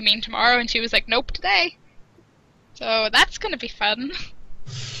 I hope you mean tomorrow, and she was like, nope, today. So, that's gonna be fun.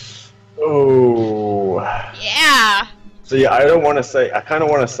 Oh... Yeah. So yeah, I don't want to say, I kind of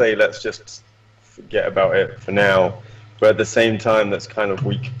want to say let's just forget about it for now, but at the same time that's kind of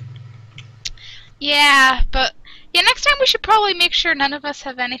weak. Yeah, but yeah, next time we should probably make sure none of us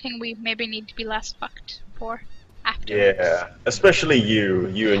have anything we maybe need to be less fucked for afterwards. Yeah, especially you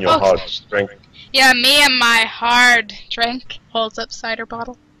and your Oh, hard especially- drink. Yeah, me and my hard drink. Holds up cider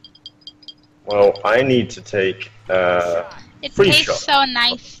bottle. Well, I need to take It free tastes shot. so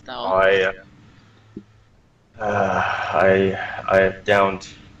nice though. I downed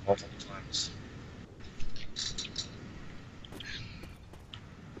multiple times.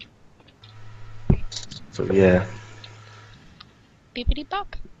 So yeah, Bippity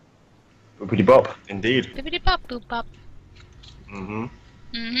bop. boopity bop, indeed. Bippity bop boop bop. Mhm.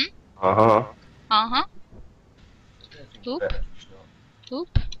 Mhm. Uh huh. Uh huh. Boop. Boop.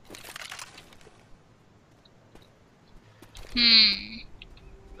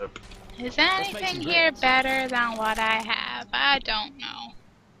 Nope. Is anything here better than what I have? I don't know.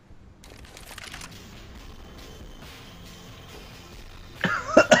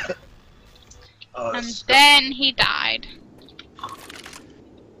 Oh, And that's- then he died.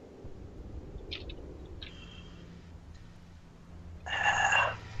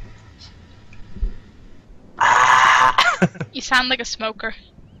 You sound like a smoker.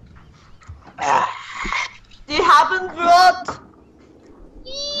 Die haben Brot.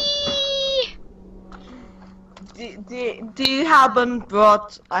 Eee! Do you have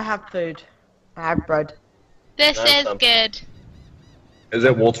brought? I have food. I have bread. This Nice, is good. Is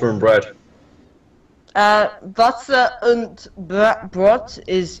it water and bread? Wasser und Brot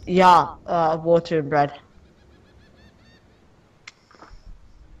is water and bread.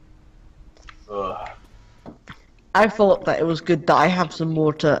 Ugh. I thought that it was good that I have some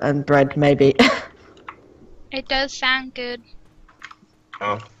water and bread, maybe. It does sound good.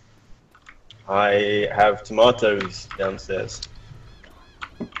 Oh. I have tomatoes downstairs.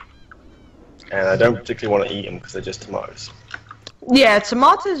 And I don't particularly want to eat them because they're just tomatoes. Yeah,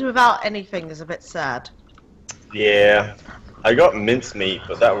 tomatoes without anything is a bit sad. Yeah. I got mincemeat,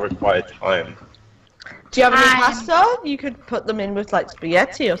 but that would require time. Do you have any Fine. pasta? You could put them in with like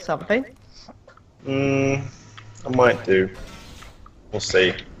spaghetti or something. I might do. We'll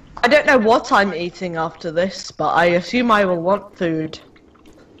see. I don't know what I'm eating after this, but I assume I will want food.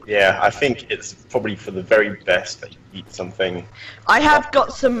 Yeah, I think it's probably for the very best that you eat something. I have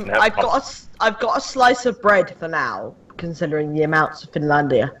got some. Have I've got a slice of bread for now, considering the amounts of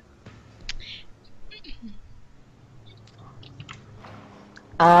Finlandia.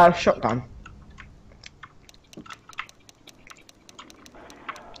 Shotgun.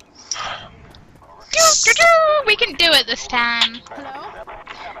 We can do it this time.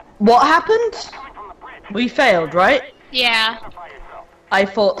 What happened? We failed, right? Yeah. I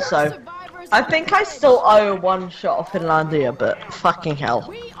thought so. I think I still owe one shot of Finlandia, but fucking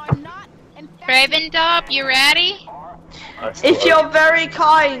hell. RavenDob, you ready? If you're very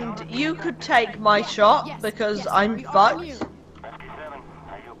kind, you could take my shot because I'm fucked.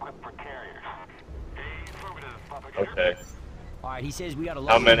 Okay. Alright, he says we got a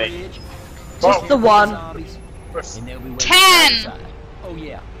How many? bridge. Just the one. Zombies, and they'll be waiting 10. outside. Oh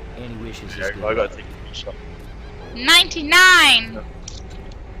yeah, any wishes Yeah, is I good. gotta take a shot. 99.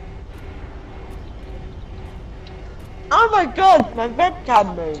 Oh my god, my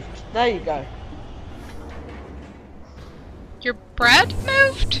webcam moved. There you go. Your bread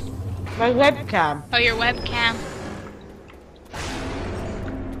moved? My webcam. Oh, your webcam.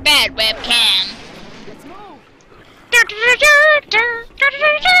 Bad webcam.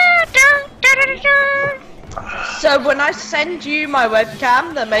 So when I send you my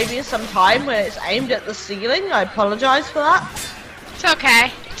webcam, there may be some time when it's aimed at the ceiling. I apologize for that. It's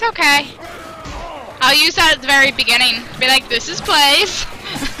okay. It's okay. I'll use that at the very beginning. Be like, this is Blaze.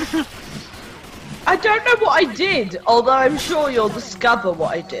 I don't know what I did, although I'm sure you'll discover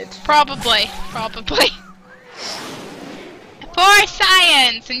what I did. Probably. For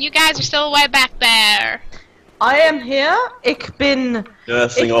science, and you guys are still way back there. I am here. Ich bin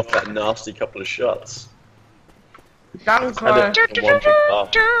Nursing off that nasty couple of shots. Danke. And it- one big laugh.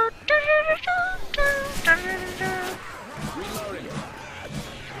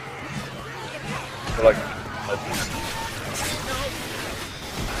 I like,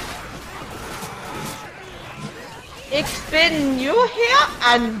 Ich bin you here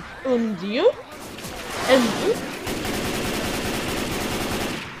and you and you.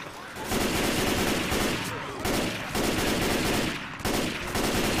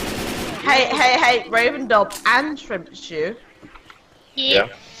 Hey, RavenDob and Shrimpchu. yeah.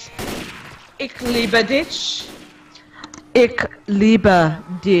 Ich liebe dich. Ich liebe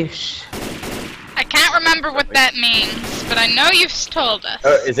dich. I can't remember what that means, but I know you've told us.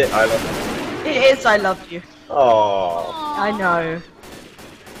 Oh, is it I love It is I love you. Oh. I know.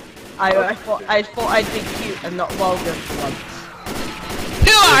 I thought I'd be cute and not vulgar for once.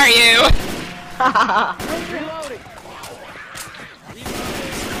 Who are you?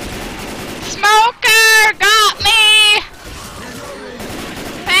 Smoker got me.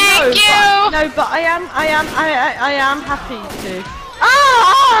 Thank you. But I am happy to.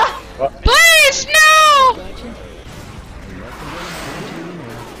 Ah! Please no.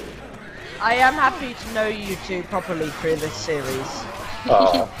 I am happy to know you two properly through this series.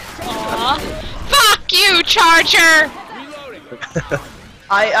 Oh. Aw. Fuck you, Charger.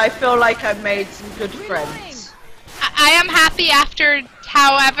 I feel like I've made some good friends. I am happy after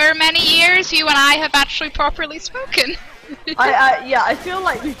however many years you and I have actually properly spoken. I feel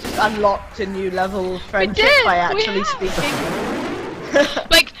like we've just unlocked a new level of friendship did, by we actually have. speaking.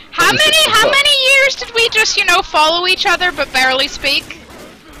 Like, how many years did we just, follow each other but barely speak?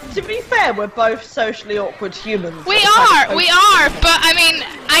 To be fair, we're both socially awkward humans. We are, but I mean,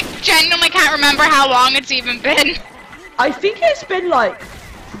 I genuinely can't remember how long it's even been. I think it's been like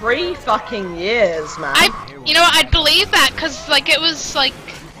 3 fucking years, man. I'd believe that, cause it was I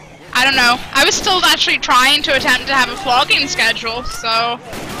don't know, I was still actually trying to attempt to have a vlogging schedule, so,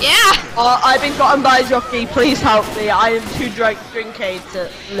 yeah. I've been gotten by Jockey, please help me, I am too drinking to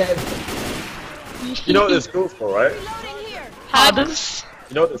live. You know what this calls for, right? Hugs.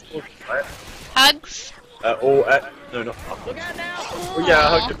 You know what this calls for, right? Hugs. No, not hugs. Oh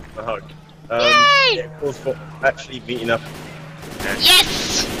yeah, a hug. Yay! It calls for actually meeting up.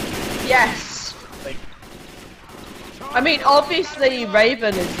 Yes! Yes. I mean, obviously,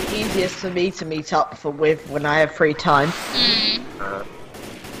 Raven is the easiest for me to meet up with when I have free time. Mm.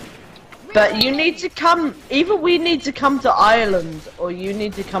 But you need to come. Either we need to come to Ireland, or you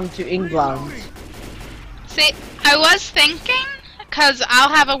need to come to England. See, I was thinking, because I'll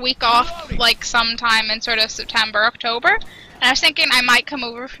have a week off, like, sometime in sort of September, October, and I was thinking I might come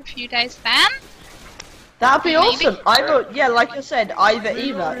over for a few days then. That'd be Maybe. awesome. Either, yeah, like I said, either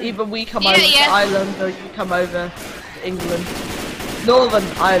we come over to Ireland, or you come over to England. Northern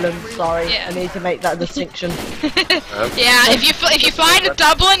Ireland, sorry. Yeah. I need to make that distinction. Yeah, if you fly to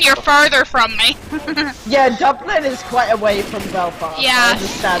Dublin, you're further from me. Yeah, Dublin is quite away from Belfast. I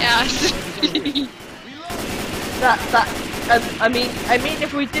understand. Yes. I mean,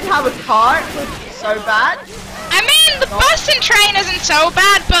 if we did have a car, it wouldn't be so bad. I mean, the bus and train isn't so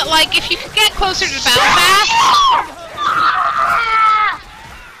bad, but like, if you could get closer to Belfast.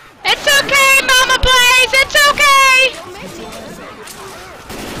 It's okay, Mama Blaze. It's okay.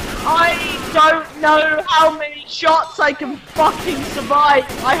 I don't know how many shots I can fucking survive.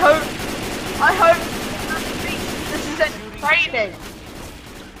 I hope this is entertaining.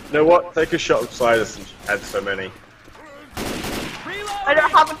 You know what? Take a shot beside us and add so many. I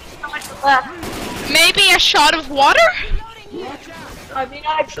don't have any time left. Maybe a shot of water? I mean,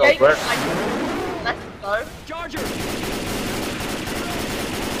 I Shot gave where? let's go. Charger!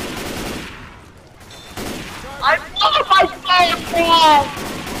 I'm on my phone.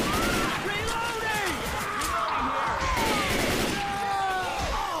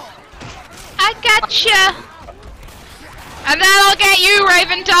 I gotcha. And then I'll get you,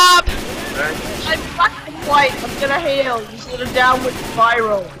 RavenDob. I'm fucking white. I'm gonna heal. You sit her down with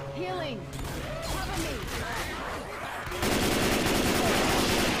viral. Healing.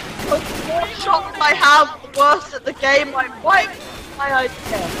 The more shots I have, the worse at the game. I'm white. My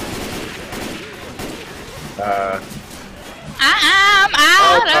idea. I'm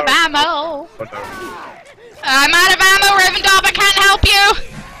out of ammo. Oh no. I'm out of ammo, RavenDob. I can't help you.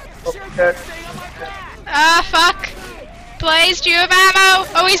 Okay. Fuck. Blaze, do you have ammo?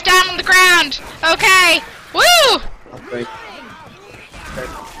 Oh, he's down on the ground. Okay. Woo! Okay.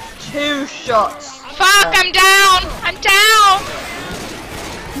 2 shots. Fuck, I'm down. I'm down.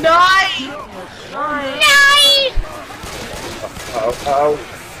 9. Yay! Oh.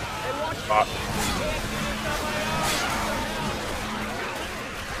 Fuck.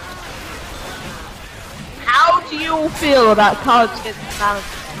 How do you all feel about Cards Against Humanity?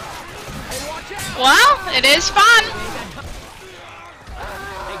 Well, it is fun.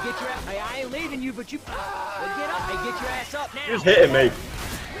 Hey, get your ass. Hey, I ain't leaving you, but you. Well, get up. Hey, get your ass up now. Who's hitting me?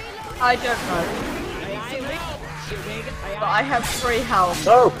 I don't know, Hey, I ain't leaving. Hey, but I have 3 health.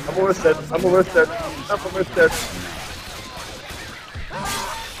 No, I'm almost dead.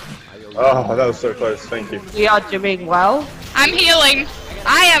 Oh, that was so close. Thank you. We are doing well. I'm healing.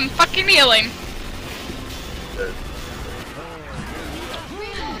 I am fucking healing.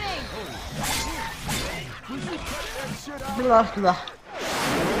 Blah, blah.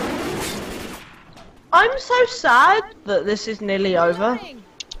 I'm so sad that this is nearly over.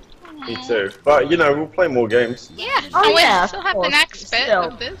 Me too. But you know, we'll play more games. Yeah. Oh, and we yeah, still of have the course, next bit still.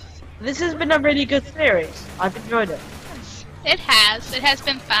 of this. This has been a really good series. I've enjoyed it. It has. It has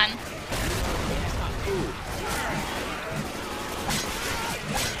been fun.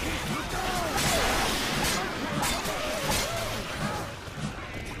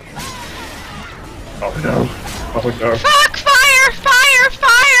 Oh no. Oh no. Fuck! Fire! Fire!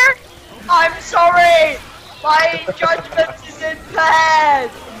 Fire! I'm sorry! My judgment is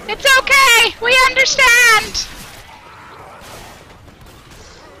impaired! It's okay! We understand!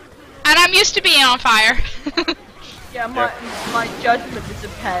 And I'm used to being on fire. Yeah, my judgment is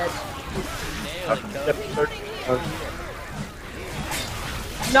impaired.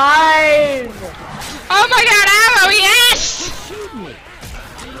 9! Oh my god, ammo, yes!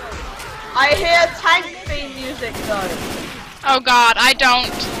 I hear tank theme music though. Oh god, I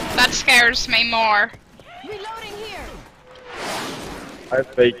don't. That scares me more. Reloading here. I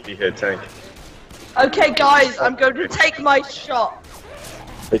vaguely hear tank. Okay guys, I'm going to take my shot.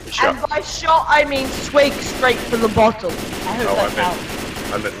 Take a shot. And by shot I mean swig straight for the bottle. I hope Oh, that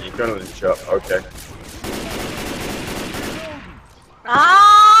counts. I meant the adrenaline shot. Okay.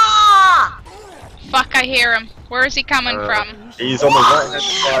 Ah! Fuck, I hear him. Where is he coming from? He's on the right hand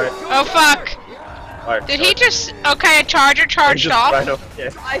side. Oh fuck. Right, Did he just... Okay, a charger he charged just off. ran off.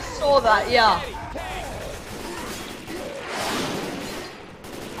 Yeah. I saw that, yeah.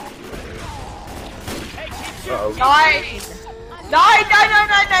 Uh-oh. 9! No!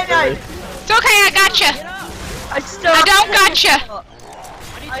 It's okay, I gotcha. I don't gotcha.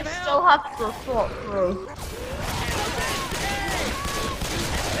 I still have to thought through.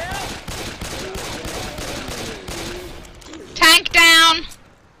 Tank down.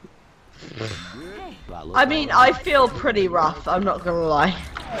 I mean, I feel pretty rough, I'm not gonna lie.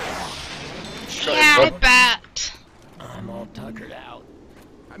 Yeah, I bet. I'm all tuckered out.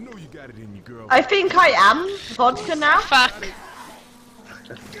 I know you got it in you, girl. I think I am vodka now. Fuck.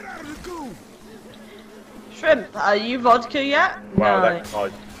 Get out of the goo! Shrimp, are you vodka yet? Wow, No. that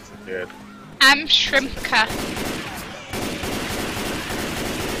card disappeared. I'm Shrimpka.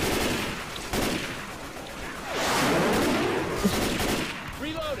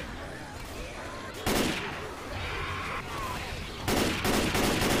 Reloading.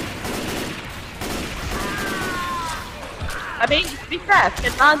 I mean, to be fair,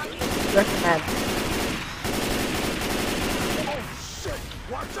 Finland recommend.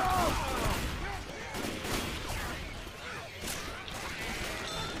 Watch out!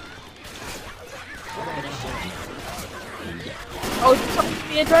 Oh, it's something to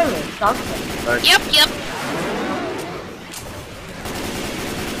be a adrenaline, that's it. Yep.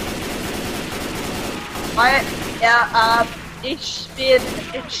 Ich bin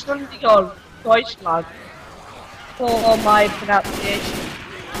Entschuldigung, Deutschland. For my pronunciation.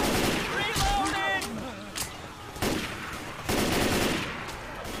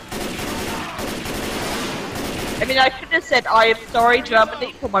 I mean, I could have said I am sorry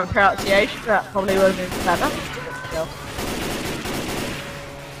Germany for my pronunciation, that probably would have been better. Still.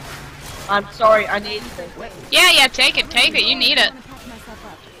 I'm sorry, I need to. Yeah, take it, you need it.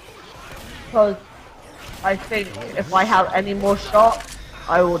 Because I think if I have any more shots,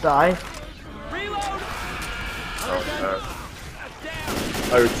 I will die. Oh no.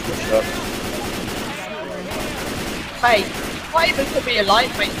 Oh, it's pushed up. Wait, why even could be a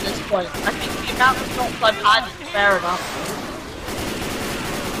lightweight at this point? I think the amount of shots I've had is fair enough.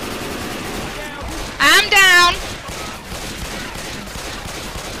 I'm down.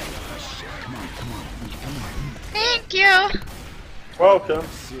 Thank you. Welcome.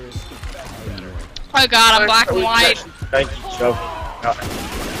 Oh god, I'm black and white. Thank you, Joe.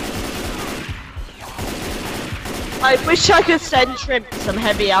 I wish I could send Shrimp some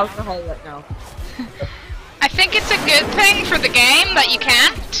heavy alcohol right now. I think it's a good thing for the game that you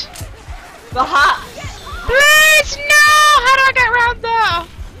can't. Perhaps. Please, no! How do I get around there?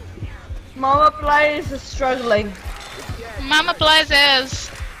 Mama Blaze is struggling. Mama Blaze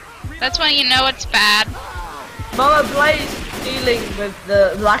is. That's when you know it's bad. Mama Blaze is dealing with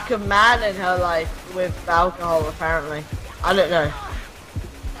the lack of man in her life with alcohol, apparently. I don't know.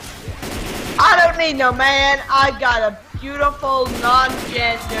 I don't need no man. I got a beautiful,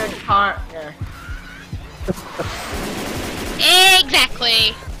 non-gendered partner.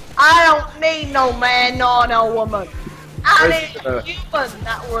 Exactly. I don't need no man nor no woman. I need a Blaze human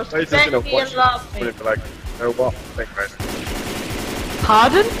that will Blaze is respect gonna me watch and love this me. and be like, you know what? Think about it.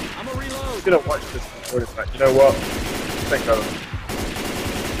 Pardon? I'm a reload. He's gonna watch this and it's like, you know what? Think about it.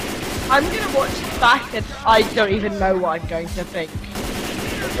 I'm gonna watch it back and I don't even know what I'm going to think.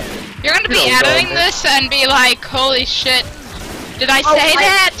 You're gonna be You don't editing know. this and be like, holy shit. Did I Oh, say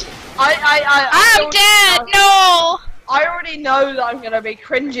that? I'm already dead! know- No! I already know that I'm gonna be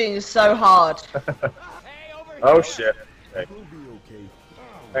cringing so hard. Oh shit. Okay. We'll be okay.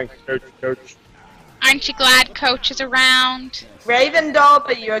 Thanks, coach. Aren't you glad Coach is around? RavenDob,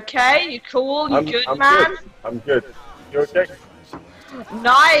 are you okay? You cool? You good, man? Good. I'm good. You okay?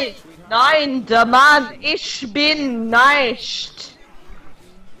 Nein, der Mann, ich bin nicht.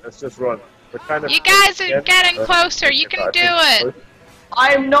 Let's just run. We're kind of You guys are getting closer, you can do it.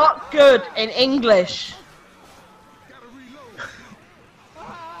 I'm not good in English.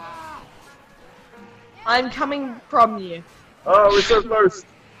 I'm coming from you. Oh, we're so close.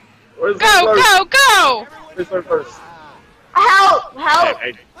 We're so Go, close. go, go! We're so close. Help! Help!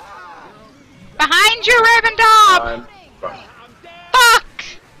 Hey, Behind you, RavenDob! I'm fine. Fuck!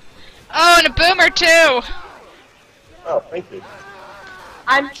 Oh, and a boomer too. Oh, thank you.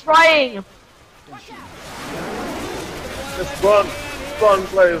 I'm trying. Just run. Run,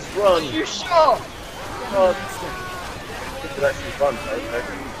 players, run. You sure? Run. You can actually run,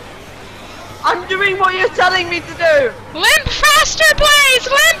 okay? I'm doing what you're telling me to do. Limp faster, Blaze!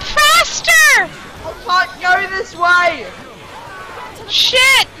 Limp faster! I can't go this way.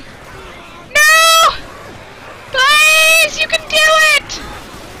 Shit! No! Blaze, you can do it!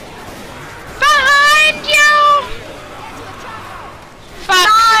 Behind you! Fuck.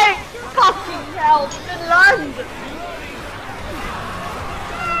 Die! Fucking hell, Finland!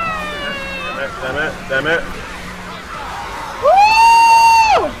 Damn it.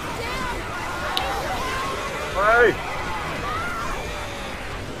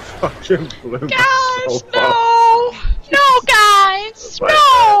 Shrimp blew Guys, so far. no! No, guys! Right.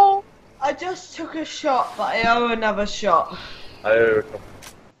 No! I just took a shot, but I owe another shot. I owe a couple.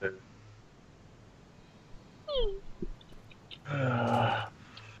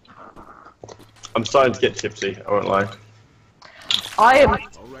 I'm starting to get tipsy, I won't lie. I am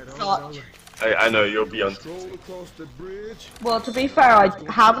All such. right. I know you'll be on. Stroll across the bridge. Well, to be fair,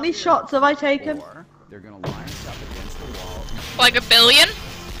 how many shots have I taken? Or they're gonna line us up against the wall. Like a billion?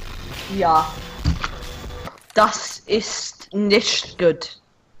 Ja. Das ist nicht gut.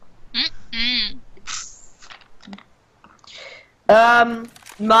 Mm-mm.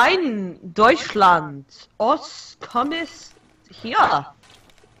 Mein Deutschland. Os kommst hier.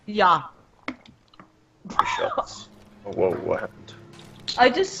 Ja. Shots. Oh, whoa, what happened?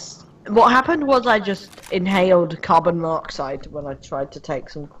 What happened was I just inhaled carbon monoxide when I tried to take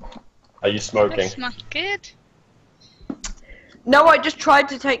some. Are you smoking? That's not good. No, I just tried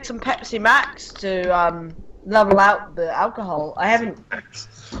to take some Pepsi Max to level out the alcohol. I haven't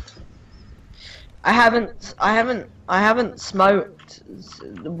smoked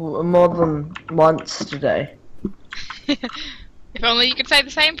more than once today. If only you could say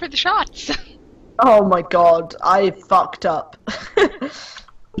the same for the shots. Oh my god, I fucked up.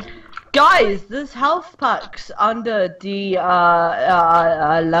 Guys, there's health packs under the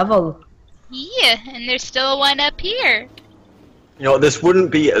level. Yeah, and there's still one up here. You know, this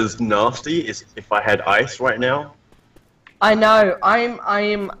wouldn't be as nasty as if I had ice right now. I know.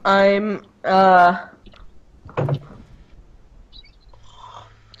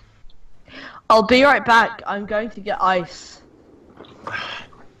 I'll be right back. I'm going to get ice.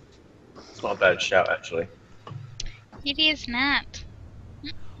 It's not a bad shout, actually. It is not.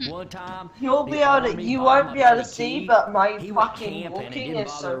 One time, You'll be able to. You won't be able to see, but my fucking walking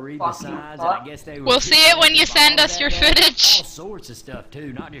is so fucking fucked. We'll see it when you send us your footage. All sorts of stuff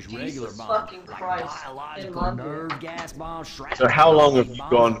too, not just regular Jesus bombs. fucking Like Christ. biological In nerve gas bombs, shrapnel So how long have bombs, you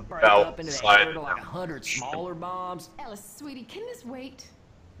bombs gone that break without up into the sliding air to like down? 100 smaller bombs? Alice, sweetie, can this wait?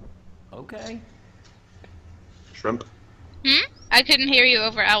 Okay. Shrimp? I couldn't hear you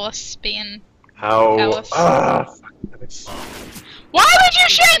over Alice being. How? Alice. Why would you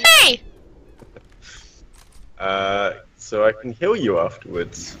shoot me? So I can heal you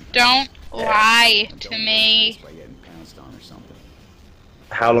afterwards. Don't lie to me. That's why you're getting pounced on or something.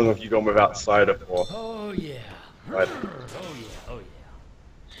 How long have you gone without cider for? Oh yeah. Right. Oh yeah. Oh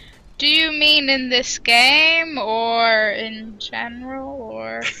yeah. Do you mean in this game or in general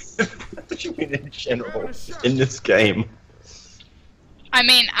or? What do you mean in general? In this game? I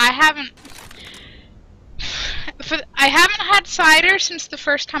mean, I haven't had cider since the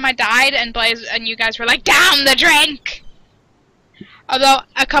first time I died, and Blaze and you guys were like, "Down the drink." Although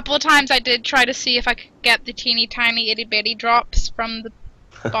a couple of times I did try to see if I could get the teeny tiny itty bitty drops from the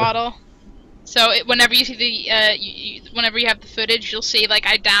bottle. So whenever you see the whenever you have the footage, you'll see like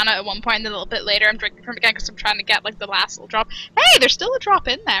I down it at one point, and then a little bit later I'm drinking from it again because I'm trying to get like the last little drop. Hey, there's still a drop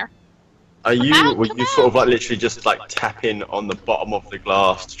in there. Were you Come sort of like literally just like tapping on the bottom of the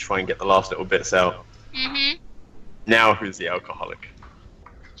glass to try and get the last little bits out? Mhm. Now who's the alcoholic?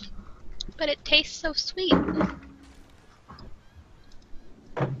 But it tastes so sweet.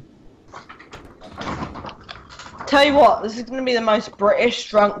 Tell you what, this is going to be the most British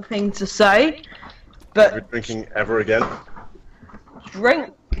drunk thing to say, Are we but drinking ever again?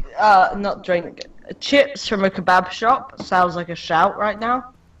 not drink, chips from a kebab shop sounds like a shout right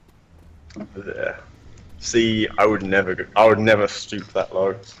now. Yeah. See, I would never stoop that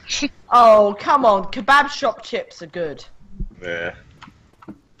low. Oh, come on, kebab shop chips are good. Yeah.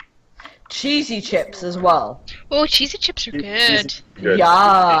 Cheesy chips as well. Oh, cheesy chips are good. Good.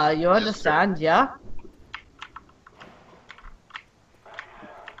 Yeah, you understand, yeah?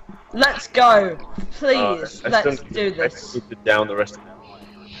 Let's go. Please, I let's still do need this. to down the rest of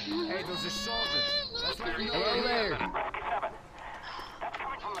Hey, those are soldiers. Let's let them go. Hello there.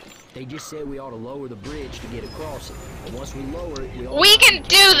 They just said we ought to lower the bridge to get across it. And once we lower it, We can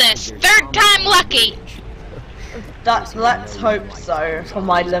do this. Third time lucky. Let's hope so, for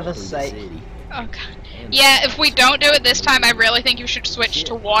my liver's sake. Oh god. Yeah, if we don't do it this time, I really think you should switch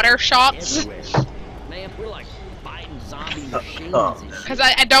to water shots. Man, we're like fighting zombie machines. Oh. Because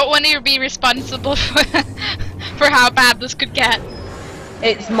I don't want you to be responsible for how bad this could get.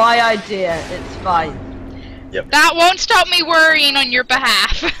 It's my idea, it's fine. That won't stop me worrying on your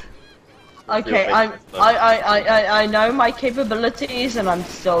behalf. Okay, I know my capabilities and I'm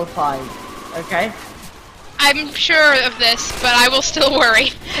still fine. Okay? I'm sure of this, but I will still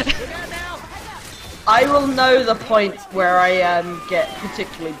worry. I will know the point where I get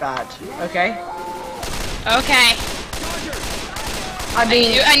particularly bad. Okay? Okay. I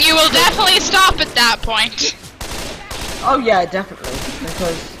mean, And you will definitely stop at that point. oh yeah, definitely,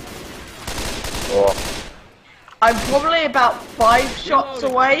 because Oh, I'm probably about 5 shots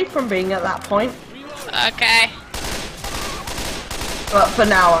away from being at that point. Okay. But for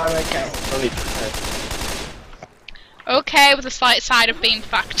now, I'm okay. only Okay, with a slight side of being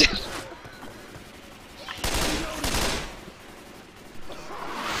fucked.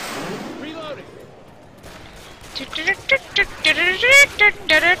 Reloading.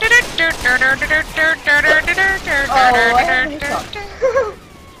 Oh, I have a hiccup.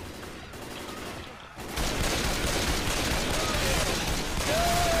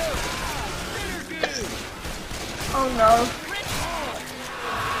 Oh no.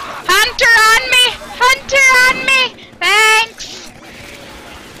 Hunter on me! Hunter on me! Thanks!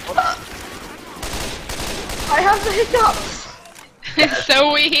 I have the hiccups.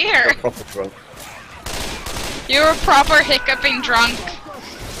 So we hear. proper drunk. You're a proper hiccuping drunk.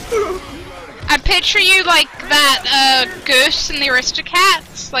 I picture you like that goose in the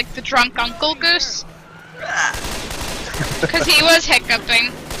Aristocats, like the drunk Uncle Goose. Cause he was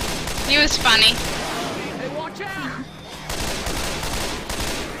hiccuping. He was funny. Hey, watch out!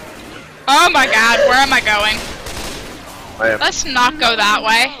 Oh my god, where am I going? I am. Let's not go that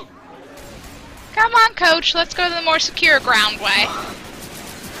way. Come on, coach, let's go to the more secure ground way.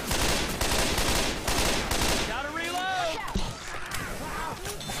 Gotta reload.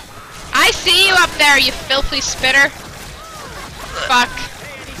 I see you up there, you filthy spitter. Fuck.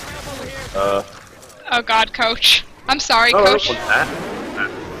 Oh god, coach. I'm sorry, Oh, coach. what's that?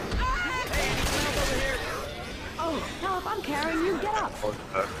 Oh, now if I'm carrying you, get up.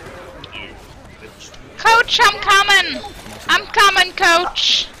 You bitch. Coach, I'm coming! I'm coming,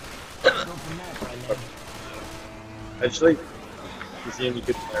 coach! Actually, he's the only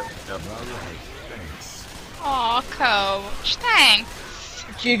good player right now. Aw, coach, thanks.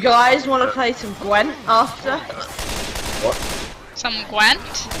 Do you guys want to play some Gwent after? What? Some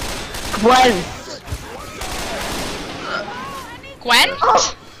Gwent? Gwent! Gwent?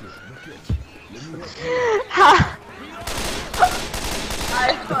 Oh. Ha!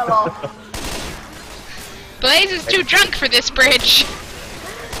 I fell off. Blaze is too drunk for this bridge.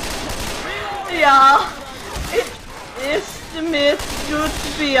 Yeah. It is the myth good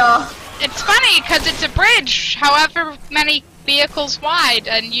beer. It's funny, because it's a bridge, however many vehicles wide,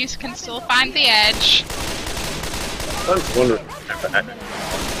 and you can still find the edge. I was wondering.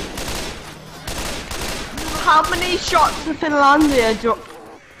 How many shots in Finlandia do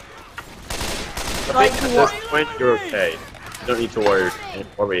I think at this point you're okay. You don't need to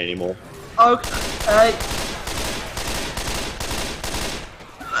worry anymore. Okay.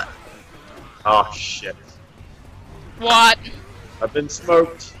 Ah, shit. What? I've been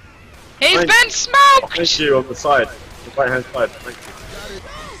smoked. He's Thank- been smoked! Thank you on the side. The right hand side. Thank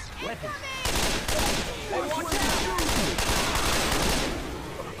you.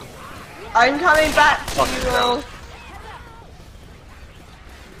 I'm coming back to Fucking you all. hell.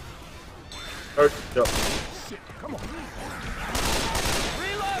 Oh, jump.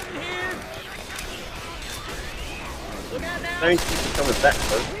 Reloading here. Look out now. Thank you for coming back,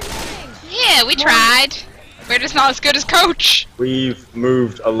 though. Yeah, we tried. We're just not as good as coach. We've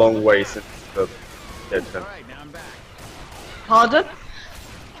moved a long way since the dead time. Alright, now I'm back. Pardon?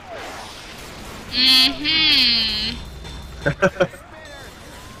 Mm-hmm.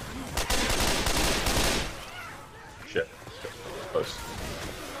 Shit. Close.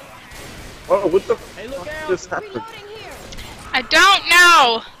 Oh, what the Hey, look fuck out. just happened? I don't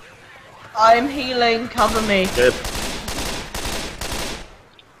know. I'm healing, cover me. Good.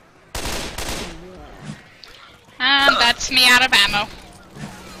 That's me out of ammo.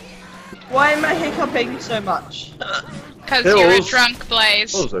 Why am I hiccuping so much? Because you're a Pills. drunk,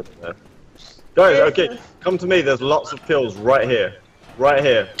 Blaze. What was over there? Guys, okay, come to me. There's lots of pills right here. Right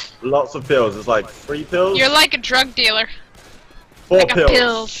here. Lots of pills. There's like 3 pills. You're like a drug dealer. 4 I got pills.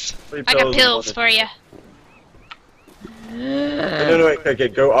 pills. 3 I got pills pills and for you. No, okay,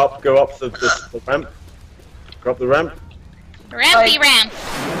 go up the ramp. Go up the ramp. Rampy ramp.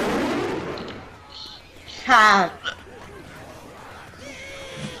 Can't.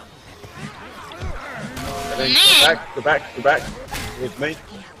 And then go back with me.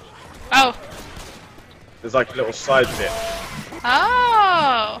 Oh. There's like a little side bit.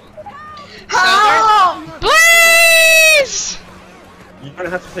 Oh. Help! Blaze! You don't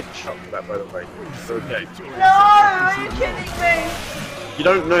have to take a shot for that, by the way. It's okay. No, are you kidding me? You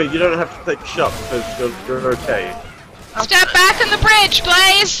don't have to take a shot because you're okay. Step back on the bridge,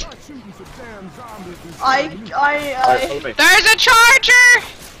 Blaze! Alright, follow me. There's a charger!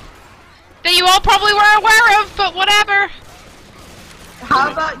 That you all probably were aware of, but whatever. How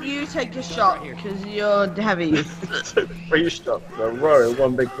about you take a shot, because you're heavy. 3 shots in a row in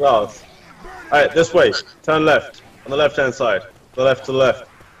one big glass. Alright, this way. Turn left. On the left-hand side. The left to the left.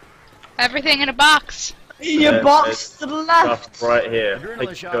 Everything in a box. Your box to the left. Stuff right here.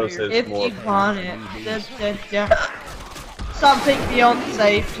 Take doses If more. you want it. Something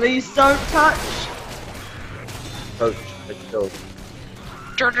Beyonce, please don't touch. Coach, take dose.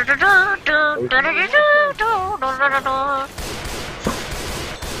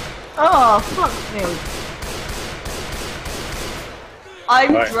 Oh, fuck me.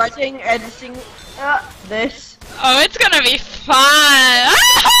 I'm Right. dreading editing this. Oh, it's gonna be fun!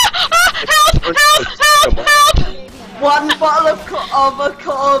 Help! Help! Help! Help! One bottle of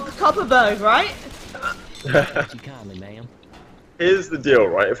Copperberg, right? You kindly, ma'am. Here's the deal,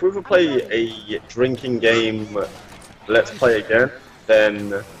 right? If we were to play a drinking game, let's play again,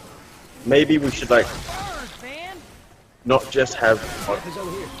 then maybe we should like not just have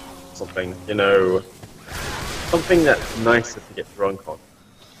something, you know, something that's nicer to get drunk on.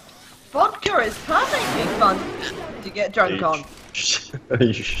 Vodka is perfectly fun to get drunk on.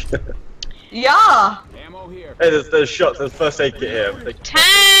 Yeah! Ammo here. Hey, there's shots, there's first aid kit here.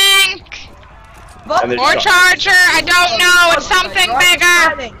 Tank! And Or there's charger, I don't know, it's something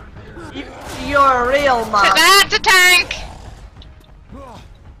bigger! You're a real man. That's a tank!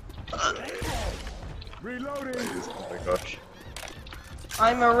 Reloading. oh my gosh.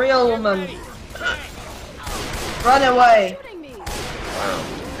 I'm a real woman. Run away. Wow.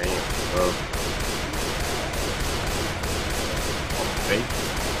 Damn. Oh. Okay.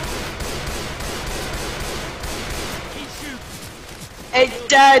 It's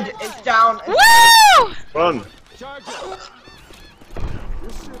dead. It's down. Woo! Run. Charger.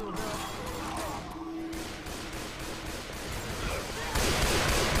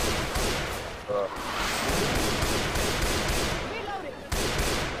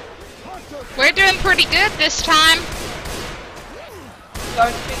 We're doing pretty good this time.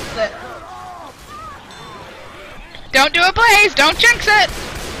 Don't fix it. Don't do a blaze, don't jinx it!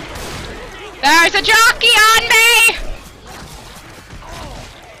 There's a jockey on me!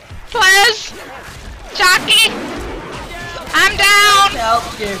 Please! Jockey! I'm down!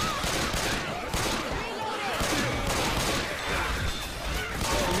 Help you.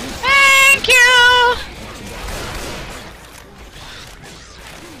 Thank you!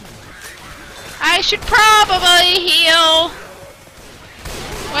 I should probably heal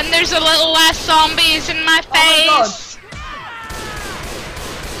when there's a little less zombies in my face.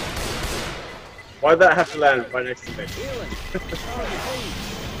 Why'd that have to land right next to me?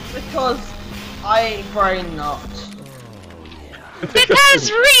 Because I brain not. It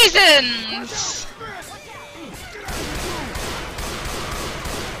has reasons!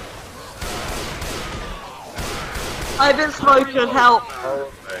 I've been smoking. Help.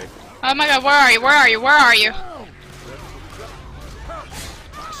 Oh, okay. Oh my god, where are you? Where are you? Where are you?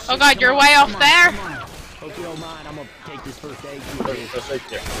 Oh god, you're way off there? Hope you don't mind, I'm gonna take this first aid. First aid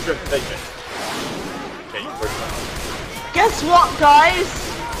kit. First aid kit. Okay, you first aid. Guess what, guys?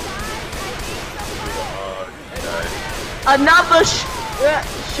 Another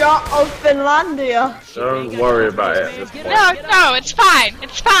shot of Finlandia. Don't worry about it at this point. No, no, it's fine.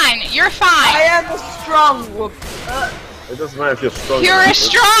 It's fine. You're I fine. am a strong woman. It doesn't matter if you're strong. You're or a not.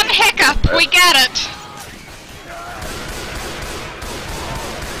 strong hiccup. We get it.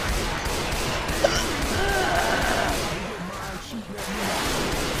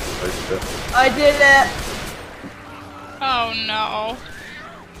 I did it. Oh no.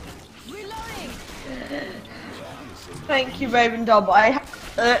 Thank you, RavenDob.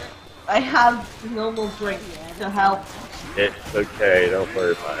 I have normal drink to help. It's okay, don't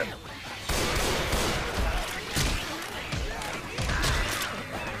worry about it.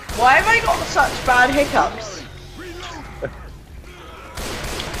 Why have I got such bad hiccups?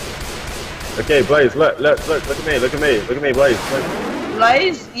 Okay, Blaze, look at me, Blaze. Look.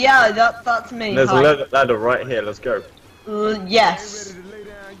 Blaze? Yeah, that's me. There's Hi. a ladder right here, let's go. Yes.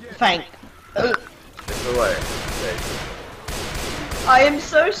 Thank. It's alright. Okay. I am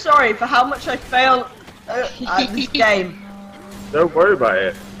so sorry for how much I failed at this game. Don't worry about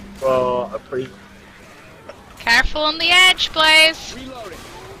it. Well, Careful on the edge, Blaze.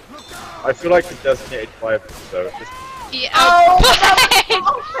 I feel like the designated driver, so just Yeah. Oh, Blaze.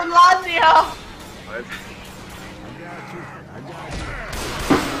 oh Finlandia!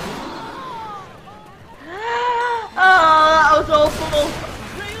 Oh, that was awful.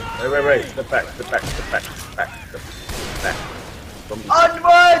 Wait, step back.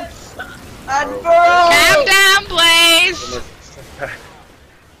 Onwards and Oh. forward. Calm down, Blaze. Step back.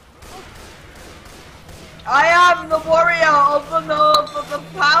 I am the warrior of the north of the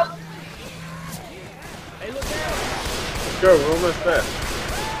power. Hey, look out! Let's go, we're almost there.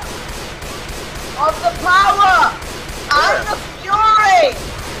 Of the power and the fury.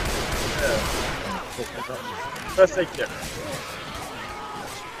 First aid kit.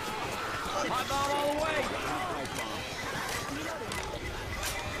 Hot bomb all the way!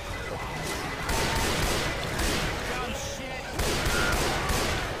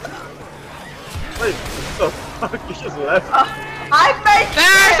 Wait, what the fuck? You just left? I made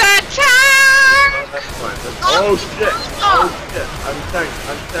There's it. a tank! That's fine. Oh shit! Oh shit! I'm tanked.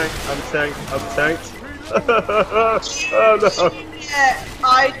 Oh no! Yeah,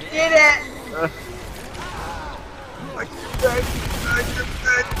 I did it.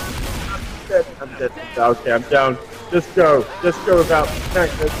 I'm dead. Okay, I'm down. Just go without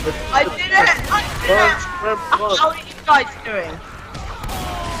tank. I did it. I did it. How are you guys doing?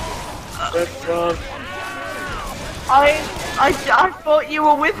 Run. I thought you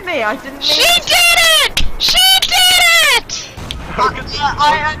were with me. I didn't. She did it! She did it!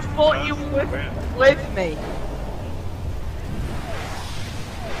 I thought you were with me.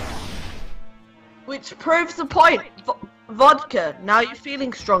 Which proves the point. Vodka, now you're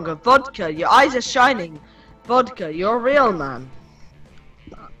feeling stronger. Vodka, your eyes are shining. Vodka, you're a real man.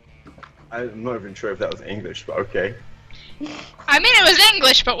 I'm not even sure if that was English, but okay. I mean, it was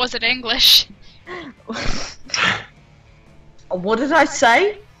English, but was it English? What did I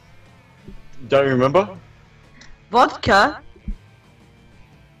say? Don't you remember? Vodka?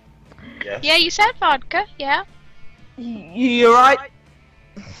 Yes. Yeah, you said vodka, yeah. You're right.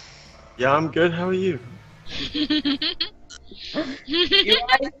 Yeah, I'm good. How are you? Your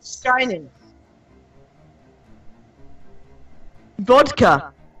eyes are shining.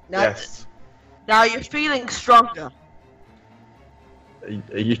 Vodka. Yes. Now you're feeling stronger.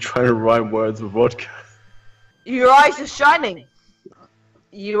 Are you trying to rhyme words with vodka? Your eyes are shining.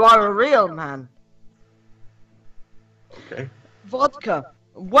 You are a real man. Okay. Vodka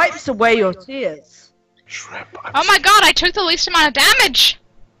wipes away your tears. Shrimp. Oh my god, I took the least amount of damage!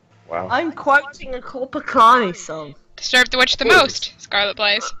 Wow. I'm quoting a Corpacani song. Disturbed the witch the most, Scarlet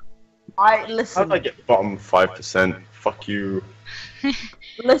Blaze. I listen. How did I get bottom 5%? Fuck you.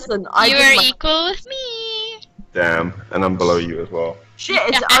 Listen. You did are my- equal with me. Damn. And I'm below you as well. Shit,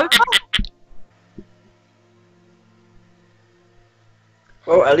 is it over?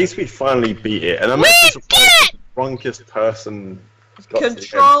 Well, at least we finally beat it. And I'm We actually did surprised the drunkest person got to the end.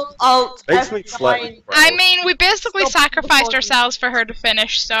 Control Alt Makes me F9. slightly proud. I mean, we basically Stop sacrificed recording. ourselves for her to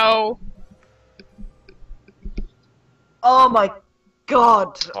finish, so... Oh my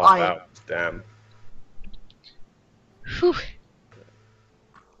god. Oh, wow. Damn. Whew.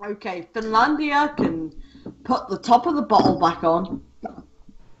 Okay, Finlandia can put the top of the bottle back on.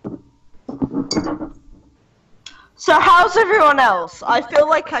 So how's everyone else? I feel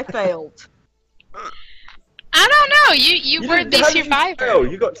like I failed. I don't know, you were the how did you survivor. fail?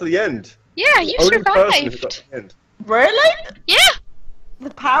 You got to the end. Yeah, you Only person who got survived. to the end. Really? Yeah! The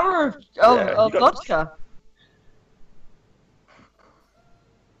power of Yeah, you got- vodka.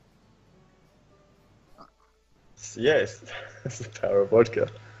 Yes, it's the power of vodka.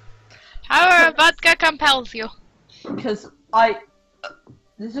 Power of vodka compels you. Because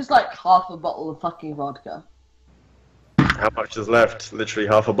this is like half a bottle of fucking vodka. How much is left? Literally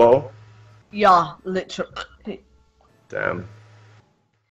half a bottle? Yeah, literally. Damn.